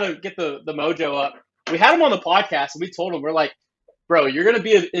gotta get the mojo up. We had him on the podcast, and we told him, we're like, bro, you're gonna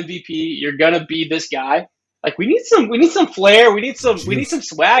be an MVP. You're gonna be this guy. Like, we need some flair. We need some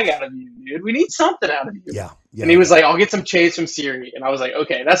swag out of you, dude. We need something out of you. Yeah. And he was like, I'll get some chase from Siri. And I was like,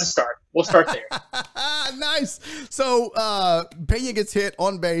 okay, that's a start. We'll start there. Nice. So Pena gets hit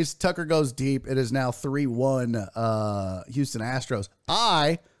on base. Tucker goes deep. It is now 3-1 Houston Astros.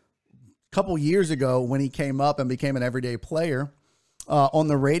 A couple years ago, when he came up and became an everyday player on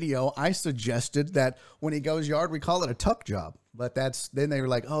the radio, I suggested that when he goes Yard, we call it a tuck job. But then they were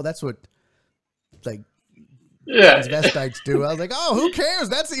like, oh, that's what transvestites do. I was like, oh, who cares?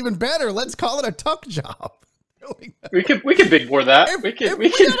 That's even better. Let's call it a tuck job. We could big board that. We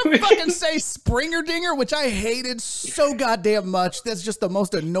gotta fucking say Springer Dinger, which I hated so goddamn much. That's just the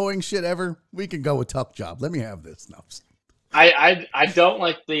most annoying shit ever. We can go with tuck job. Let me have this. No. I don't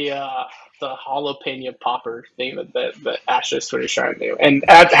like the jalapeno popper thing that Astros Twitter is trying to do, and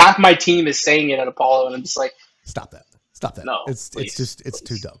half my team is saying it at Apollo, and I'm just like, stop that. No, it's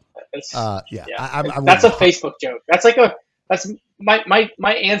too dumb. That's a Facebook joke. That's my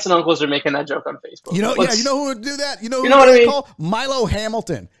aunts and uncles are making that joke on Facebook. You know who would do that? You know what I mean? Call? Milo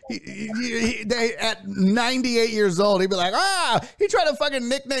Hamilton. They at 98 years old, he'd be like, he tried to fucking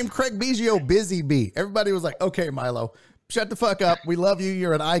nickname Craig Biggio Busy Bee. Everybody was like, okay, Milo, shut the fuck up. We love you.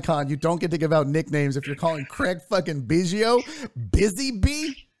 You're an icon. You don't get to give out nicknames if you're calling Craig fucking Biggio Busy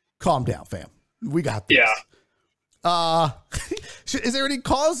Bee. Calm down, fam. We got this. Yeah. Is there any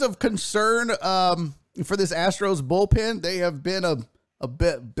cause of concern for this Astros bullpen? They have been a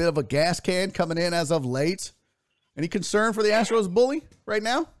bit of a gas can coming in as of late. Any concern for the Astros bully right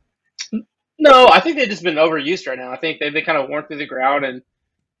now? No, I think they've just been overused right now. I think they've been kind of worn through the ground, and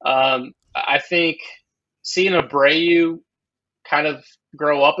I think seeing Abreu kind of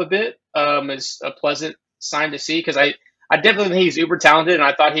grow up a bit is a pleasant sign to see, because I definitely think he's uber talented, and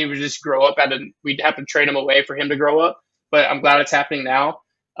I thought he would just grow up we'd have to trade him away for him to grow up. But I'm glad it's happening now.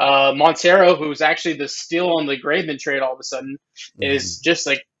 Montero, who's actually the steal on the Graveman trade all of a sudden, is just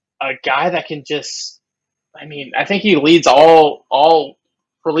like a guy that can just, I think he leads all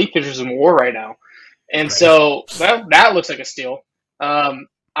relief pitchers in WAR right now. And so that looks like a steal. I'm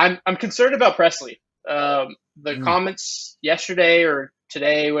concerned about Presley. The comments yesterday or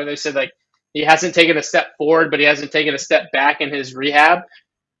today where they said like he hasn't taken a step forward, but he hasn't taken a step back in his rehab.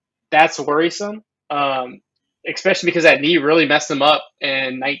 That's worrisome. Especially because that knee really messed him up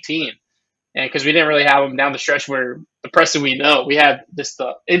in 19. And because we didn't really have him down the stretch where the Presley we know, we had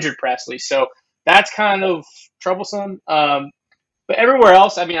the injured Presley. So that's kind of troublesome. But everywhere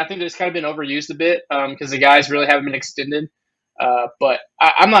else, I think it's kind of been overused a bit because the guys really haven't been extended. But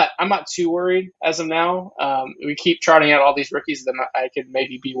I'm not too worried as of now. We keep trotting out all these rookies, then I could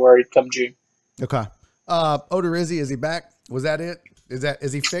maybe be worried come June. Okay. Odorizzi, is he back? Was that it?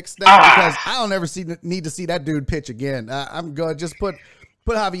 Is he fixed now? Because I don't ever need to see that dude pitch again. I'm going to just put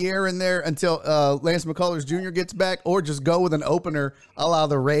Javier in there until Lance McCullers Jr. gets back, or just go with an opener a la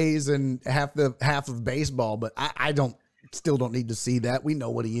the Rays and half of baseball. But I still don't need to see that. We know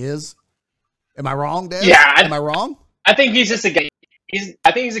what he is. Am I wrong, Dad? Yeah. Am I wrong? I think he's just a guy.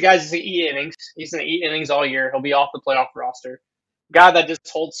 I think he's a guy just to eat innings. He's going to eat innings all year. He'll be off the playoff roster. Guy that just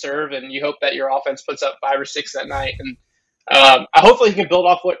holds serve, and you hope that your offense puts up 5 or 6 that night. And hopefully he can build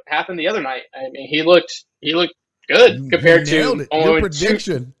off what happened the other night. He looked good compared to your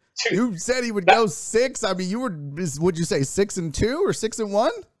prediction. You said he would go 6. Would you say 6-2 or 6-1?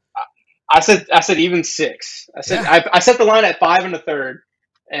 I said even 6. I set the line at 5 1/3,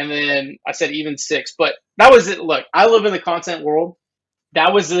 and then I said even 6. But that was it. Look, I live in the content world.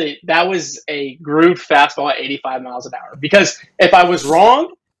 That was a grooved fastball at 85 miles an hour. Because if I was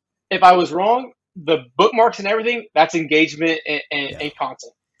wrong, the bookmarks and everything, that's engagement and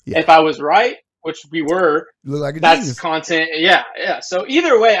content. Yeah. If I was right, which we were, that's genius. Content. Yeah. So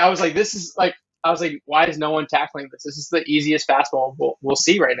either way, I was like, why is no one tackling this? This is the easiest fastball we'll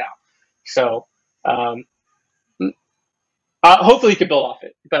see right now. So hopefully he can build off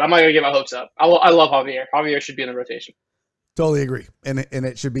it, but I'm not going to get my hopes up. I love Javier. Javier should be in the rotation. Totally agree. And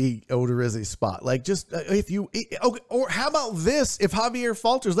it should be Odorizzi's spot. Like, just if you, okay, or how about this? If Javier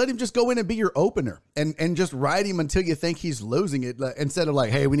falters, let him just go in and be your opener and just ride him until you think he's losing it. Instead of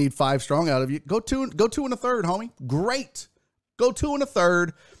like, hey, we need 5 strong out of you. Go two and a third, homie. Great. Go 2 and a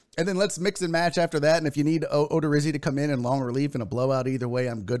third. And then let's mix and match after that. And if you need Odorizzi to come in long relief and a blowout either way,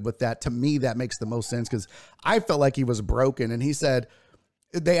 I'm good with that. To me, that makes the most sense because I felt like he was broken. And he said,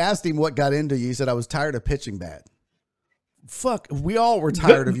 they asked him what got into you. He said, I was tired of pitching bad. Fuck, we all were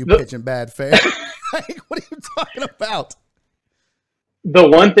tired of you pitching bad, fam. Like, what are you talking about? The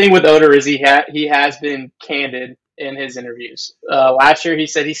one thing with Odorizzi, he has been candid in his interviews. Last year, he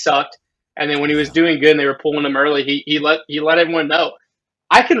said he sucked, and then when he was doing good and they were pulling him early, he let everyone know.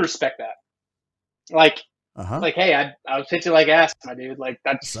 I can respect that. Like, hey, I was pitching like ass, my dude. Like,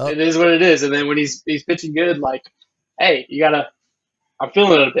 it is what it is. And then when he's pitching good, like, hey, you gotta. I'm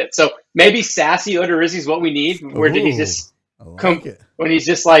feeling it a bit. So maybe sassy Odorizzi is what we need. Where did he just when he's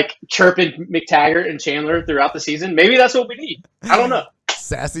just like chirping McTaggart and Chandler throughout the season? Maybe that's what we need. I don't know.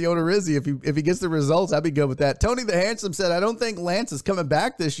 Sassy Odorizzi. If he gets the results, I'd be good with that. Tony the Handsome said, I don't think Lance is coming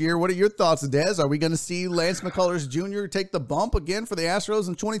back this year. What are your thoughts, Dez? Are we going to see Lance McCullers Jr. take the bump again for the Astros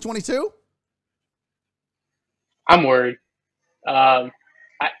in 2022? I'm worried. I'm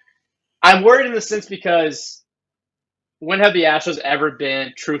worried in the sense because when have the Astros ever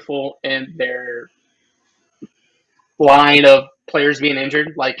been truthful in their line of players being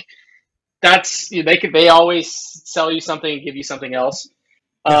injured? Like, they always sell you something and give you something else.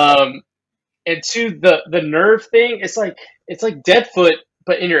 And to the nerve thing, it's like dead foot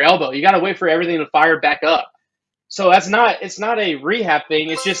but in your elbow. You got to wait for everything to fire back up. So it's not a rehab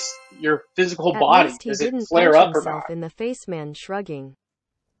thing. It's just your physical body. Does it flare up or not? In the face, man, shrugging.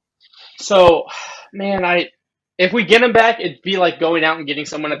 So, man, if we get him back, it'd be like going out and getting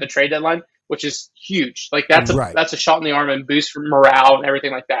someone at the trade deadline, which is huge. Like that's a shot in the arm and boost for morale and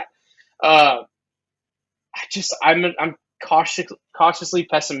everything like that. I'm cautiously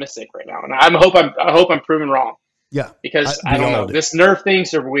pessimistic right now, and I hope I'm proven wrong. Yeah, because I don't know. This nerve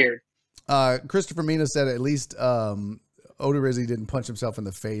things are weird. Christopher Mina said at least Odorizzi didn't punch himself in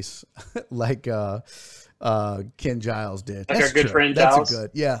the face like Ken Giles did. Like our good friend Giles. That's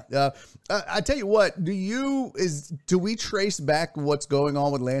good. Yeah. I tell you what, do we trace back what's going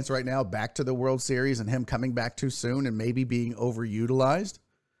on with Lance right now back to the World Series and him coming back too soon and maybe being overutilized?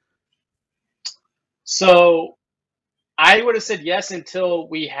 So I would have said yes until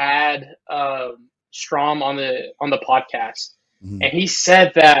we had Strom on the podcast. Mm-hmm. And he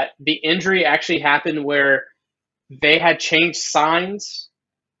said that the injury actually happened where they had changed signs,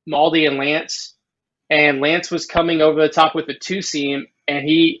 Maldi and Lance was coming over the top with the 2-seam, and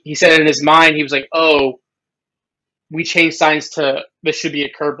he said in his mind, he was like, oh, we changed signs to this should be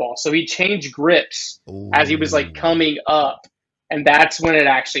a curveball. So he changed grips as he was like coming up, and that's when it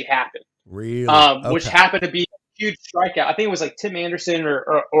actually happened. Really? Which happened to be a huge strikeout. I think it was like Tim Anderson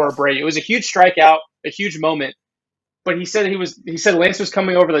or Brady. It was a huge strikeout, a huge moment. But he said Lance was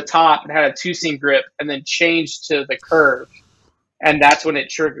coming over the top and had a 2-seam grip and then changed to the curve, and that's when it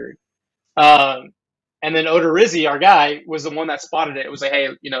triggered. And then Odorizzi, our guy, was the one that spotted it. It was like, hey,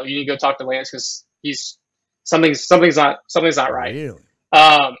 you need to go talk to Lance because something's not right. Really?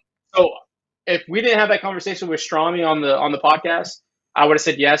 So if we didn't have that conversation with Stromy on the podcast, I would have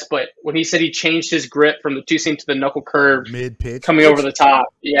said yes. But when he said he changed his grip from the 2-seam to the knuckle curve, mid-pitch, coming over the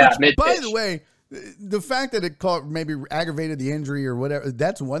top, mid-pitch. By the way, the fact that it maybe aggravated the injury or whatever,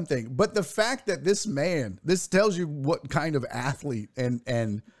 that's one thing. But the fact that this tells you what kind of athlete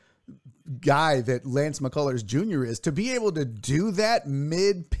and guy that Lance McCullers Jr. is. To be able to do that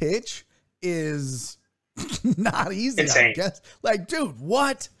mid-pitch is not easy, insane. I guess. Like, dude,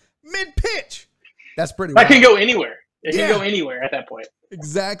 what? Mid-pitch? That's pretty wild. That can go anywhere. It can go anywhere at that point.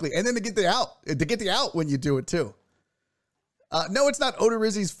 Exactly. And then to get the out when you do it, too. No, it's not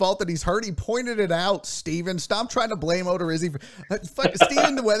Odorizzi's fault that he's hurt. He pointed it out, Steven. Stop trying to blame Odorizzi.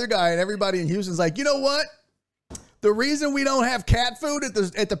 Steven, the weather guy, and everybody in Houston's like, you know what? The reason we don't have cat food at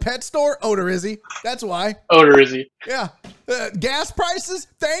the pet store, Odorizzi. That's why. Odorizzi. Yeah. Gas prices?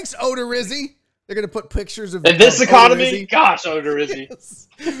 Thanks, Odorizzi. They're going to put pictures of in this economy? Odorizzi. Gosh, Odorizzi. Yes.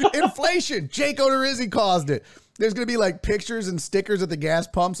 Inflation. Jake Odorizzi caused it. There's going to be like pictures and stickers at the gas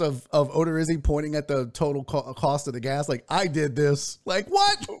pumps of Odorizzi pointing at the total cost of the gas. Like, I did this. Like,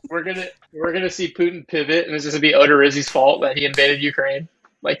 what? We're gonna see Putin pivot, and it's just going to be Odorizzi's fault that he invaded Ukraine.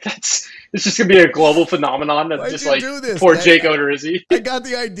 Like, it's just going to be a global phenomenon of just like poor Jake Odorizzi. I got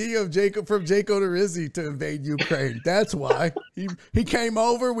the idea from Jake Odorizzi to invade Ukraine. That's why. He came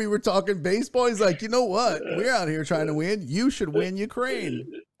over. We were talking baseball. He's like, you know what? We're out here trying to win. You should win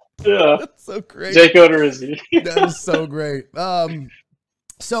Ukraine. Yeah. That's so great. Jake Odorizzi. That is so great.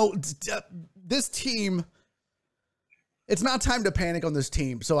 So this team, it's not time to panic on this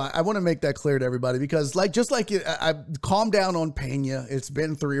team. So I want to make that clear to everybody because I calm down on Pena. It's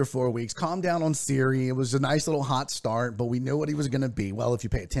been 3 or 4 weeks. Calm down on Siri. It was a nice little hot start, but we knew what he was going to be. Well, if you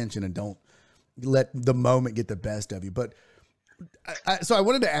pay attention and don't let the moment get the best of you. But so I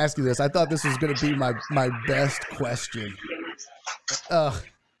wanted to ask you this. I thought this was going to be my best question.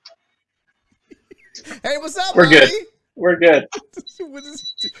 Hey, what's up, We're buddy? good. We're good.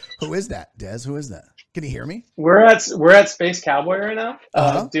 Who is that, Des? Who is that? Can you hear me? We're at Space Cowboy right now,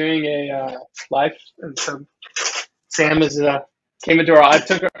 doing a live. And so Sam is came into our. I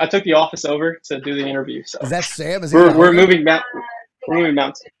took the office over to do the interview. So is that Sam? Is he we're moving mountain. We're moving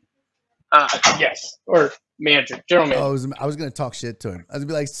mountain. Yes, or manager, general manager. Oh, I was going to talk shit to him. I was going to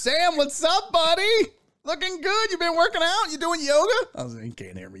be like, Sam, what's up, buddy? Looking good. You been working out? You doing yoga? I was like, you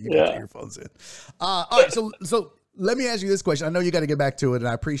can't hear me. You got your earphones in. All right, so let me ask you this question. I know you got to get back to it, and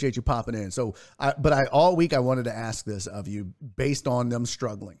I appreciate you popping in. All week I wanted to ask this of you based on them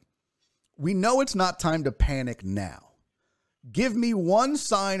struggling. We know it's not time to panic now. Give me one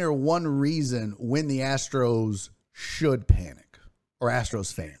sign or one reason when the Astros should panic, or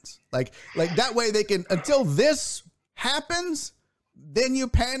Astros fans. Like that way they can, until this happens, then you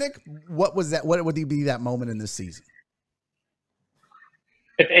panic. What was that? What would be that moment in this season?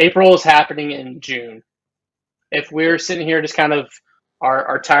 If April is happening in June, if we're sitting here just kind of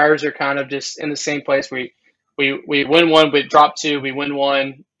our tires are kind of just in the same place, we win one, we drop two, we win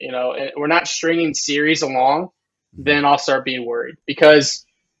one, we're not stringing series along, then I'll start being worried because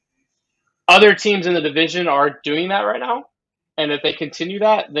other teams in the division are doing that right now. And if they continue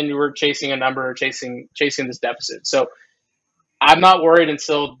that, then we're chasing a number or chasing this deficit. So I'm not worried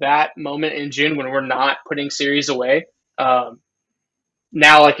until that moment in June when we're not putting series away.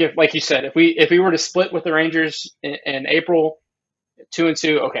 Now, like you said, if we were to split with the Rangers in April,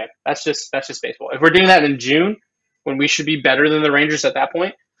 2-2, okay, that's just baseball. If we're doing that in June, when we should be better than the Rangers at that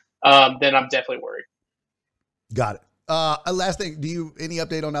point, then I'm definitely worried. Got it. Last thing, any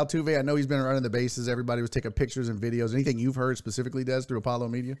update on Altuve? I know he's been running the bases. Everybody was taking pictures and videos. Anything you've heard specifically, Des, through Apollo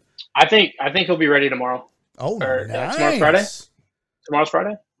Media? I think he'll be ready tomorrow. Oh, nice. Tomorrow's Friday. Tomorrow's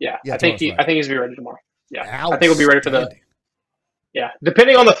Friday. Yeah, I think he'll be ready tomorrow. Yeah, I think he'll be ready for the. Yeah,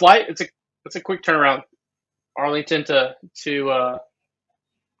 depending on the flight, it's a quick turnaround, Arlington to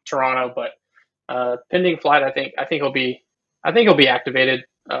Toronto, but pending flight, I think he'll be activated,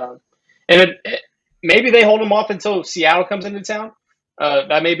 and maybe they hold him off until Seattle comes into town.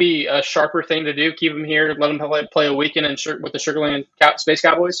 That may be a sharper thing to do. Keep him here, let him play a weekend with the Sugar Land Space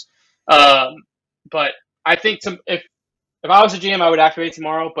Cowboys. But I think if I was a GM, I would activate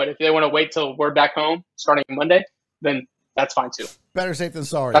tomorrow. But if they want to wait till we're back home starting Monday, then that's fine too. Better safe than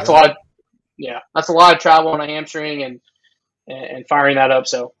sorry. That's a lot. That's a lot of travel on a hamstring and firing that up.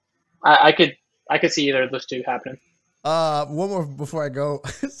 So I could see either of those two happening. One more before I go.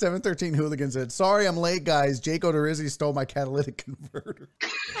 713 Hooligan said, "Sorry, I'm late, guys. Jake Odorizzi stole my catalytic converter."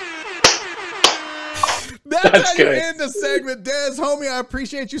 That's how good. You end the segment. Des, homie, I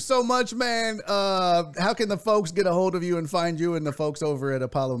appreciate you so much, man. How can the folks get a hold of you and find you and the folks over at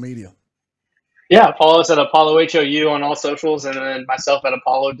Apollo Media? Yeah, follow us at Apollo HOU on all socials, and then myself at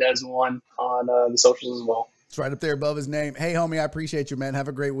Apollo Des1 on the socials as well. It's right up there above his name. Hey, homie, I appreciate you, man. Have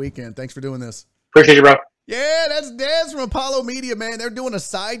a great weekend. Thanks for doing this. Appreciate you, bro. Yeah, that's Des from Apollo Media, man. They're doing a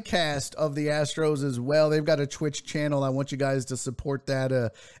sidecast of the Astros as well. They've got a Twitch channel. I want you guys to support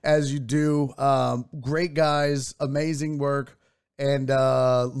that as you do. Great guys, amazing work, and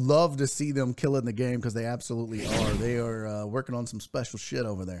love to see them killing the game because they absolutely are. They are working on some special shit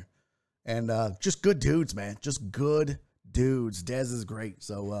over there. And just good dudes, man. Just good dudes. Des is great.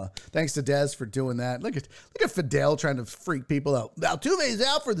 So thanks to Des for doing that. Look at Fidel trying to freak people out. Altuve's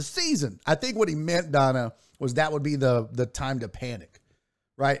out for the season. I think what he meant, Donna, was that would be the time to panic.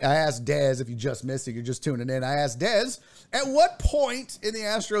 Right? I asked Des, if you just missed it, you're just tuning in. I asked Des, at what point in the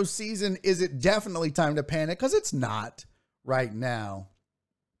Astros season is it definitely time to panic? Because it's not right now.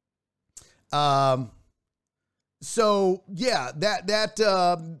 So yeah,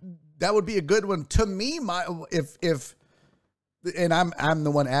 that would be a good one to me. And I'm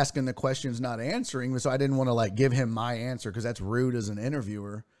the one asking the questions, not answering, so I didn't want to give him my answer because that's rude as an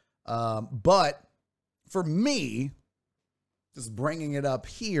interviewer. But for me, just bringing it up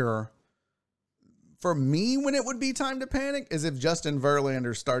here, for me, when it would be time to panic is if Justin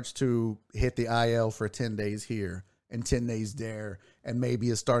Verlander starts to hit the IL for 10 days here and 10 days there, and maybe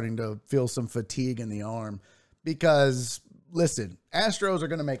is starting to feel some fatigue in the arm. Because listen, Astros are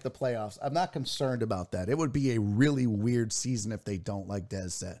going to make the playoffs. I'm not concerned about that. It would be a really weird season if they don't, like Des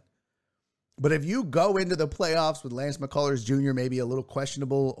said. But if you go into the playoffs with Lance McCullers Jr. maybe a little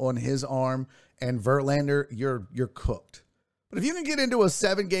questionable on his arm and Verlander, you're cooked. But if you can get into a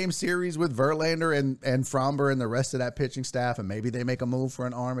 7-game series with Verlander and Framber and the rest of that pitching staff, and maybe they make a move for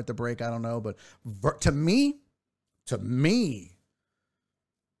an arm at the break, I don't know. But to me, the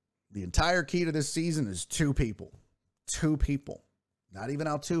entire key to this season is two people. Not even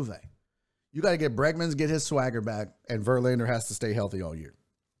Altuve. You got to get Bregman, get his swagger back, and Verlander has to stay healthy all year.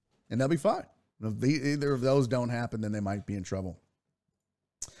 And they'll be fine. If either of those don't happen, then they might be in trouble.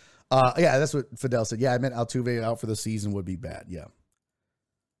 Yeah, that's what Fidel said. Yeah, I meant Altuve out for the season would be bad. Yeah.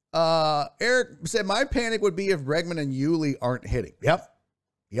 Eric said, my panic would be if Bregman and Yuli aren't hitting. Yep.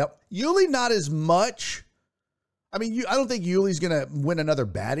 Yuli not as much. I mean, I don't think Yuli's going to win another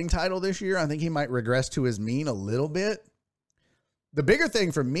batting title this year. I think he might regress to his mean a little bit. The bigger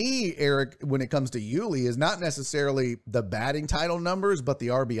thing for me, Eric, when it comes to Yuli is not necessarily the batting title numbers, but the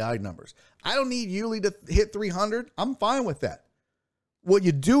RBI numbers. I don't need Yuli to hit 300. I'm fine with that. What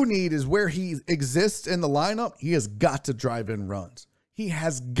you do need is where he exists in the lineup, he has got to drive in runs. He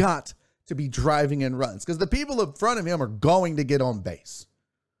has got to be driving in runs because the people in front of him are going to get on base.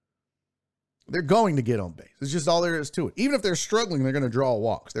 They're going to get on base. It's just all there is to it. Even if they're struggling, they're going to draw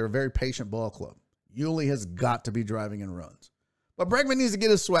walks. They're a very patient ball club. Yuli has got to be driving in runs. But Bregman needs to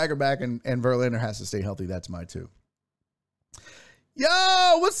get his swagger back, and Verlander has to stay healthy. That's my two.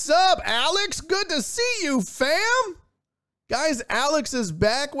 Yo, what's up, Alex? Good to see you, fam. Guys, Alex is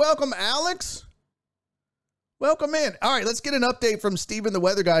back. Welcome, Alex. Welcome in. All right, let's get an update from Steven the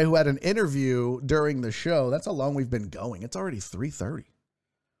Weather Guy, who had an interview during the show. That's how long we've been going. It's already 3:30.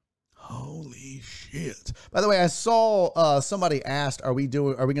 Holy shit. By the way, I saw somebody asked, are we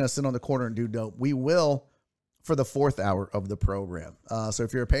going to sit on the corner and do dope? We will for the 4th hour of the program. So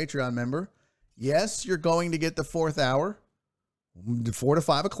if you're a Patreon member, yes, you're going to get the 4th hour, 4 to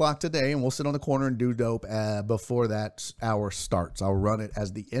 5 o'clock today, and we'll sit on the corner and do dope before that hour starts. I'll run it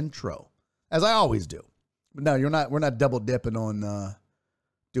as the intro, as I always do. But no, we're not double dipping on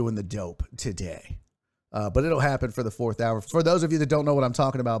doing the dope today. But it'll happen for the 4th hour. For those of you that don't know what I'm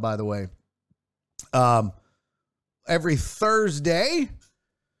talking about, by the way, every Thursday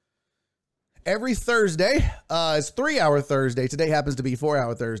is 3 hour Thursday. Today happens to be 4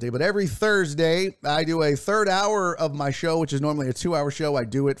 hour Thursday, but every Thursday I do a 3rd hour of my show, which is normally a 2 hour show. I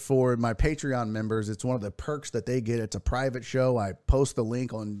do it for my Patreon members. It's one of the perks that they get. It's a private show. I post the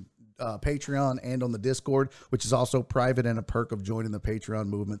link on Patreon and on the Discord, which is also private and a perk of joining the Patreon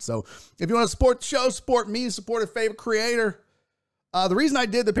movement. So if you want to support the show, support me, support a favorite creator. The reason I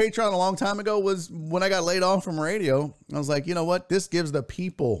did the Patreon a long time ago was when I got laid off from radio. I was like, you know what? This gives the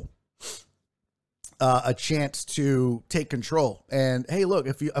people a chance to take control. And hey, look,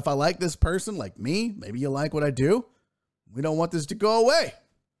 if I like this person, like me, maybe you like what I do. We don't want this to go away.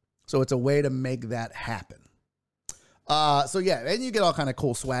 So it's a way to make that happen. So yeah, and you get all kind of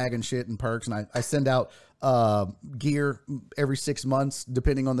cool swag and shit and perks. And I send out gear every 6 months,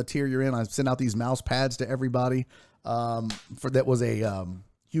 depending on the tier you're in. I send out these mouse pads to everybody. That was a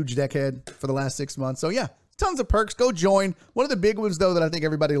huge deckhead for the last 6 months. So yeah, tons of perks. Go join. One of the big ones though that I think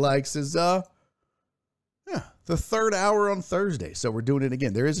everybody likes is the 3rd hour on Thursday. So we're doing it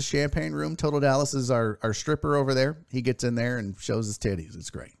again. There is a champagne room. Total Dallas is our stripper over there. He gets in there and shows his titties. It's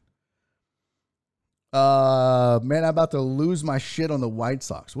great. Man, I'm about to lose my shit on the White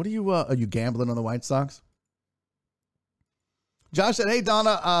Sox. What are you gambling on the White Sox? Josh said, hey,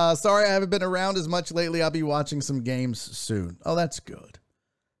 Donna, sorry I haven't been around as much lately. I'll be watching some games soon. Oh, that's good.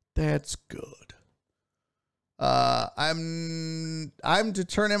 That's good. I'm to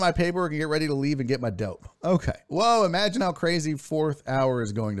turn in my paperwork and get ready to leave and get my dope. Okay. Whoa, imagine how crazy 4th hour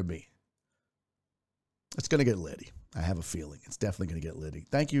is going to be. It's going to get litty. I have a feeling it's definitely going to get litty.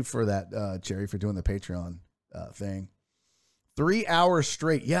 Thank you for that, Cherry, for doing the Patreon thing. 3 hours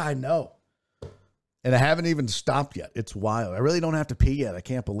straight. Yeah, I know. And I haven't even stopped yet. It's wild. I really don't have to pee yet. I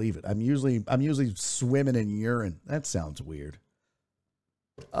can't believe it. I'm usually swimming in urine. That sounds weird.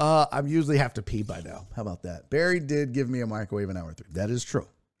 I usually have to pee by now. How about that? Barry did give me a microwave in hour 3. That is true.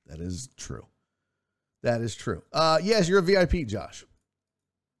 That is true. That is true. Yes, you're a VIP, Josh.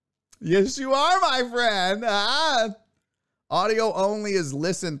 Yes, you are, my friend. Audio only is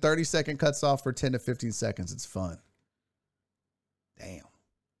listen. 30-second cuts off for 10 to 15 seconds. It's fun. Damn.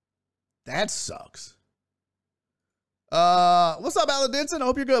 That sucks. What's up, Alan Denson? I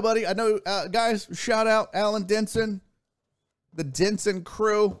hope you're good, buddy. I know, guys, shout out Alan Denson, the Denson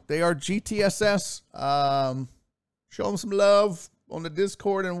crew. They are GTSS. Show them some love on the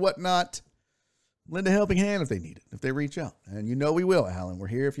Discord and whatnot. Lend a helping hand if they need it, if they reach out. And you know we will, Alan. We're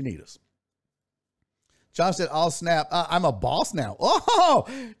here if you need us. Josh said, I'll snap. I'm a boss now. Oh,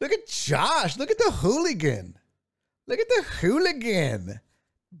 look at Josh. Look at the hooligan. Look at the hooligan.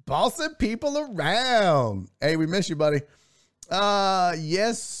 Bossing people around. Hey, we miss you, buddy.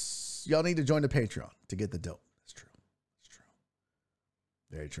 Yes, y'all need to join the Patreon to get the dope. It's true. It's true.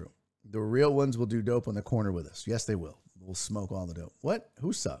 Very true. The real ones will do dope on the corner with us. Yes, they will. We'll smoke all the dope. What?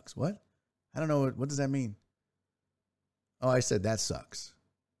 Who sucks? What? I don't know. What does that mean? Oh, I said that sucks.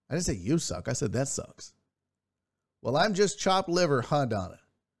 I didn't say you suck. I said that sucks. Well, I'm just chopped liver, huh, Donna?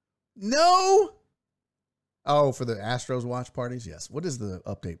 No. Oh, for the Astros watch parties? Yes. What is the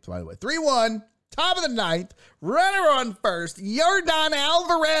update, by the way? 3-1, top of the ninth, runner on first, Yordan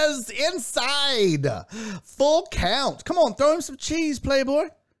Alvarez inside. Full count. Come on, throw him some cheese, Playboy.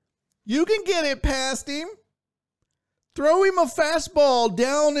 You can get it past him. Throw him a fastball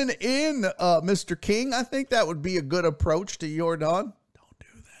down and in, Mr. King. I think that would be a good approach to Yordan. Don't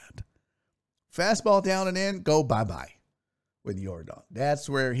do that. Fastball down and in, go bye-bye with Yordan. That's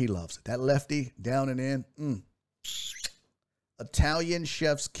where he loves it. That lefty down and in. Italian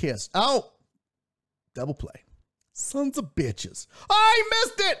chef's kiss. Oh, double play. Sons of bitches. I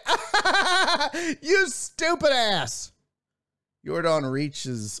missed it. You stupid ass. Yordan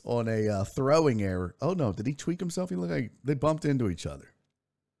reaches on a throwing error. Oh, no. Did he tweak himself? He looked like they bumped into each other.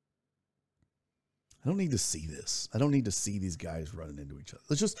 I don't need to see this. I don't need to see these guys running into each other.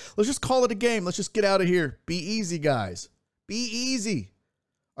 Let's just call it a game. Let's just get out of here. Be easy, guys. Be easy.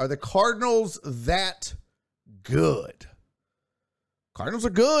 Are the Cardinals that good? Cardinals are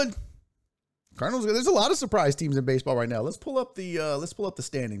good. There's a lot of surprise teams in baseball right now. Let's pull up the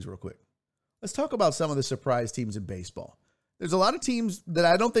standings real quick. Let's talk about some of the surprise teams in baseball. There's a lot of teams that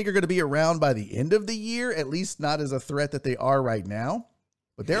I don't think are going to be around by the end of the year, at least not as a threat that they are right now.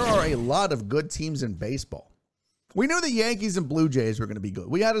 But there are a lot of good teams in baseball. We knew the Yankees and Blue Jays were going to be good.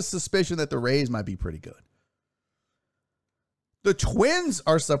 We had a suspicion that the Rays might be pretty good. The Twins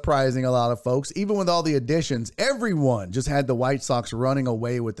are surprising a lot of folks, even with all the additions. Everyone just had the White Sox running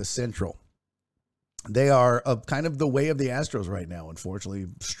away with the Central. They are kind of the way of the Astros right now, unfortunately,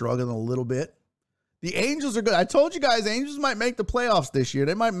 struggling a little bit. The Angels are good. I told you guys, Angels might make the playoffs this year.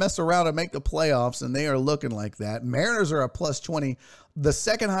 They might mess around and make the playoffs, and they are looking like that. Mariners are a +20, the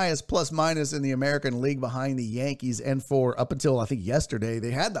second highest plus-minus in the American League behind the Yankees, and for up until, I think, yesterday,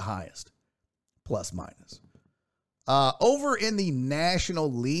 they had the highest plus-minus. Over in the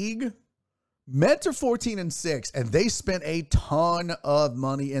National League, Mets are 14-6, and they spent a ton of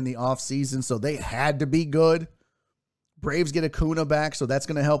money in the offseason, so they had to be good. Braves get Acuna back, so that's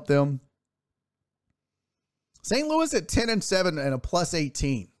going to help them. St. Louis at 10-7 and a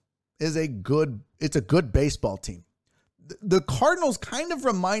 +18 is a good baseball team. The Cardinals kind of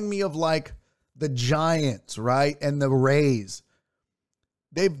remind me of like the Giants, right? And the Rays.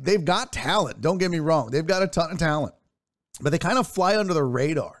 They've got talent. Don't get me wrong. They've got a ton of talent, but they kind of fly under the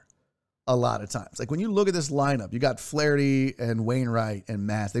radar a lot of times. Like when you look at this lineup, you got Flaherty and Wainwright and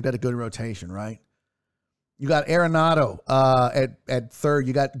Matz. They've got a good rotation, right? You got Arenado at third.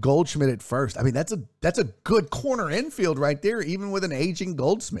 You got Goldschmidt at first. I mean, that's a good corner infield right there, even with an aging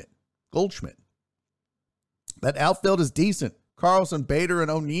Goldschmidt. That outfield is decent. Carlson, Bader, and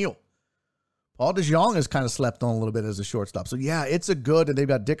O'Neill. Paul DeJong has kind of slept on a little bit as a shortstop. So yeah, it's a good, and they've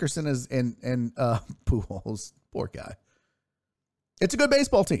got Dickerson and Pujols. Poor guy. It's a good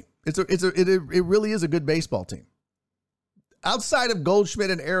baseball team. It really is a good baseball team. Outside of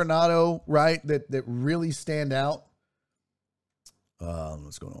Goldschmidt and Arenado, right, that really stand out.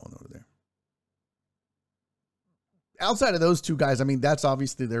 What's going on over there? Outside of those two guys, I mean, that's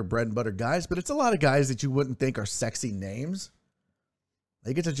obviously their bread and butter guys, but it's a lot of guys that you wouldn't think are sexy names.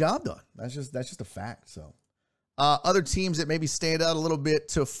 They get the job done. That's just a fact. So, other teams that maybe stand out a little bit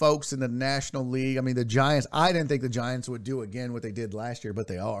to folks in the National League. I mean, the Giants. I didn't think the Giants would do again what they did last year, but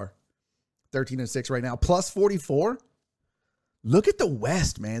they are 13-6 right now, +44. Look at the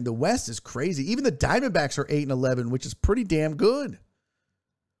West, man. The West is crazy. Even the Diamondbacks are 8-11, which is pretty damn good.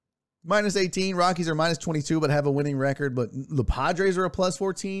 -18. Rockies are -22, but have a winning record. But the Padres are a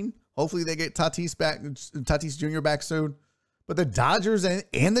 +14. Hopefully they get Tatis Jr. back soon. But the Dodgers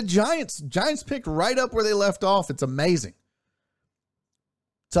and the Giants picked right up where they left off. It's amazing.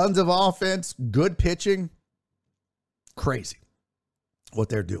 Tons of offense, good pitching. Crazy what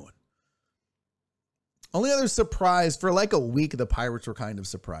they're doing. Only other surprise, for like a week, the Pirates were kind of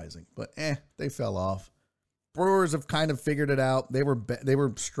surprising, but they fell off. Brewers have kind of figured it out. They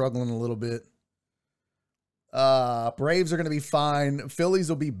were struggling a little bit. Braves are going to be fine. Phillies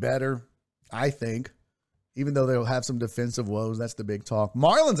will be better, I think. even though they'll have some defensive woes. That's the big talk.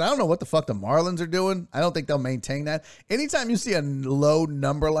 Marlins, I don't know what the fuck the Marlins are doing. I don't think they'll maintain that. Anytime you see a low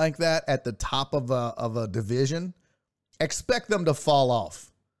number like that at the top of a division, expect them to fall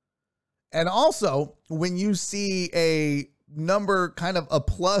off. And also, when you see a number kind of a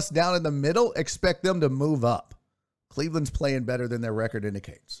plus down in the middle, expect them to move up. Cleveland's playing better than their record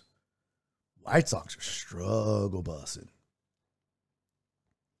indicates. White Sox are struggle bussing.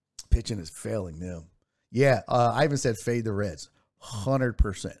 Pitching is failing them. Yeah, I even said fade the Reds.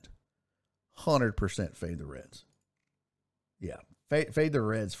 100%. 100% fade the Reds. Yeah, fade the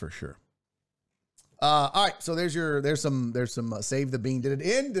Reds for sure. All right, so there's some Save the Bean. Did it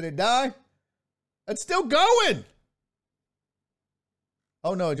end? Did it die? It's still going.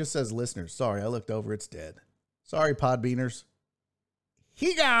 Oh no, it just says listeners. Sorry, I looked over. It's dead. Sorry, Podbeaners.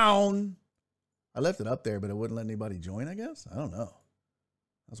 He gone. I left it up there, but it wouldn't let anybody join, I guess. I don't know.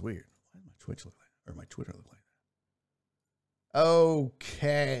 That's weird. Why did my Twitch look like that? Or my Twitter look like that?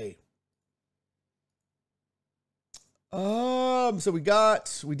 Okay. So we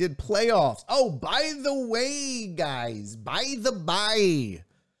did playoffs. Oh, by the way, guys,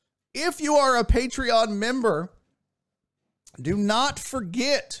 if you are a Patreon member, do not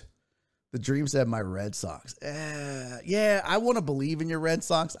forget the Dreams have my Red Sox. Yeah, I want to believe in your Red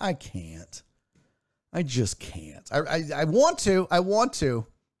Sox. I can't. I just can't. I want to,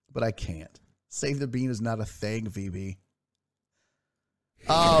 but I can't. Save the Bean is not a thing, VB.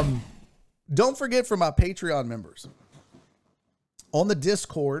 Don't forget for my Patreon members. On the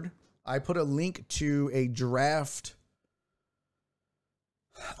Discord, I put a link to a draft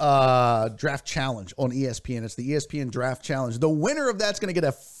challenge on ESPN. It's the ESPN Draft Challenge. The winner of that's going to get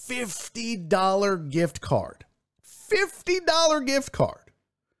a $50 gift card. $50 gift card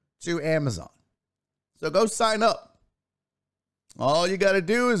to Amazon. So go sign up. All you got to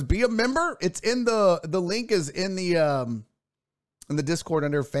do is be a member. It's in the link is in the Discord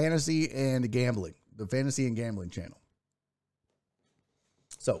under fantasy and gambling, the fantasy and gambling channel.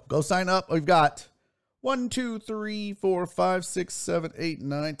 So go sign up. We've got 1, 2, 3, 4, 5, 6, 7, 8,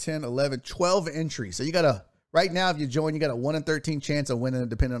 9, 10, 11, 12 entries. So you got to, right now, if you join, you got a 1 in 13 chance of winning,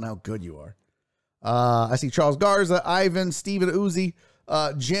 depending on how good you are. I see Charles Garza, Ivan, Steven Uzi,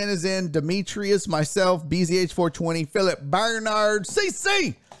 Jen is in, Demetrius, myself, BZH420, Philip Bernard,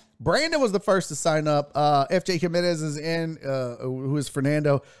 CC. Brandon was the first to sign up. FJ Jimenez is in, who is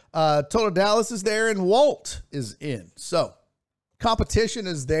Fernando. Total Dallas is there, and Walt is in. So competition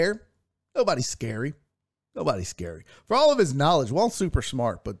is there. Nobody's scary. Nobody's scary. For all of his knowledge, Walt's super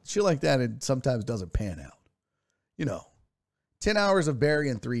smart, but shit like that, it sometimes doesn't pan out. 10 hours of Barry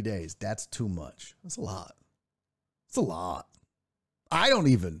in 3 days. That's too much. That's a lot. It's a lot.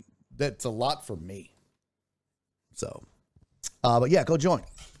 That's a lot for me. So, but yeah, go join.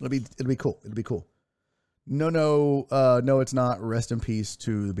 It'll be cool. It'll be cool. No, it's not. Rest in peace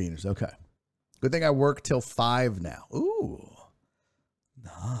to the Beaners. Okay. Good thing I work till 5 now. Ooh.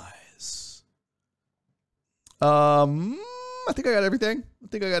 Nice. I think I got everything.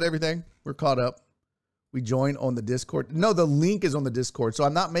 We're caught up. We join on the Discord. No, the link is on the Discord, so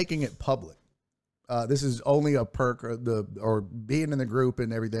I'm not making it public. This is only a perk, or being in the group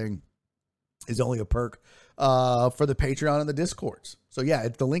and everything is only a perk for the Patreon and the Discords. So yeah,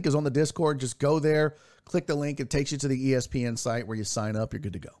 if the link is on the Discord, just go there, click the link. It takes you to the ESPN site where you sign up. You're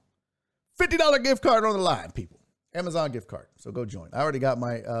good to go. $50 gift card on the line, people. Amazon gift card. So go join. I already got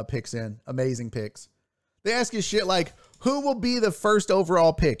my picks in. Amazing picks. They ask you shit like, who will be the first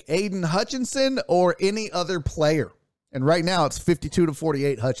overall pick? Aiden Hutchinson or any other player? And right now it's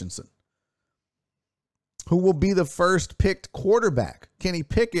 52-48 Hutchinson. Who will be the first picked quarterback? Kenny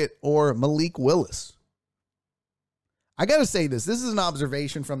Pickett or Malik Willis? I got to say this. This is an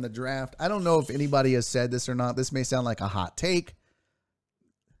observation from the draft. I don't know if anybody has said this or not. This may sound like a hot take.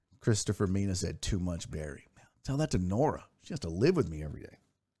 Christopher Mina said too much Barry. Tell that to Nora. She has to live with me every day.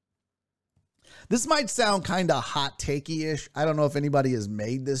 This might sound kind of hot takey-ish. I don't know if anybody has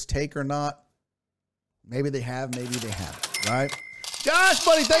made this take or not. Maybe they have, maybe they haven't, right? Josh,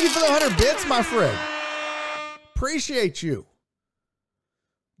 buddy, thank you for the 100 bits, my friend. Appreciate you.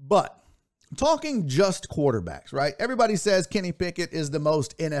 But talking just quarterbacks, right? Everybody says Kenny Pickett is the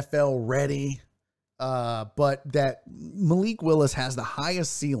most NFL ready, but that Malik Willis has the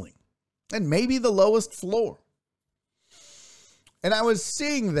highest ceiling and maybe the lowest floor. And I was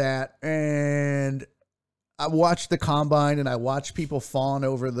seeing that, and I watched the combine, and I watched people fawn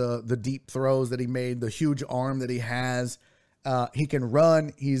over the deep throws that he made, the huge arm that he has. He can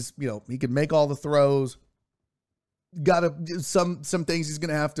run. He can make all the throws. Got some things he's going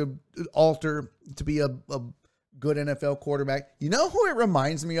to have to alter to be a good NFL quarterback. You know who it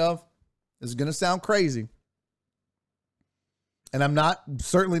reminds me of? This is going to sound crazy. And I'm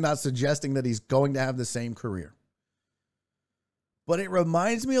certainly not suggesting that he's going to have the same career. But it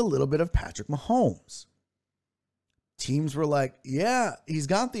reminds me a little bit of Patrick Mahomes. Teams were like, yeah, he's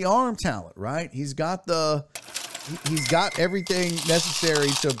got the arm talent, right? He's got everything necessary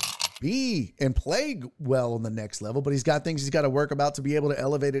to be and play well on the next level, but he's got things he's got to work about to be able to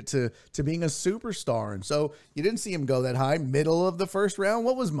elevate it to being a superstar. And so you didn't see him go that high, middle of the first round.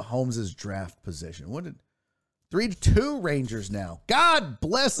 What was Mahomes' draft position? 3-2 Rangers now. God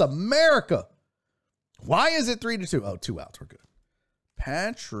bless America. Why is it 3-2? Oh, 2 outs. We're good.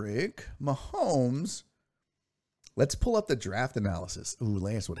 Patrick Mahomes. Let's pull up the draft analysis. Ooh,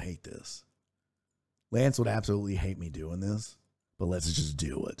 Lance would hate this. Lance would absolutely hate me doing this, but let's just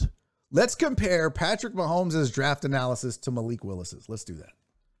do it. Let's compare Patrick Mahomes' draft analysis to Malik Willis's. Let's do that.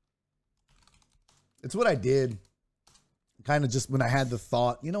 It's what I did kind of just when I had the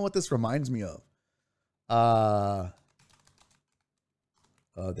thought, you know what this reminds me of?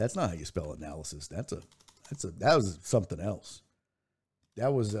 That's not how you spell analysis. That was something else.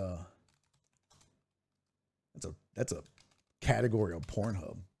 That's a category on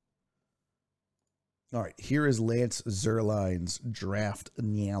Pornhub. All right, here is Lance Zierlein's draft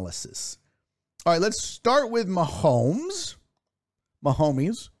analysis. All right, let's start with Mahomes.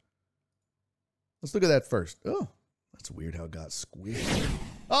 Mahomies. Let's look at that first. Oh, that's weird how it got squished.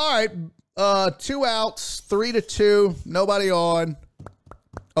 All right, 2 outs, 3-2, nobody on.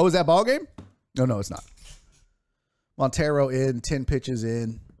 Oh, is that ball game? No, it's not. Montero in, 10 pitches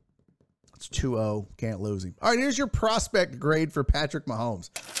in. It's 2-0. Can't lose him. All right, here's your prospect grade for Patrick Mahomes.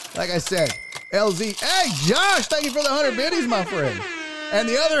 Like I said, LZ. Hey, Josh, thank you for the 100 biddies, my friend. And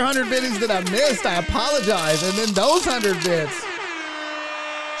the other 100 biddies that I missed, I apologize. And then those 100 bits.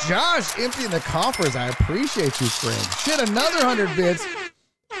 Josh, emptying the coffers. I appreciate you, friend. Shit, another 100 bits.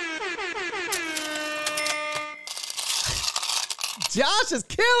 Josh is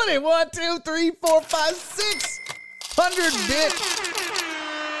killing it. 1, 2, 3, 4, 5, 6. 100 bits.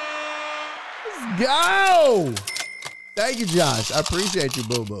 Let's go. Thank you, Josh. I appreciate you,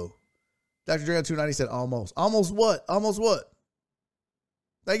 boo-boo. Dr. Dre on 290 said almost. Almost what? Almost what?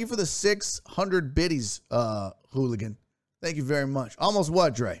 Thank you for the 600 biddies, hooligan. Thank you very much. Almost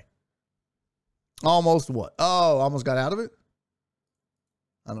what, Dre? Almost what? Oh, almost got out of it?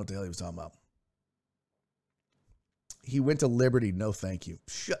 I don't know what the hell he was talking about. He went to Liberty. No, thank you.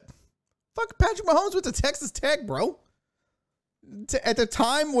 Shut. Fuck, Patrick Mahomes went to Texas Tech, bro. At the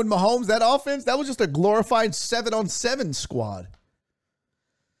time when Mahomes, that offense, that was just a glorified 7-on-7 squad.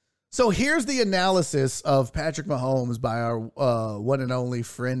 So here's the analysis of Patrick Mahomes by our one and only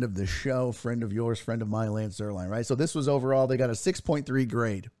friend of the show, friend of yours, friend of mine, Lance Zierlein, right? So this was overall, they got a 6.3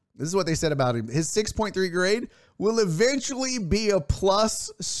 grade. This is what they said about him. His 6.3 grade will eventually be a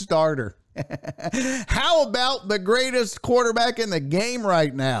plus starter. How about the greatest quarterback in the game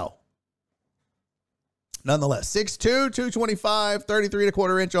right now? Nonetheless, 6'2", 225, 33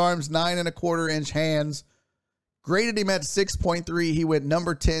 1/4 inch arms, 9 1/4 inch hands. Graded him at 6.3. He went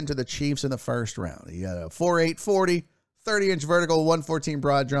number 10 to the Chiefs in the first round. He had a 4.8 40, 30-inch vertical, 114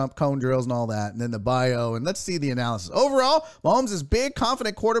 broad jump, cone drills, and all that. And then the bio. And let's see the analysis. Overall, Mahomes is a big,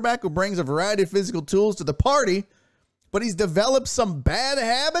 confident quarterback who brings a variety of physical tools to the party, but he's developed some bad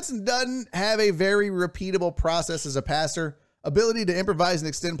habits and doesn't have a very repeatable process as a passer. Ability to improvise and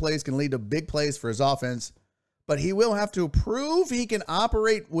extend plays can lead to big plays for his offense, but he will have to prove he can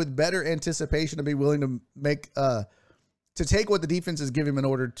operate with better anticipation to be willing to make to take what the defense is giving him in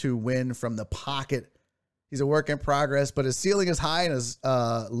order to win from the pocket. He's a work in progress, but his ceiling is high and his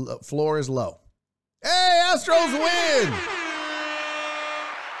floor is low. Hey, Astros win!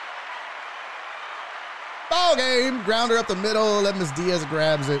 Ball game. Grounder up the middle. Lemus Diaz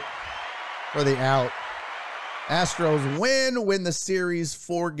grabs it for the out. Astros win the series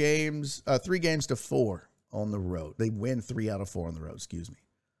 3 games to 4 on the road. They win 3 out of 4 on the road, excuse me.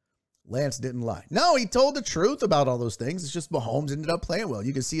 Lance didn't lie. No, he told the truth about all those things. It's just Mahomes ended up playing well.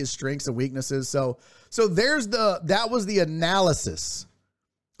 You can see his strengths and weaknesses. So there's that was the analysis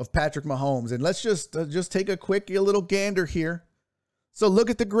of Patrick Mahomes. And let's just take a little gander here. So look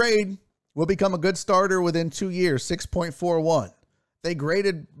at the grade. Will become a good starter within 2 years, 6.41. They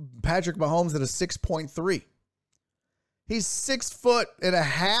graded Patrick Mahomes at a 6.3. He's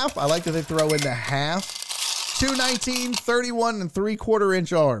 6'1.5". I like that they throw in the half. 219, 31 3/4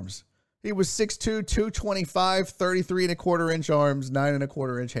 inch arms. He was 6'2", 225, 33 1/4 inch arms, 9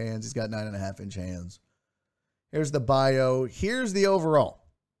 1/4 inch hands. He's got 9 1/2 inch hands. Here's the bio. Here's the overall.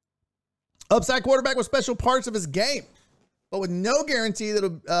 Upside quarterback with special parts of his game, but with no guarantee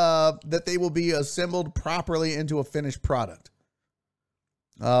that they will be assembled properly into a finished product.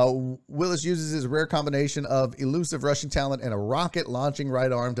 Willis uses his rare combination of elusive rushing talent and a rocket launching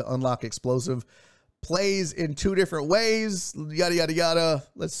right arm to unlock explosive plays in 2 different ways. Yada, yada, yada.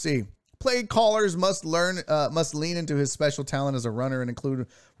 Let's see. Play callers must lean into his special talent as a runner and include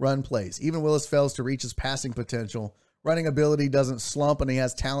run plays. Even Willis fails to reach his passing potential. Running ability doesn't slump, and he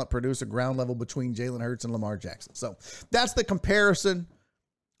has talent produce a ground level between Jalen Hurts and Lamar Jackson. So that's the comparison.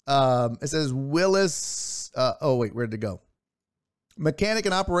 It says Willis. Where'd it go? Mechanic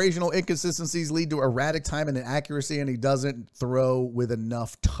and operational inconsistencies lead to erratic time and inaccuracy, and he doesn't throw with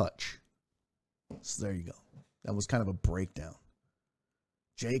enough touch. So there you go. That was kind of a breakdown.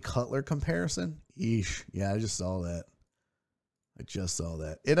 Jay Cutler comparison? Eesh. Yeah, I just saw that.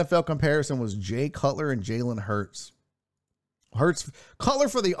 NFL comparison was Jay Cutler and Jalen Hurts. Cutler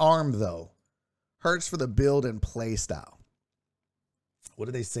for the arm, though. Hurts for the build and play style. What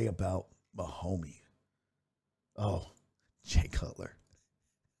did they say about Mahomes? Oh, Jay Cutler.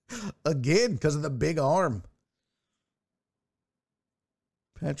 Again, because of the big arm.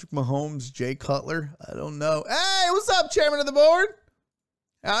 Patrick Mahomes, Jay Cutler. I don't know. Hey, what's up, chairman of the board?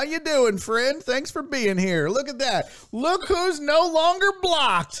 How you doing, friend? Thanks for being here. Look at that. Look who's no longer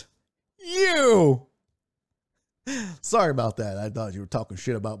blocked. You. Sorry about that. I thought you were talking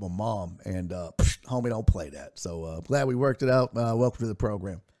shit about my mom, and homie, don't play that. So glad we worked it out. Welcome to the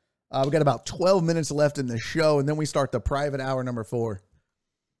program. We got about 12 minutes left in the show, and then we start the private hour number 4.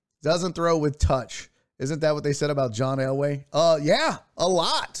 Doesn't throw with touch. Isn't that what they said about John Elway? Yeah, a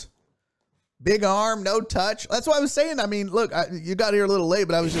lot. Big arm, no touch. That's what I was saying. I mean, look, you got here a little late,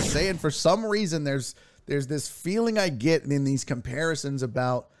 but I was just saying for some reason there's this feeling I get in these comparisons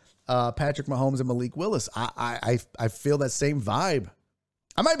about Patrick Mahomes and Malik Willis. I feel that same vibe.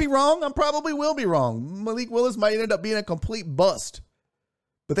 I might be wrong. I probably will be wrong. Malik Willis might end up being a complete bust.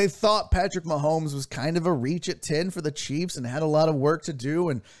 But they thought Patrick Mahomes was kind of a reach at 10 for the Chiefs and had a lot of work to do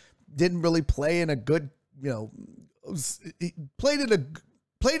and didn't really play in a good, played in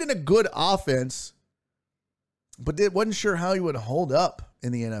a good offense, but wasn't sure how he would hold up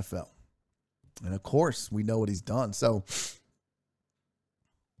in the NFL. And of course, we know what he's done. So,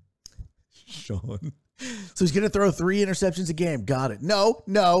 Sean. So he's going to throw 3 interceptions a game. Got it. No.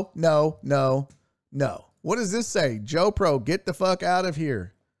 What does this say? Joe Pro, get the fuck out of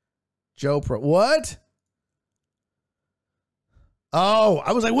here. Joe Pro. What? Oh,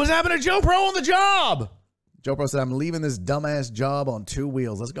 I was like, what's happening to Joe Pro on the job? Joe Pro said, I'm leaving this dumbass job on 2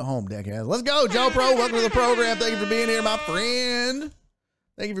 wheels. Let's go home, deckhand. Let's go, Joe Pro. Welcome to the program. Thank you for being here, my friend.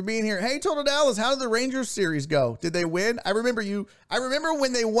 Thank you for being here. Hey, Total Dallas, how did the Rangers series go? Did they win? I remember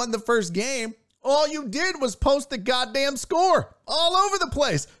when they won the first game, all you did was post the goddamn score all over the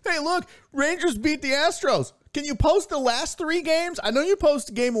place. Hey, look, Rangers beat the Astros. Can you post the last 3 games? I know you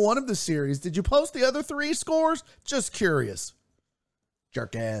posted game 1 of the series. Did you post the other 3 scores? Just curious.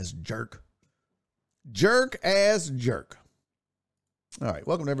 Jerk ass jerk. Jerk ass jerk. All right.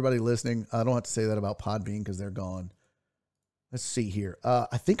 Welcome to everybody listening. I don't have to say that about Podbean because they're gone. Let's see here.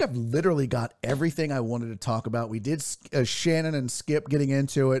 I think I've literally got everything I wanted to talk about. We did Shannon and Skip getting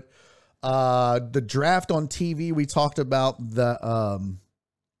into it. The draft on TV, we talked about the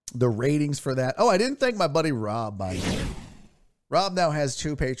ratings for that. Oh, I didn't thank my buddy Rob, by the way. Rob now has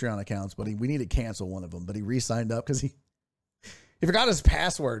 2 Patreon accounts, but we need to cancel one of them. But he re-signed up because he forgot his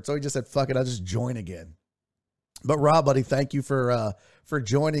password, so he just said, fuck it, I'll just join again. But Rob, buddy, thank you for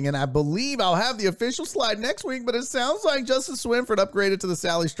joining. And I believe I'll have the official slide next week, but it sounds like Justin Swinford upgraded to the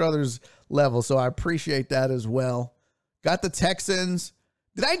Sally Struthers level, so I appreciate that as well. Got the Texans.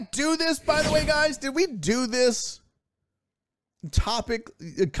 Did I do this, by the way, guys? Did we do this topic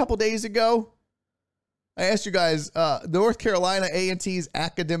a couple days ago? I asked you guys, North Carolina A&T's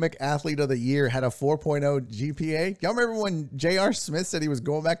Academic Athlete of the Year had a 4.0 GPA. Y'all remember when J.R. Smith said he was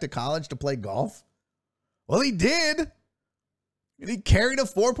going back to college to play golf? Well, he did. And he carried a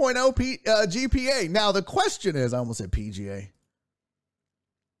 4.0 GPA. Now, the question is, I almost said PGA.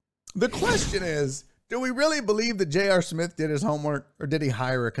 The question is, do we really believe that J.R. Smith did his homework, or did he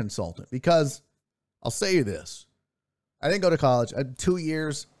hire a consultant? Because I'll say you this. I didn't go to college. I had 2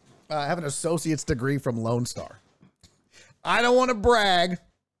 years. I have an associate's degree from Lone Star. I don't want to brag,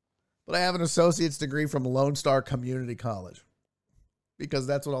 but I have an associate's degree from Lone Star Community College because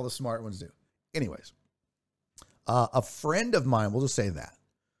that's what all the smart ones do. Anyways, a friend of mine, we'll just say that.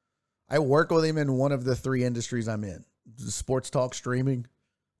 I work with him in one of the 3 industries I'm in. Sports talk, streaming,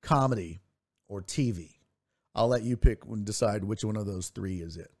 comedy, or TV. I'll let you pick and decide which one of those 3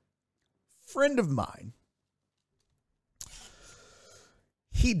 is it. Friend of mine.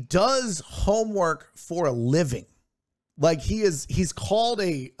 He does homework for a living. Like he's called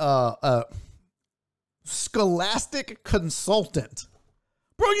a scholastic consultant.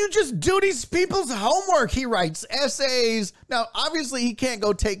 Bro, you just do these people's homework. He writes essays. Now, obviously, he can't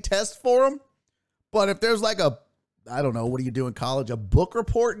go take tests for them. But if there's like a, I don't know, what do you do in college? A book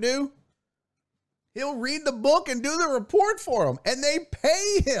report due? He'll read the book and do the report for him. And they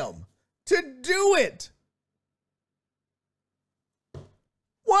pay him to do it.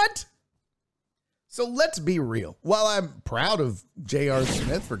 What? So let's be real. While I'm proud of J.R.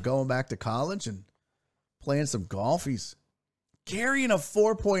 Smith for going back to college and playing some golf, he's carrying a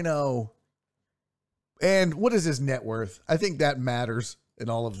 4.0. And what is his net worth? I think that matters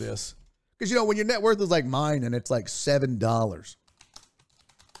in all of this. Because, you know, when your net worth is like mine and it's like $7,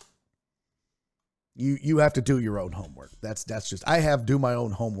 you have to do your own homework. That's just, I have do my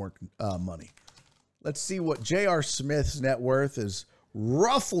own homework money. Let's see what J.R. Smith's net worth is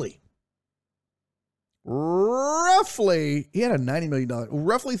roughly, he had a $90 million,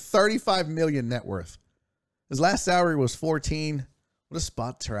 roughly $35 million net worth. His last salary was 14. What does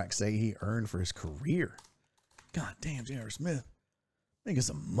Spot Track say he earned for his career? God damn, J.R. Smith. Making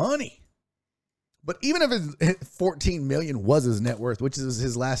some money. But even if his 14 million was his net worth, which is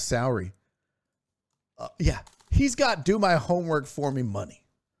his last salary, he's got do my homework for me money.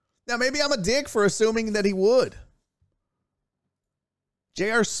 Now, maybe I'm a dick for assuming that he would.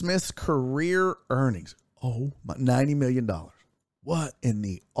 J.R. Smith's career earnings. Oh, my $90 million. What in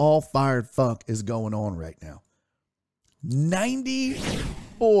the all-fired fuck is going on right now? 90?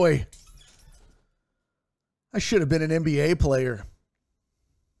 Boy. I should have been an NBA player.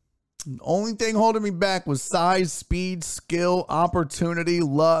 The only thing holding me back was size, speed, skill, opportunity,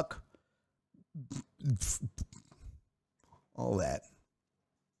 luck. All that.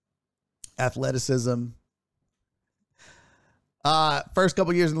 Athleticism. First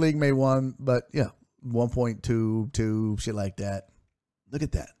couple years in the league made one, but yeah, 1.22, shit like that. Look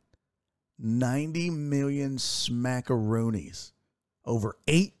at that. 90 million smackaroonies over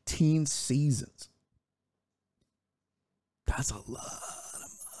 18 seasons. That's a lot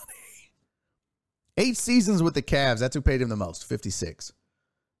of money. 8 seasons with the Cavs. That's who paid him the most, 56.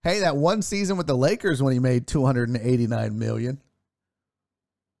 Hey, that one season with the Lakers when he made $289 million.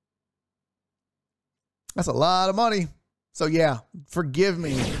 That's a lot of money. So, yeah, forgive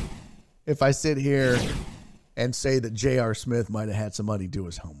me if I sit here and say that J.R. Smith might have had somebody do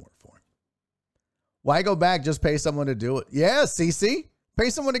his homework for him. Why go back? Just pay someone to do it. Yeah, CC. Pay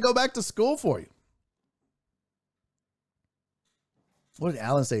someone to go back to school for you. What did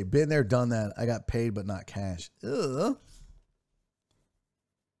Alan say? Been there, done that. I got paid, but not cash. Ugh.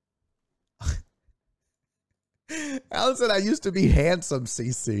 Alan said, I used to be handsome,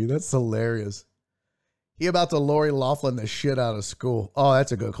 CC. That's hilarious. He about to Lori Loughlin the shit out of school. Oh,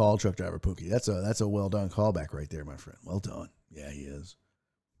 that's a good call, truck driver Pookie. That's a well done callback right there, my friend. Well done. Yeah, he is.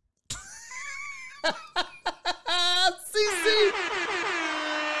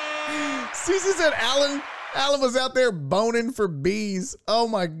 CC said Alan was out there boning for bees. Oh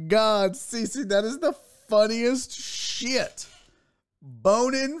my God, CC, that is the funniest shit.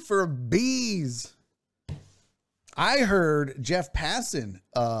 Boning for bees. I heard Jeff Passan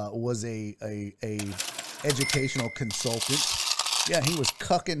was a educational consultant. Yeah, he was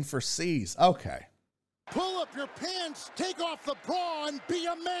cucking for C's. Okay. Pull up your pants, take off the bra, and be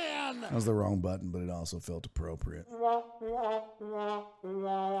a man. That was the wrong button, but it also felt appropriate.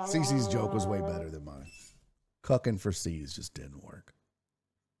 CC's joke was way better than mine. Cucking for C's just didn't work.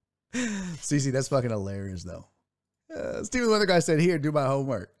 CC, that's fucking hilarious, though. Steven the Weather Guy said, here, do my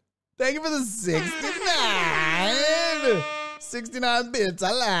homework. Thank you for the 69. 69 bits,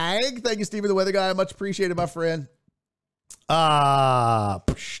 I like. Thank you, Steven the Weather Guy. Much appreciated, my friend. I'm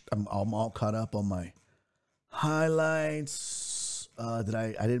all caught up on my highlights. I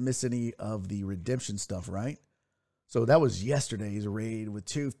didn't miss any of the redemption stuff, right? So that was yesterday's raid with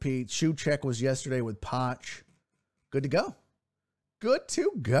Tooth Pete. Shoe check was yesterday with Potch. Good to go. Good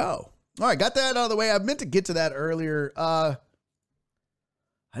to go. All right, got that out of the way. I meant to get to that earlier. I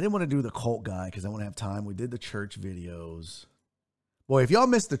didn't want to do the cult guy because I want to have time. We did the church videos. Boy, if y'all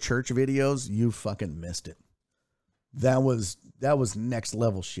missed the church videos, you fucking missed it. That was next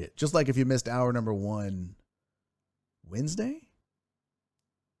level shit. Just like if you missed hour number 1 Wednesday?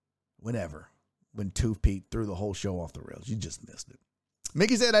 Whenever. When Tooth Pete threw the whole show off the rails. You just missed it.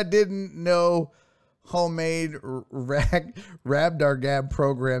 Mickey said I didn't know homemade Rabdargab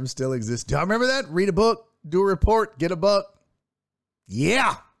program still exists. Do y'all remember that? Read a book, do a report, get a buck.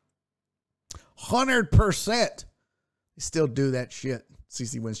 Yeah. 100%. They still do that shit.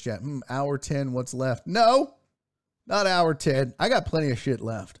 CC wins chat. Hour 10, what's left? No, not hour 10. I got plenty of shit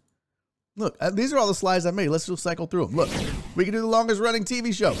left. Look, these are all the slides I made. Let's just cycle through them. Look, we can do the longest running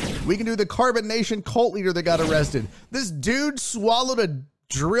TV show. We can do the Carbon Nation cult leader that got arrested. This dude swallowed a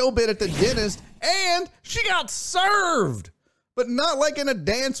drill bit at the dentist, and she got served, but not like in a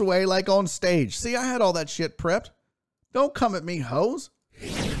dance way, like on stage. See, I had all that shit prepped. Don't come at me, hoes.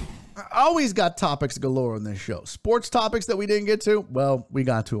 I always got topics galore on this show. Sports topics that we didn't get to, well, we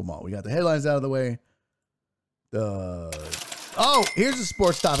got to them all. We got the headlines out of the way. Here's a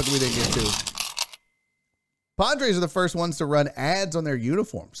sports topic we didn't get to. Padres are the first ones to run ads on their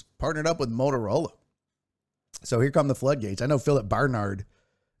uniforms, partnered up with Motorola. So here come the floodgates. I know Philip Barnard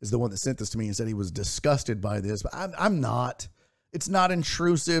is the one that sent this to me and said he was disgusted by this, but I'm not. It's not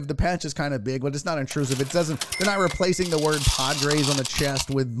intrusive. The patch is kind of big, but it's not intrusive. They're not replacing the word Padres on the chest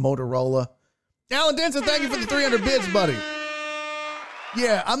with Motorola. Alan Denson, thank you for the 300 bits, buddy.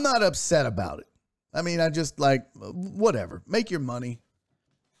 Yeah, I'm not upset about it. I mean, I just whatever. Make your money.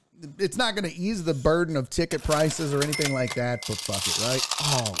 It's not going to ease the burden of ticket prices or anything like that, but fuck it, right?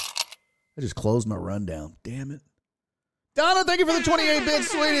 Oh, I just closed my rundown. Damn it. Donna, thank you for the 28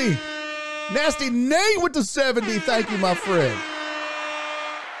 bits, sweetie. Nasty Nate with the 70. Thank you, my friend.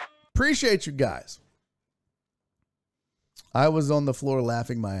 Appreciate you guys. I was on the floor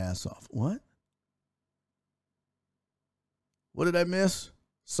laughing my ass off. What? What did I miss?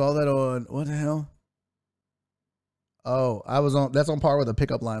 Saw that on, what the hell? Oh, that's on par with a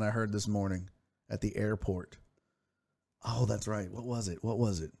pickup line I heard this morning at the airport. Oh, that's right. What was it?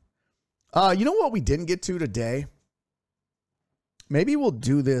 You know what we didn't get to today? Maybe we'll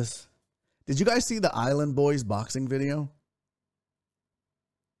do this. Did you guys see the Island Boys boxing video?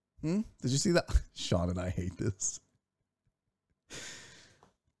 Did you see that? Sean and I hate this.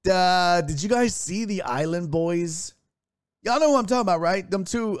 Did you guys see the Island Boys? Y'all know what I'm talking about, right? Them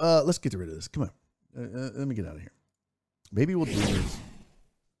two. Let's get rid of this. Come on. Let me get out of here. Maybe we'll do this.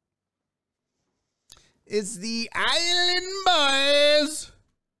 It's the Island Boys.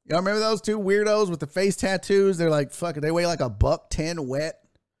 Y'all remember those two weirdos with the face tattoos? They're like, fuck it. They weigh like $110 wet.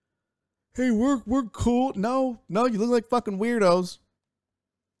 Hey, we're cool. No, you look like fucking weirdos.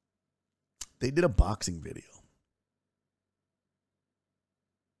 They did a boxing video.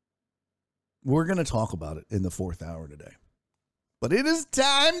 We're going to talk about it in the 4th hour today. But it is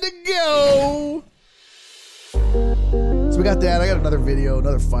time to go. So we got that. I got another video,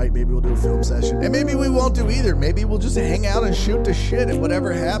 another fight. Maybe we'll do a film session. And maybe we won't do either. Maybe we'll just hang out and shoot the shit and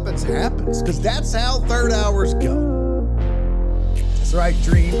whatever happens, happens. Because that's how 3rd hours go. That's right,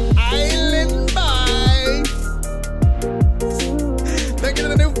 Dream Island. Bye. Thank you to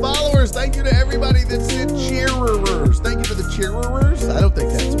the new followers. Thank you to everybody that's in cheerers. Thank you to the cheerers. I don't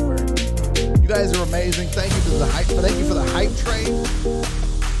think that's a word. You guys are amazing. Thank you to the hype. Thank you for the hype train.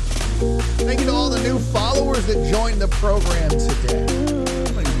 Thank you to all the new followers that joined the program today.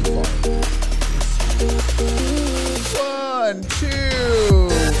 How many new followers? 1, 2.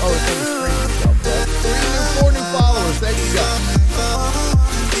 Oh, it's on the screen itself. 4 new followers. Thank you, guys.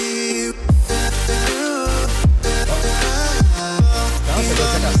 Now let's go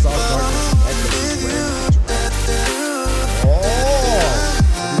check out Sauce Gardner.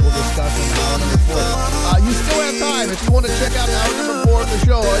 We'll discuss in hour number 4. You still have time. If you want to check out hour number 4 of the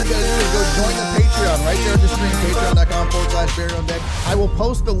show, all you got to do is go join the Patreon right there on the screen, patreon.com/Barry on Deck. I will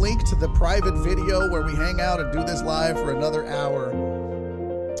post the link to the private video where we hang out and do this live for another hour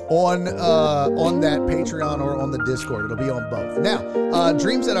on that Patreon or on the Discord. It'll be on both. Now,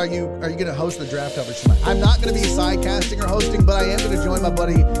 Dream said, are you going to host the draft coverage tonight? I'm not going to be side casting or hosting, but I am going to join my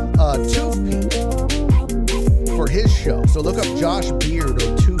buddy Toothpick for his show. So look up Josh Beard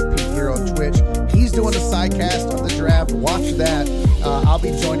or Toothpick here on Twitch. He's doing the sidecast of the draft. Watch that. I'll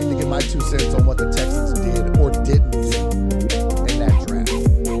be joining to give my 2 cents on what the Texans did or didn't do in that draft.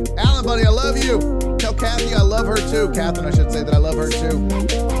 Alan, buddy, I love you. Tell Kathy I love her too. Catherine, I should say that I love her too.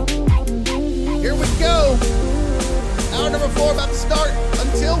 Here we go. Hour number 4 about to start.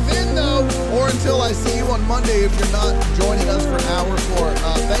 Until then, though, or until I see you on Monday if you're not joining us for hour 4.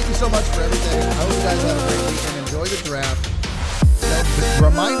 Thank you so much for everything. I hope you guys have a great weekend. Enjoy the draft.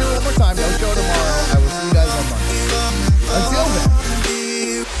 Reminder one more time, no show tomorrow. I will see you guys on Monday. Until then,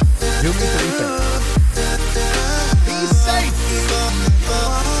 do me 3 things. Be safe.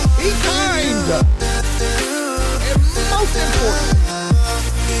 Be kind. And most important,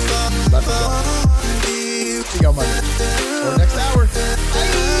 love you. See you on Monday. Or next hour. Bye.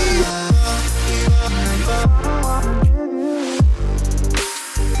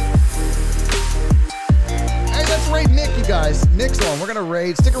 Let's raid Nick, you guys. Nick's on. We're going to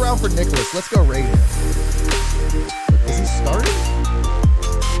raid. Stick around for Nicholas. Let's go raid him. Is he started?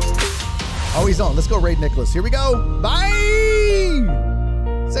 Oh, he's on. Let's go raid Nicholas. Here we go. Bye.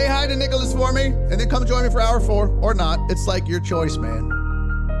 Say hi to Nicholas for me, and then come join me for hour 4. Or not. It's like your choice, man.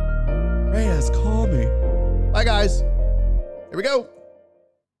 Reyes, call me. Bye, guys. Here we go.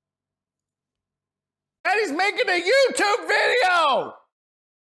 And he's making a YouTube video.